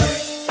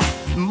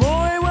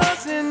 Boy,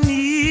 was in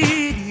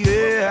need,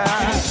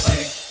 yeah.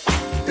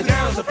 The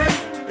girl's a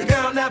freak, the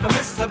girl never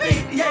misses a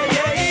beat, yeah,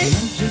 yeah.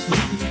 Not just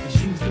knee deep,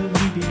 she was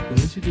totally deep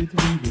when she did the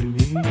freak with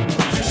me.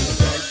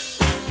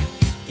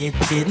 It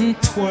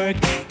didn't work,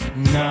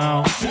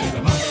 no.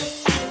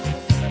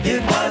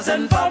 It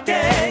wasn't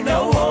funky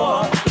no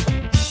more.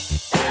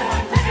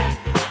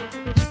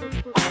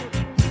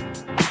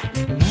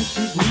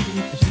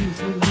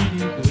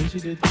 She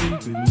did think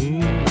with me.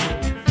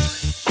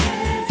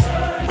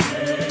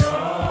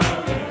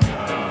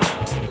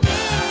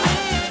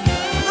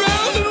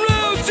 Round and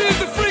round, she's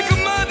the freak of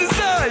my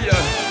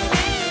desire.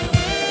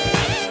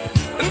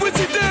 And when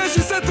she does,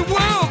 she set the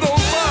world on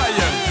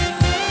fire.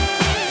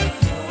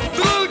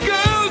 The little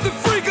girl's the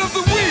freak of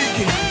the week.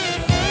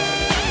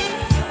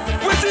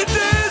 When she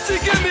does, she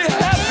give me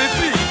happy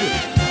feet.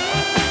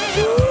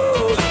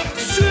 Ooh,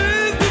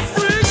 she's the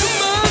freak of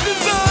my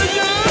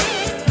desire.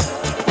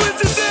 When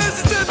she does,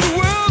 she set the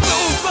world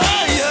on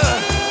fire.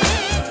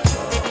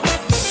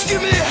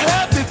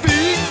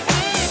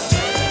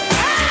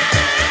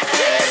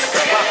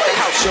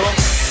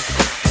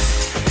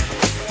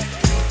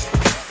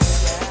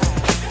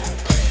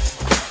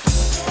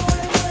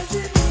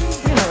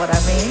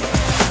 what I mean?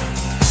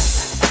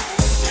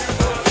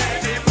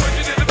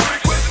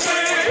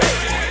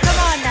 Come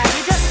on now,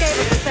 you just gave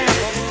us a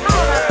sample.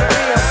 How about the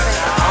real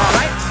thing? All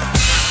right.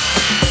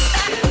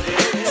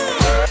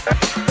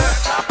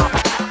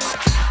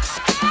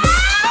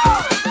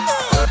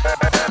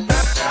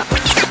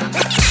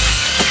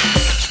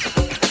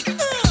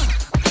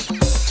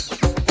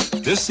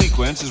 This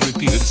sequence is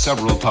repeated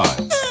several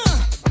times.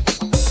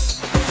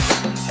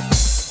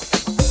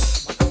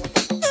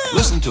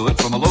 Listen to it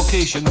from a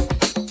location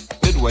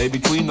midway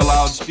between the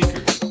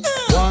loudspeakers.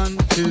 1,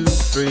 2,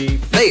 3,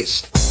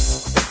 bass.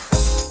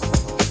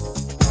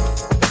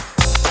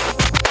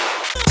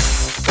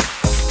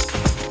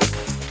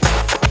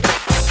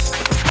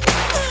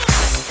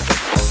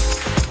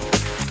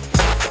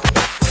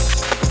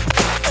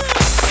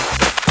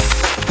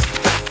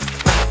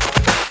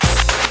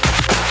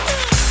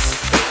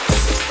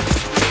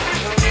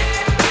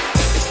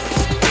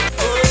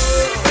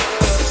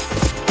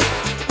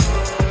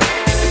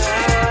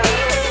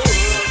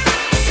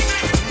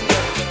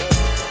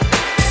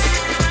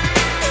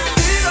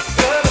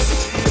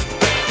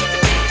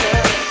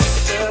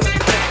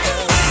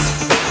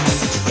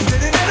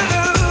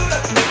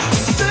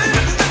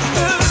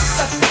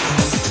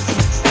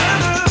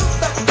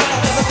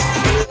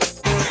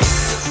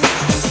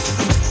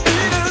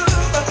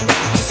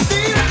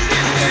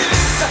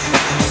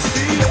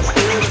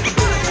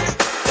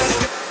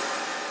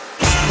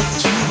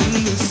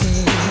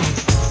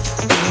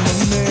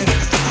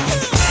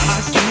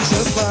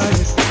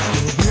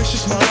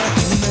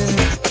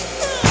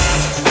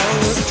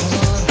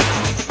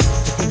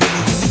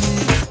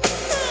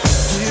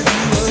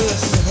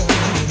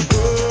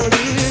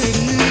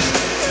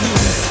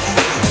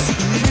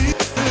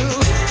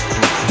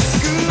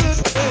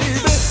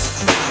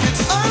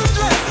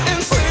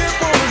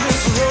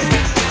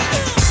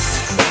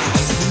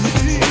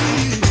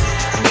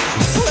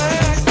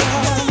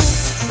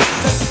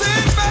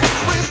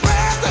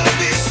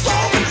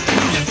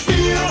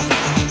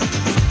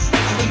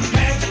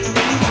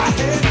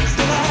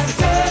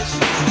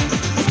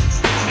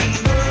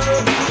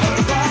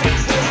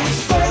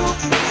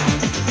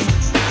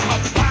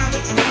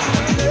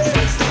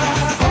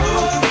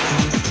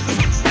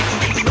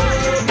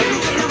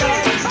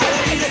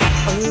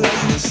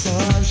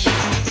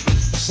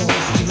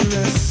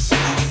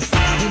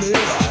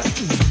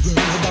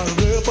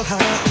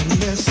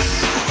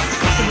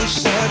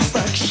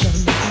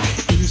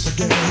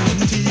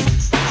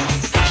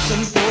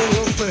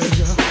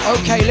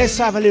 Okay, let's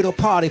have a little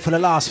party for the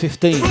last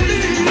 15.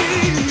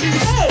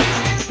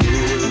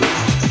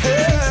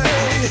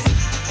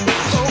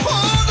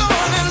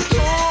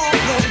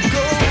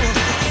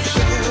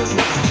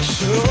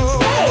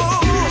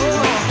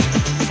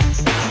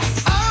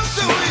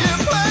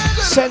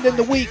 Send in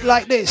the week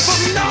like this.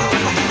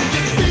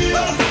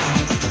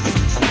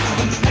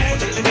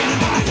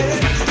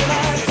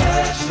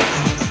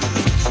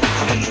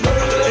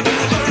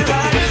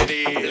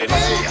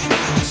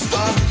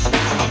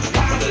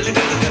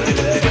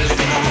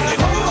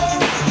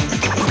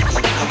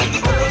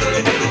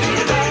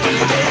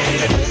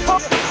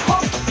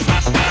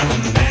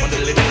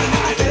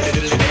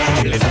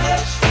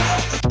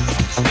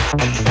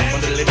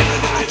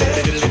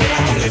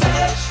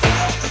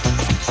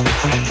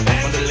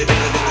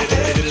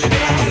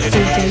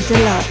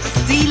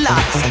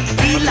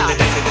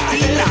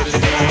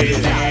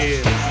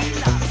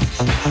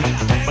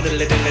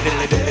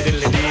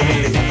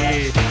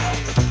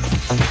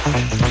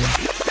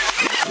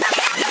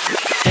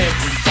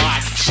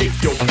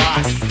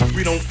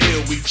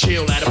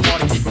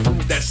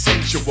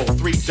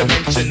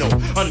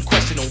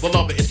 Unquestionable, the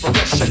lover is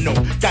professional.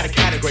 Got a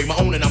category, my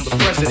own, and I'm the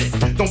president.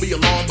 Don't be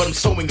alarmed, but I'm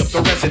sewing up the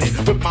resident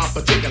with my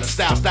particular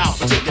style,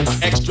 particular,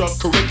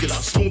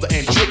 extracurricular, smoother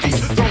and trickier.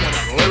 Throwing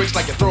out lyrics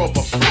like you throw up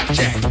a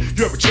flapjack.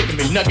 You're a chicken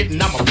McNugget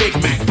and I'm a Big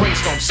Mac.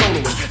 Brainstorm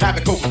soloist,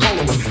 having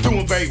Coca-Cola with.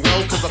 Doing very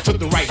well cause I took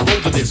the right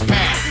road to this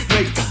path.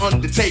 Maker,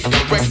 undertaker,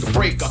 wreck the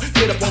breaker.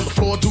 Get up on the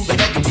floor, do the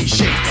heavy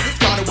shaker.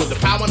 Started with the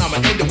power and I'ma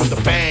end it with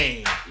a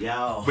bang.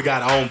 Yo, we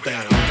got our own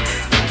thing.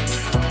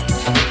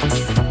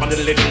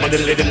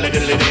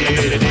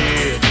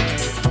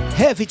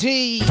 Heavy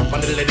G.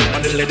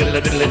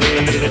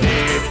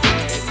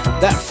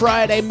 That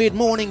Friday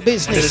mid-morning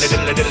business.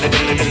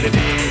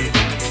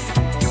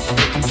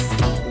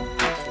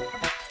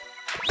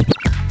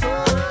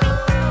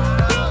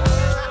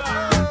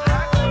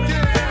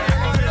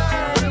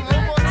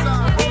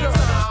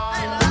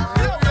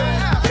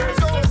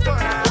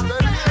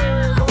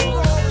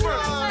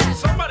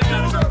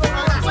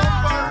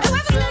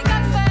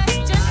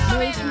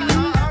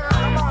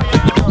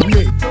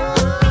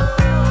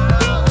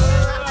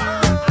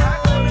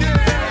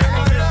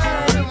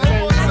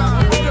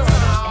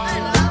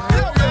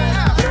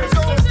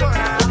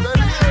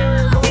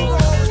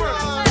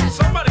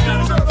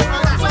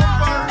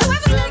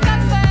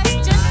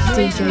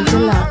 DJ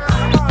Dlux.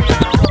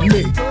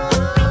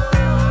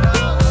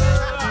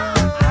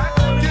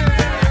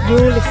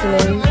 You're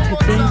listening to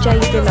DJ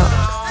Dlux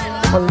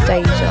on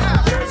Deja.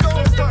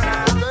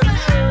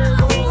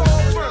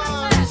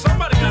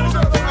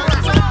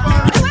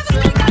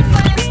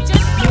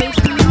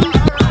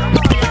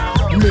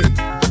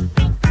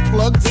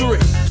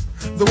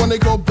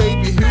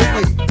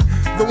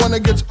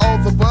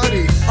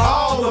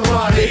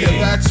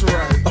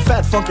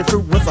 funky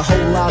fruit with a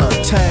whole lot of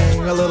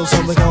tang. A little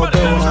something called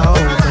doing our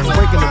own thing.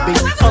 Breaking the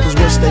beat, others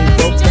wish they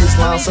broke.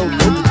 Baseline so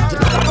dope.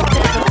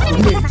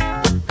 Me,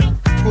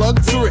 plug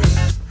 3,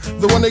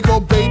 the one they call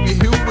Baby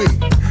Huey,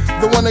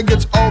 the one that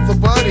gets all the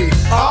money.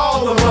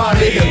 All the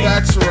money. Yeah,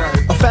 that's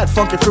right. A fat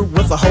funky fruit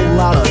with a whole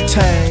lot of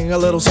tang. A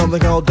little something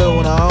called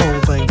doing our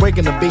own thing.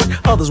 Breaking the beat,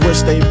 others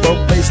wish they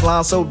broke.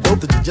 Baseline so dope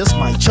that you just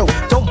might choke.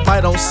 Don't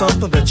bite on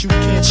something that you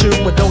can't chew,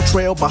 and don't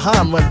trail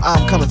behind when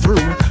I'm coming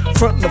through.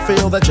 Frontin' the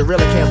feel that you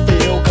really can't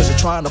feel, cause you're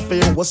trying to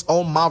feel what's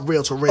on my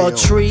reel to reel. A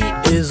tree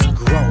is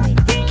growing.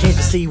 Can't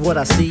you see what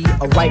I see?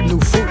 A ripe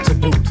new fruit to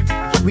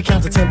boot. We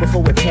count to 10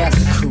 before we pass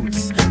the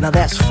coots. Now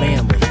that's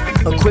family.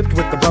 Equipped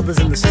with the brothers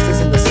and the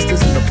sisters and the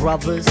sisters and the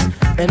brothers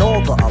and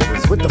all the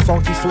others with the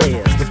funky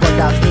flares, the bug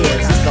out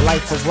hairs. It's the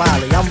life of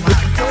Riley.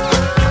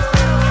 I'm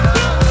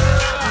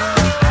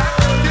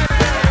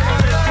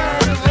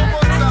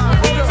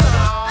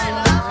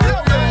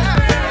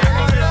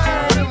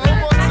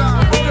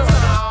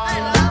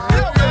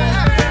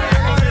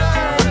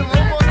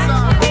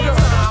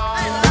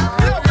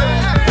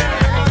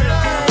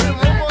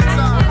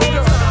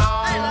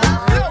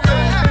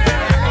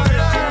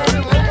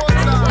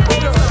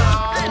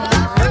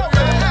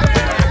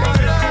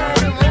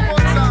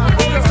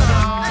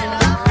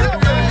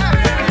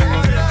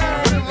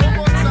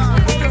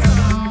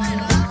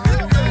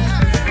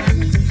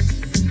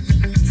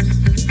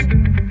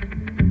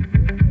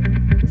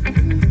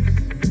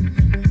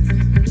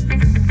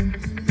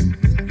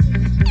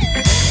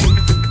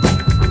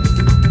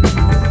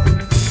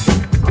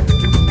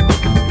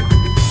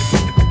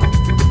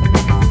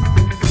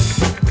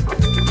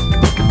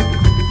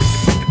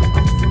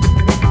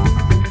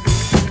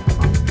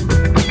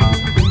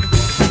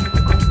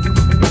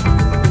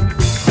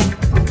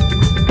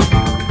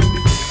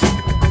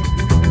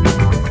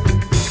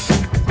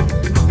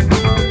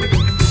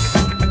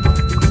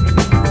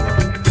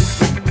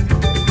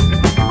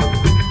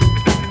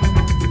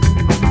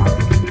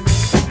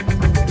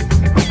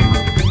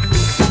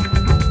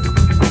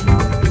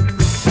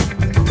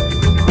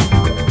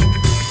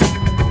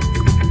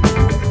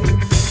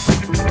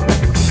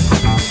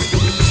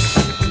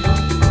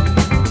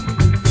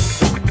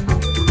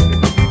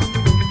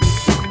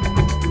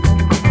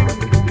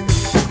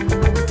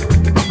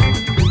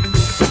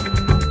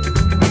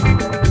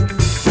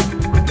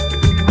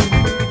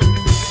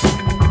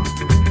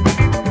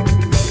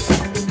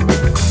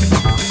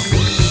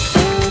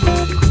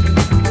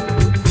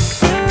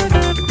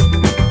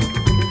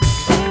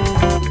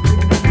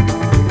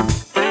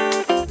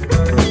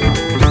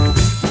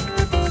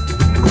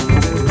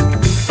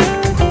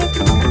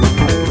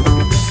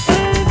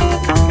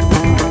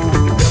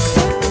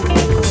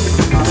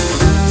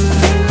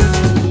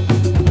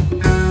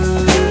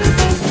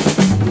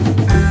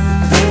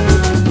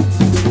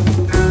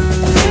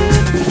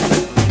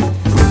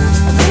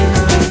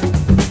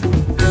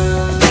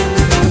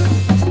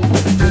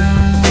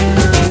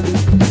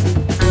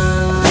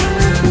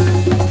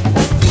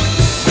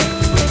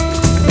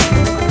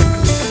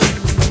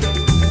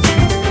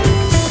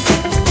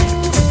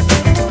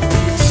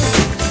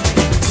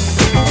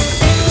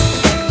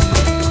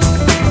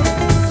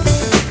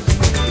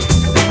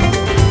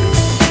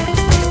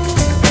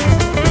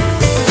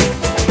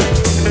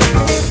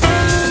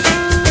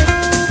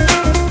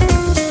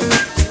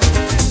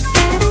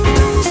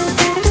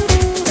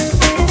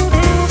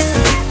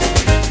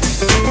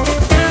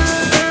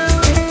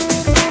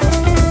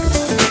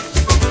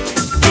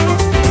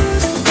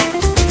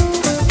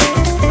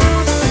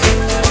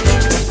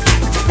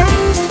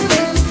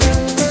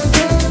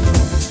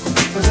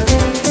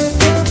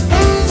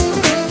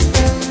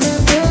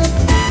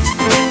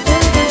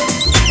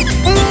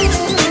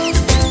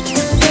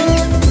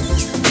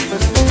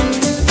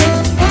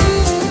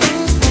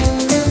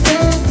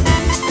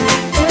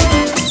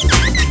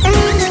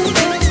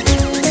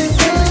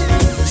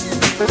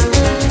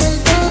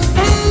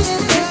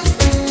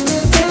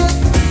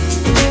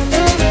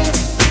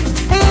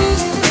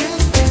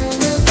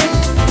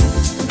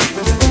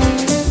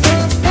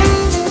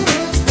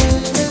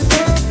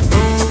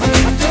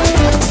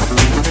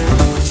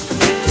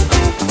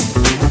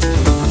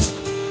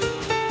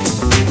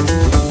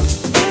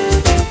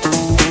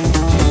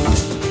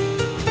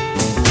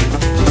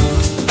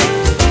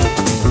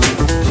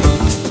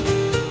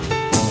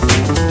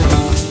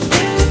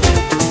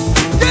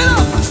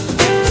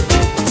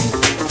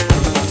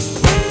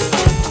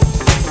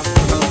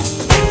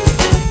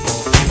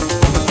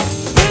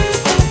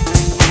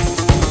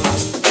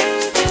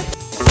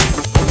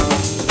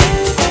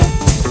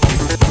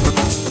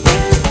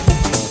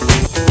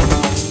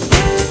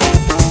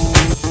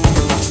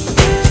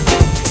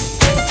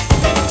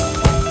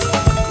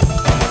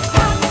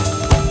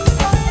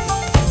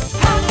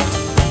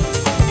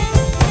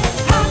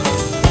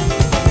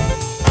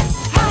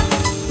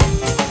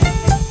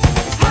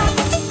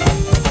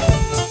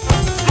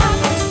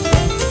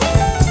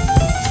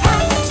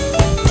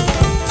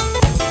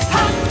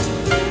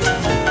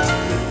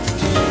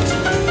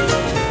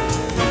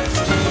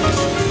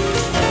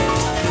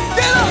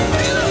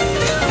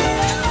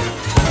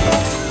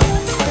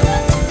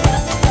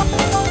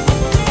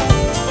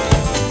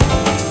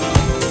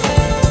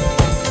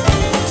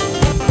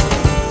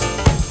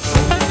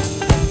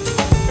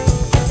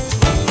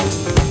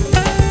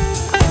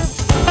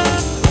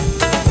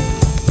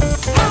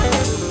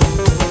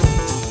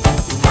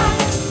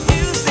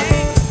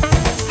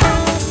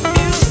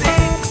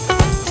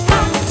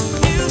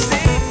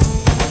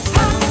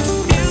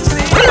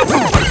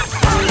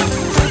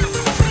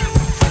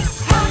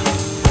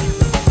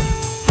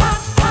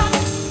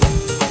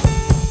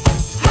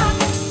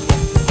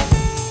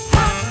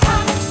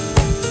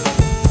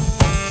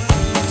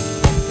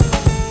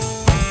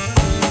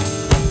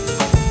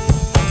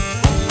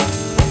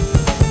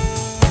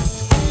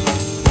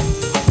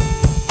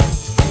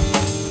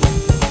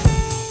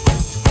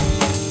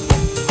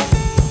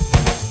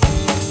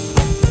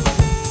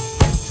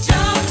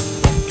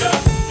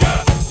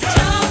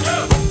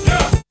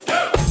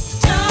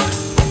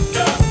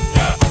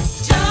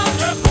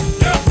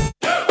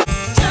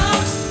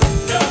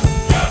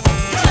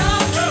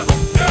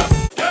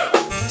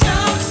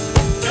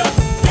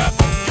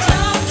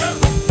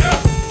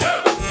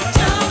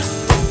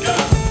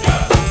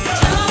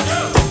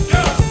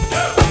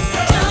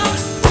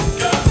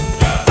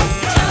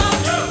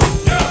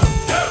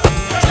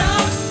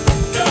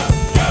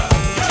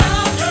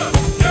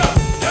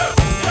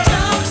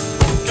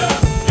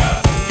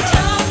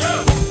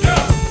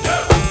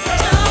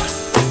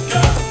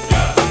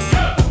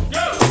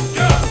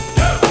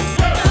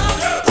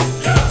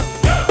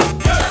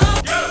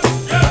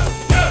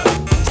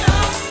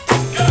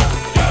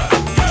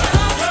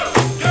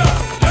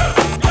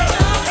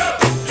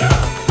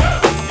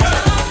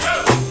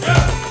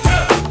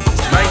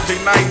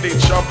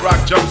rock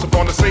jumps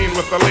upon the scene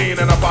with the lean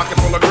and a pocket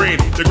full of green.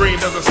 The green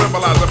doesn't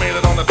symbolize I made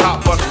it on the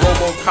top, but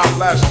RoboCop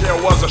last year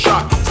was a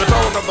shock. The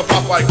tone of the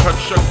Popeye cut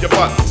shook your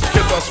butt.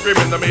 Kids are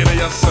screaming, the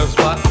media says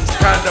what?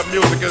 Kind of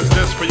music is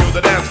this for you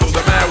to dance to?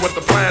 The man with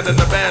the plan and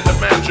the band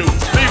demands you.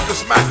 Leave the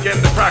smack and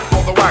the crack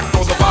for the whack,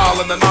 for the ball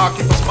and the knock,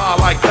 keep a smile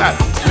like that.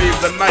 Leave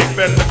the knife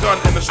and the gun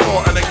in the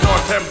store and ignore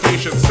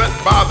temptation sent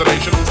by the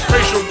nation.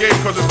 Racial game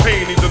cause it's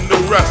pain needs a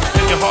new rest.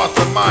 In your heart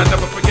and mind,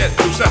 never forget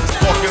new sets.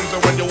 Walk-ins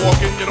and when you're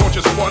walking, you know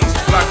it's just ones.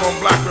 Black on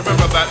black,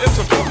 remember that, it's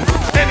important.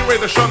 Anyway,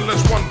 the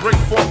shunless one bring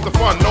forth the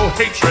fun. No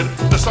hatred,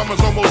 the summer's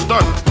almost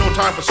done. No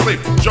time for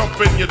sleep. Jump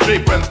in your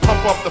Jeep and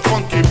pump up the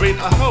funky beat.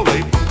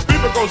 Holy,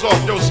 beeper goes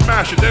off, yo,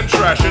 smash it, then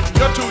trash it.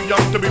 You're too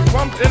young to be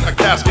plumped in a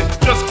casket.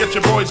 Just get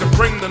your boys and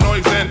bring the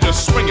noise and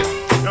just swing it.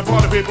 And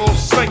party people,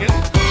 sing it.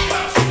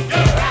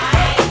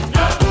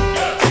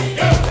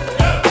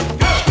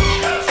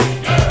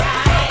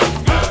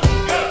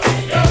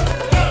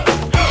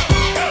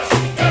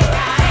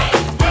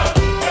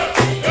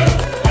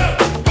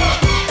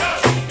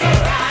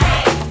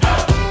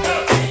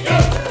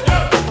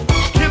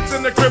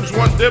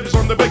 Dibs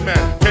on the big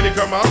man. Can he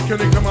come out? Can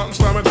he come out and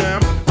slam a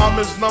jam? I'm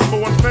his number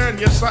one fan,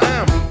 yes I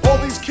am. All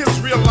these kids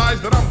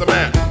realize that I'm the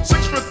man.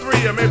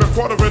 6'3" and maybe a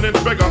quarter of an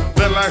inch bigger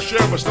than last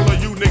year, but still a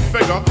unique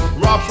figure.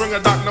 Rob Swinger,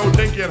 Doc, no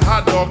dinky and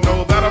hot dog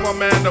know that I'm a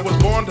man that was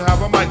born to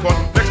have a mic on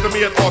next to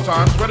me at all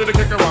times, ready to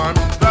kick a rhyme.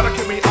 That'll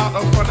keep me out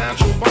of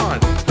financial bind.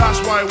 That's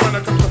why when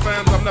it comes to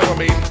fans, I'm never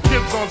mean.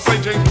 Kids on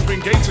St. James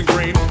between Gates and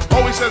Green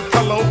always says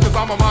hello, cause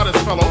I'm a modest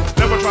fellow.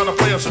 Never try to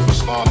play a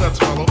superstar that's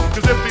mellow.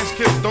 Cause if these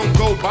kids don't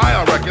go buy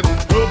our records,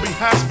 we'll be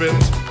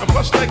has-beens and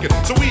plus naked.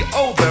 So we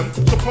owe them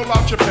to pull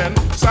out your pen,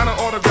 sign an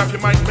autograph, you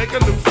might make a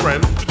new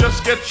friend. To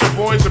just get your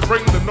boys to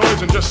bring the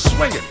noise and just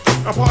swing it.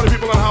 And party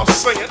people in the house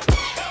sing it.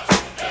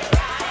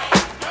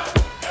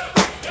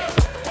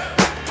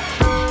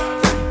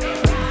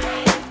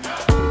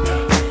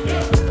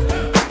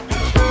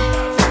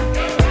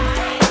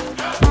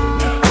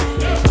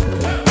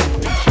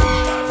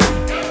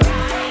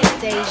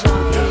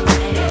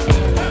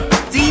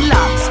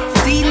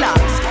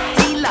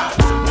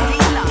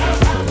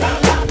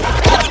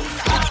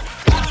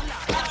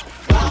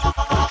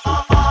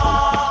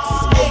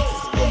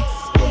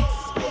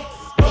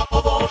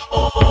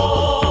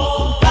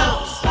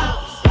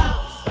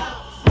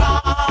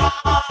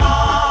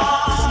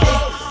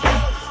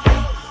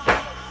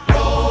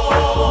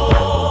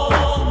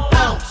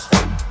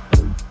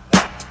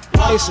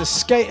 It's a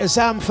Skaters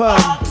Anthem.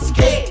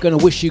 Gonna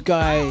wish you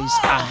guys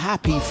a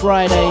happy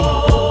Friday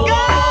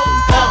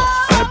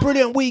and a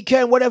brilliant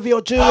weekend, whatever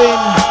you're doing.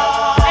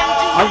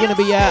 I'm gonna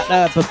be at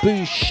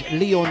Babouche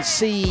Leon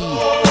C.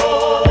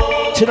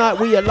 Tonight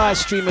we are live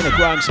streaming a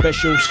Grime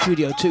Special,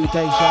 Studio 2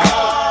 Deja.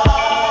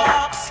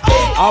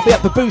 I'll be at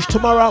Babouche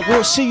tomorrow.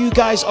 We'll see you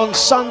guys on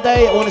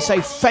Sunday. I want to say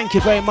thank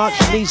you very much.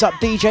 Knees up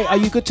DJ, are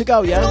you good to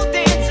go, yeah?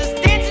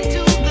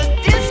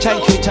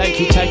 Thank you, thank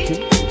you, thank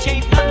you.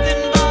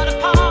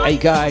 Hey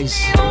guys,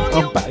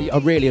 I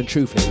really and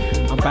truthfully,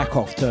 I'm back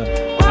off to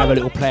have a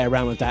little play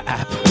around with that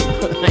app.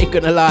 I ain't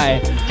gonna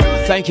lie.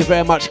 Thank you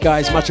very much,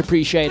 guys. Much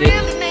appreciated.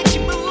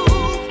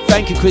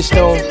 Thank you,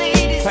 Crystal.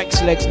 Thanks,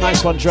 Legs.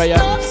 Nice one, Drea.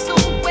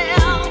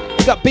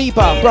 We got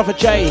Bieber, Brother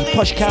Jay,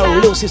 Posh Carol,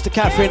 Little Sister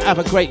Catherine. Have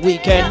a great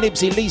weekend.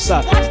 Nibsy,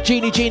 Lisa,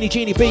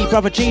 Jeannie B,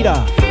 Brother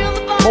Gita,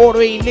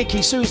 Maureen,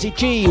 Nikki, Susie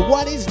G.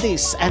 What is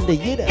this? And the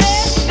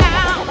Yiddish.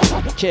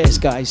 Cheers,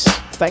 guys.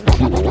 Thank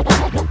you.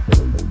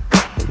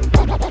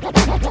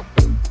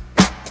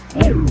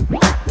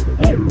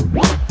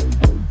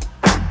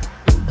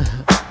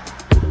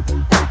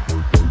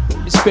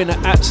 It's been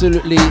an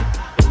absolutely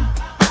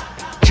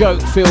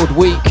joke-filled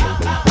week.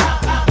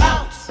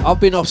 I've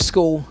been off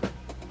school,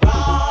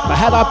 but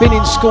had I been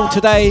in school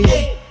today,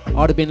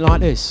 I'd have been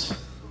like this.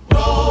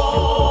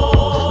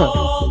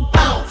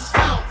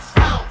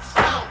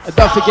 And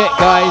don't forget,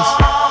 guys,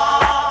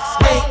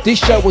 this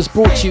show was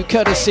brought to you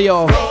courtesy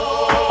of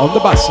On the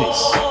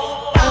Buses.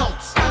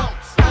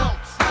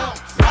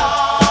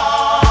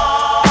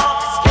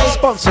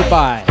 Sponsored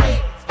by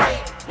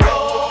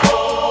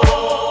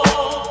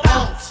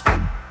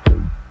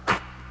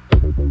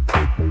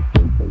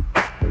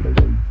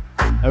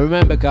and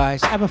remember,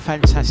 guys, have a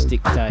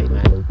fantastic day,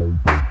 man.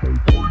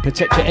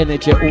 Protect your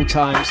energy at all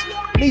times.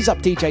 Knees Up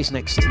DJ's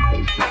next.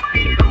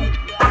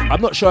 I'm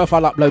not sure if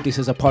I'll upload this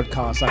as a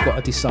podcast. I've got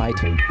to decide.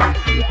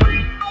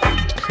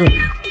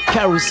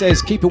 Carol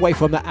says keep away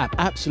from the app.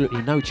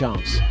 Absolutely no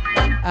chance.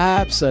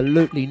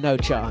 Absolutely no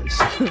chance.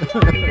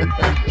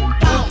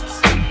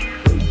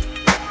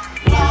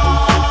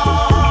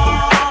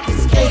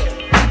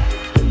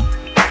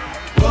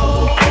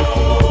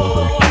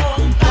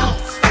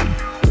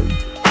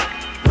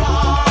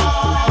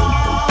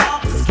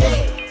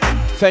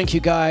 Thank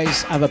you,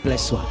 guys. Have a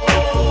blessed one.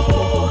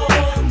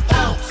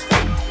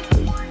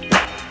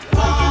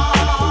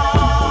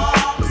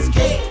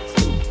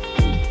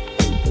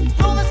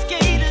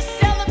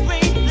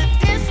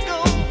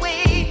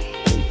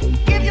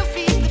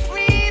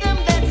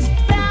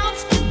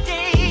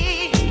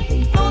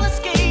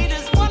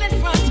 One in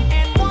front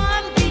and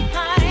one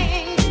behind.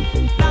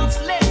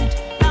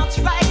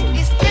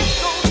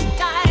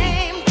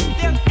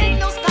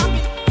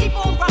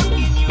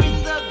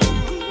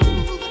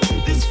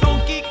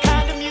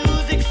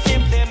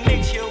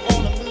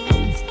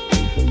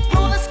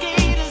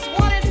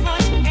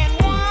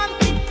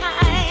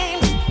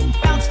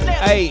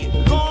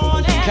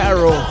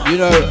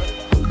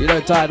 You know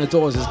Diana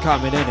Dawes is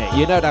coming in it.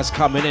 You know that's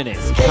coming in it.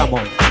 Come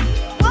on.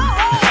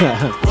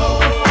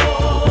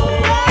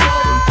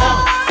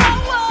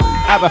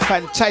 Have a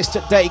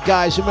fantastic day,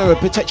 guys. Remember,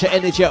 protect your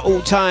energy at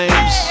all times.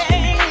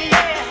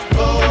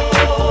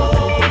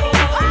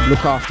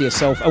 Look after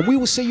yourself, and we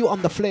will see you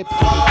on the flip.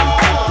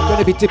 I'm going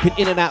to be dipping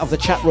in and out of the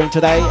chat room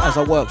today as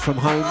I work from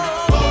home,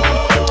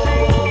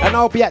 and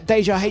I'll be at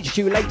Deja HQ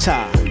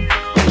later.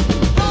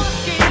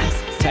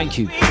 Thank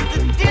you.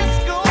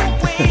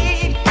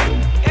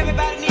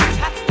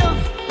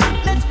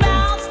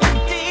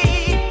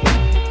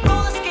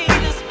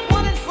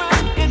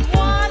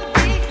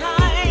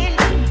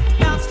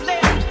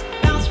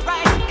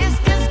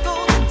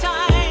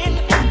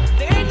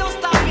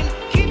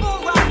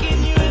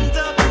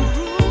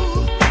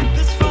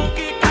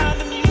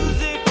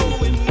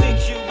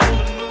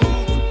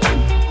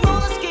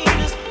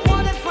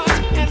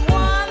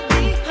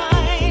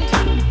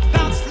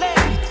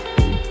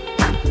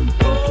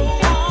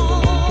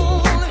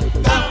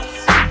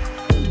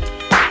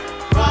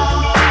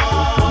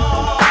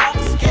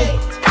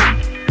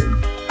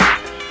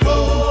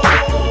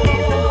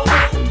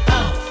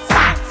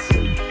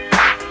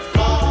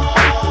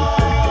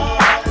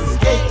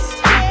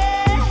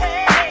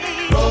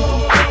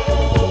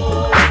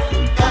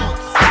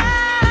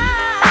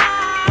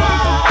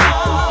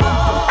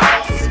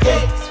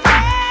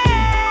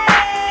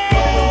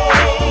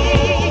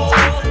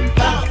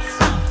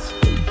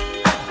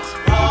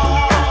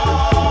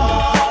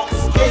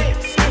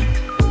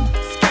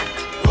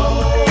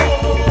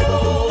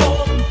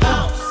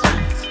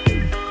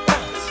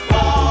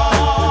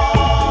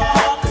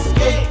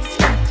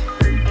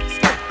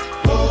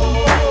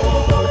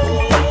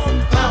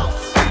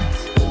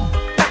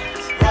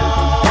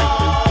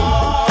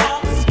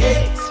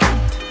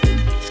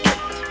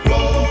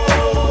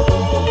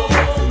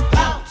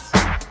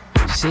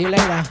 See you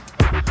later.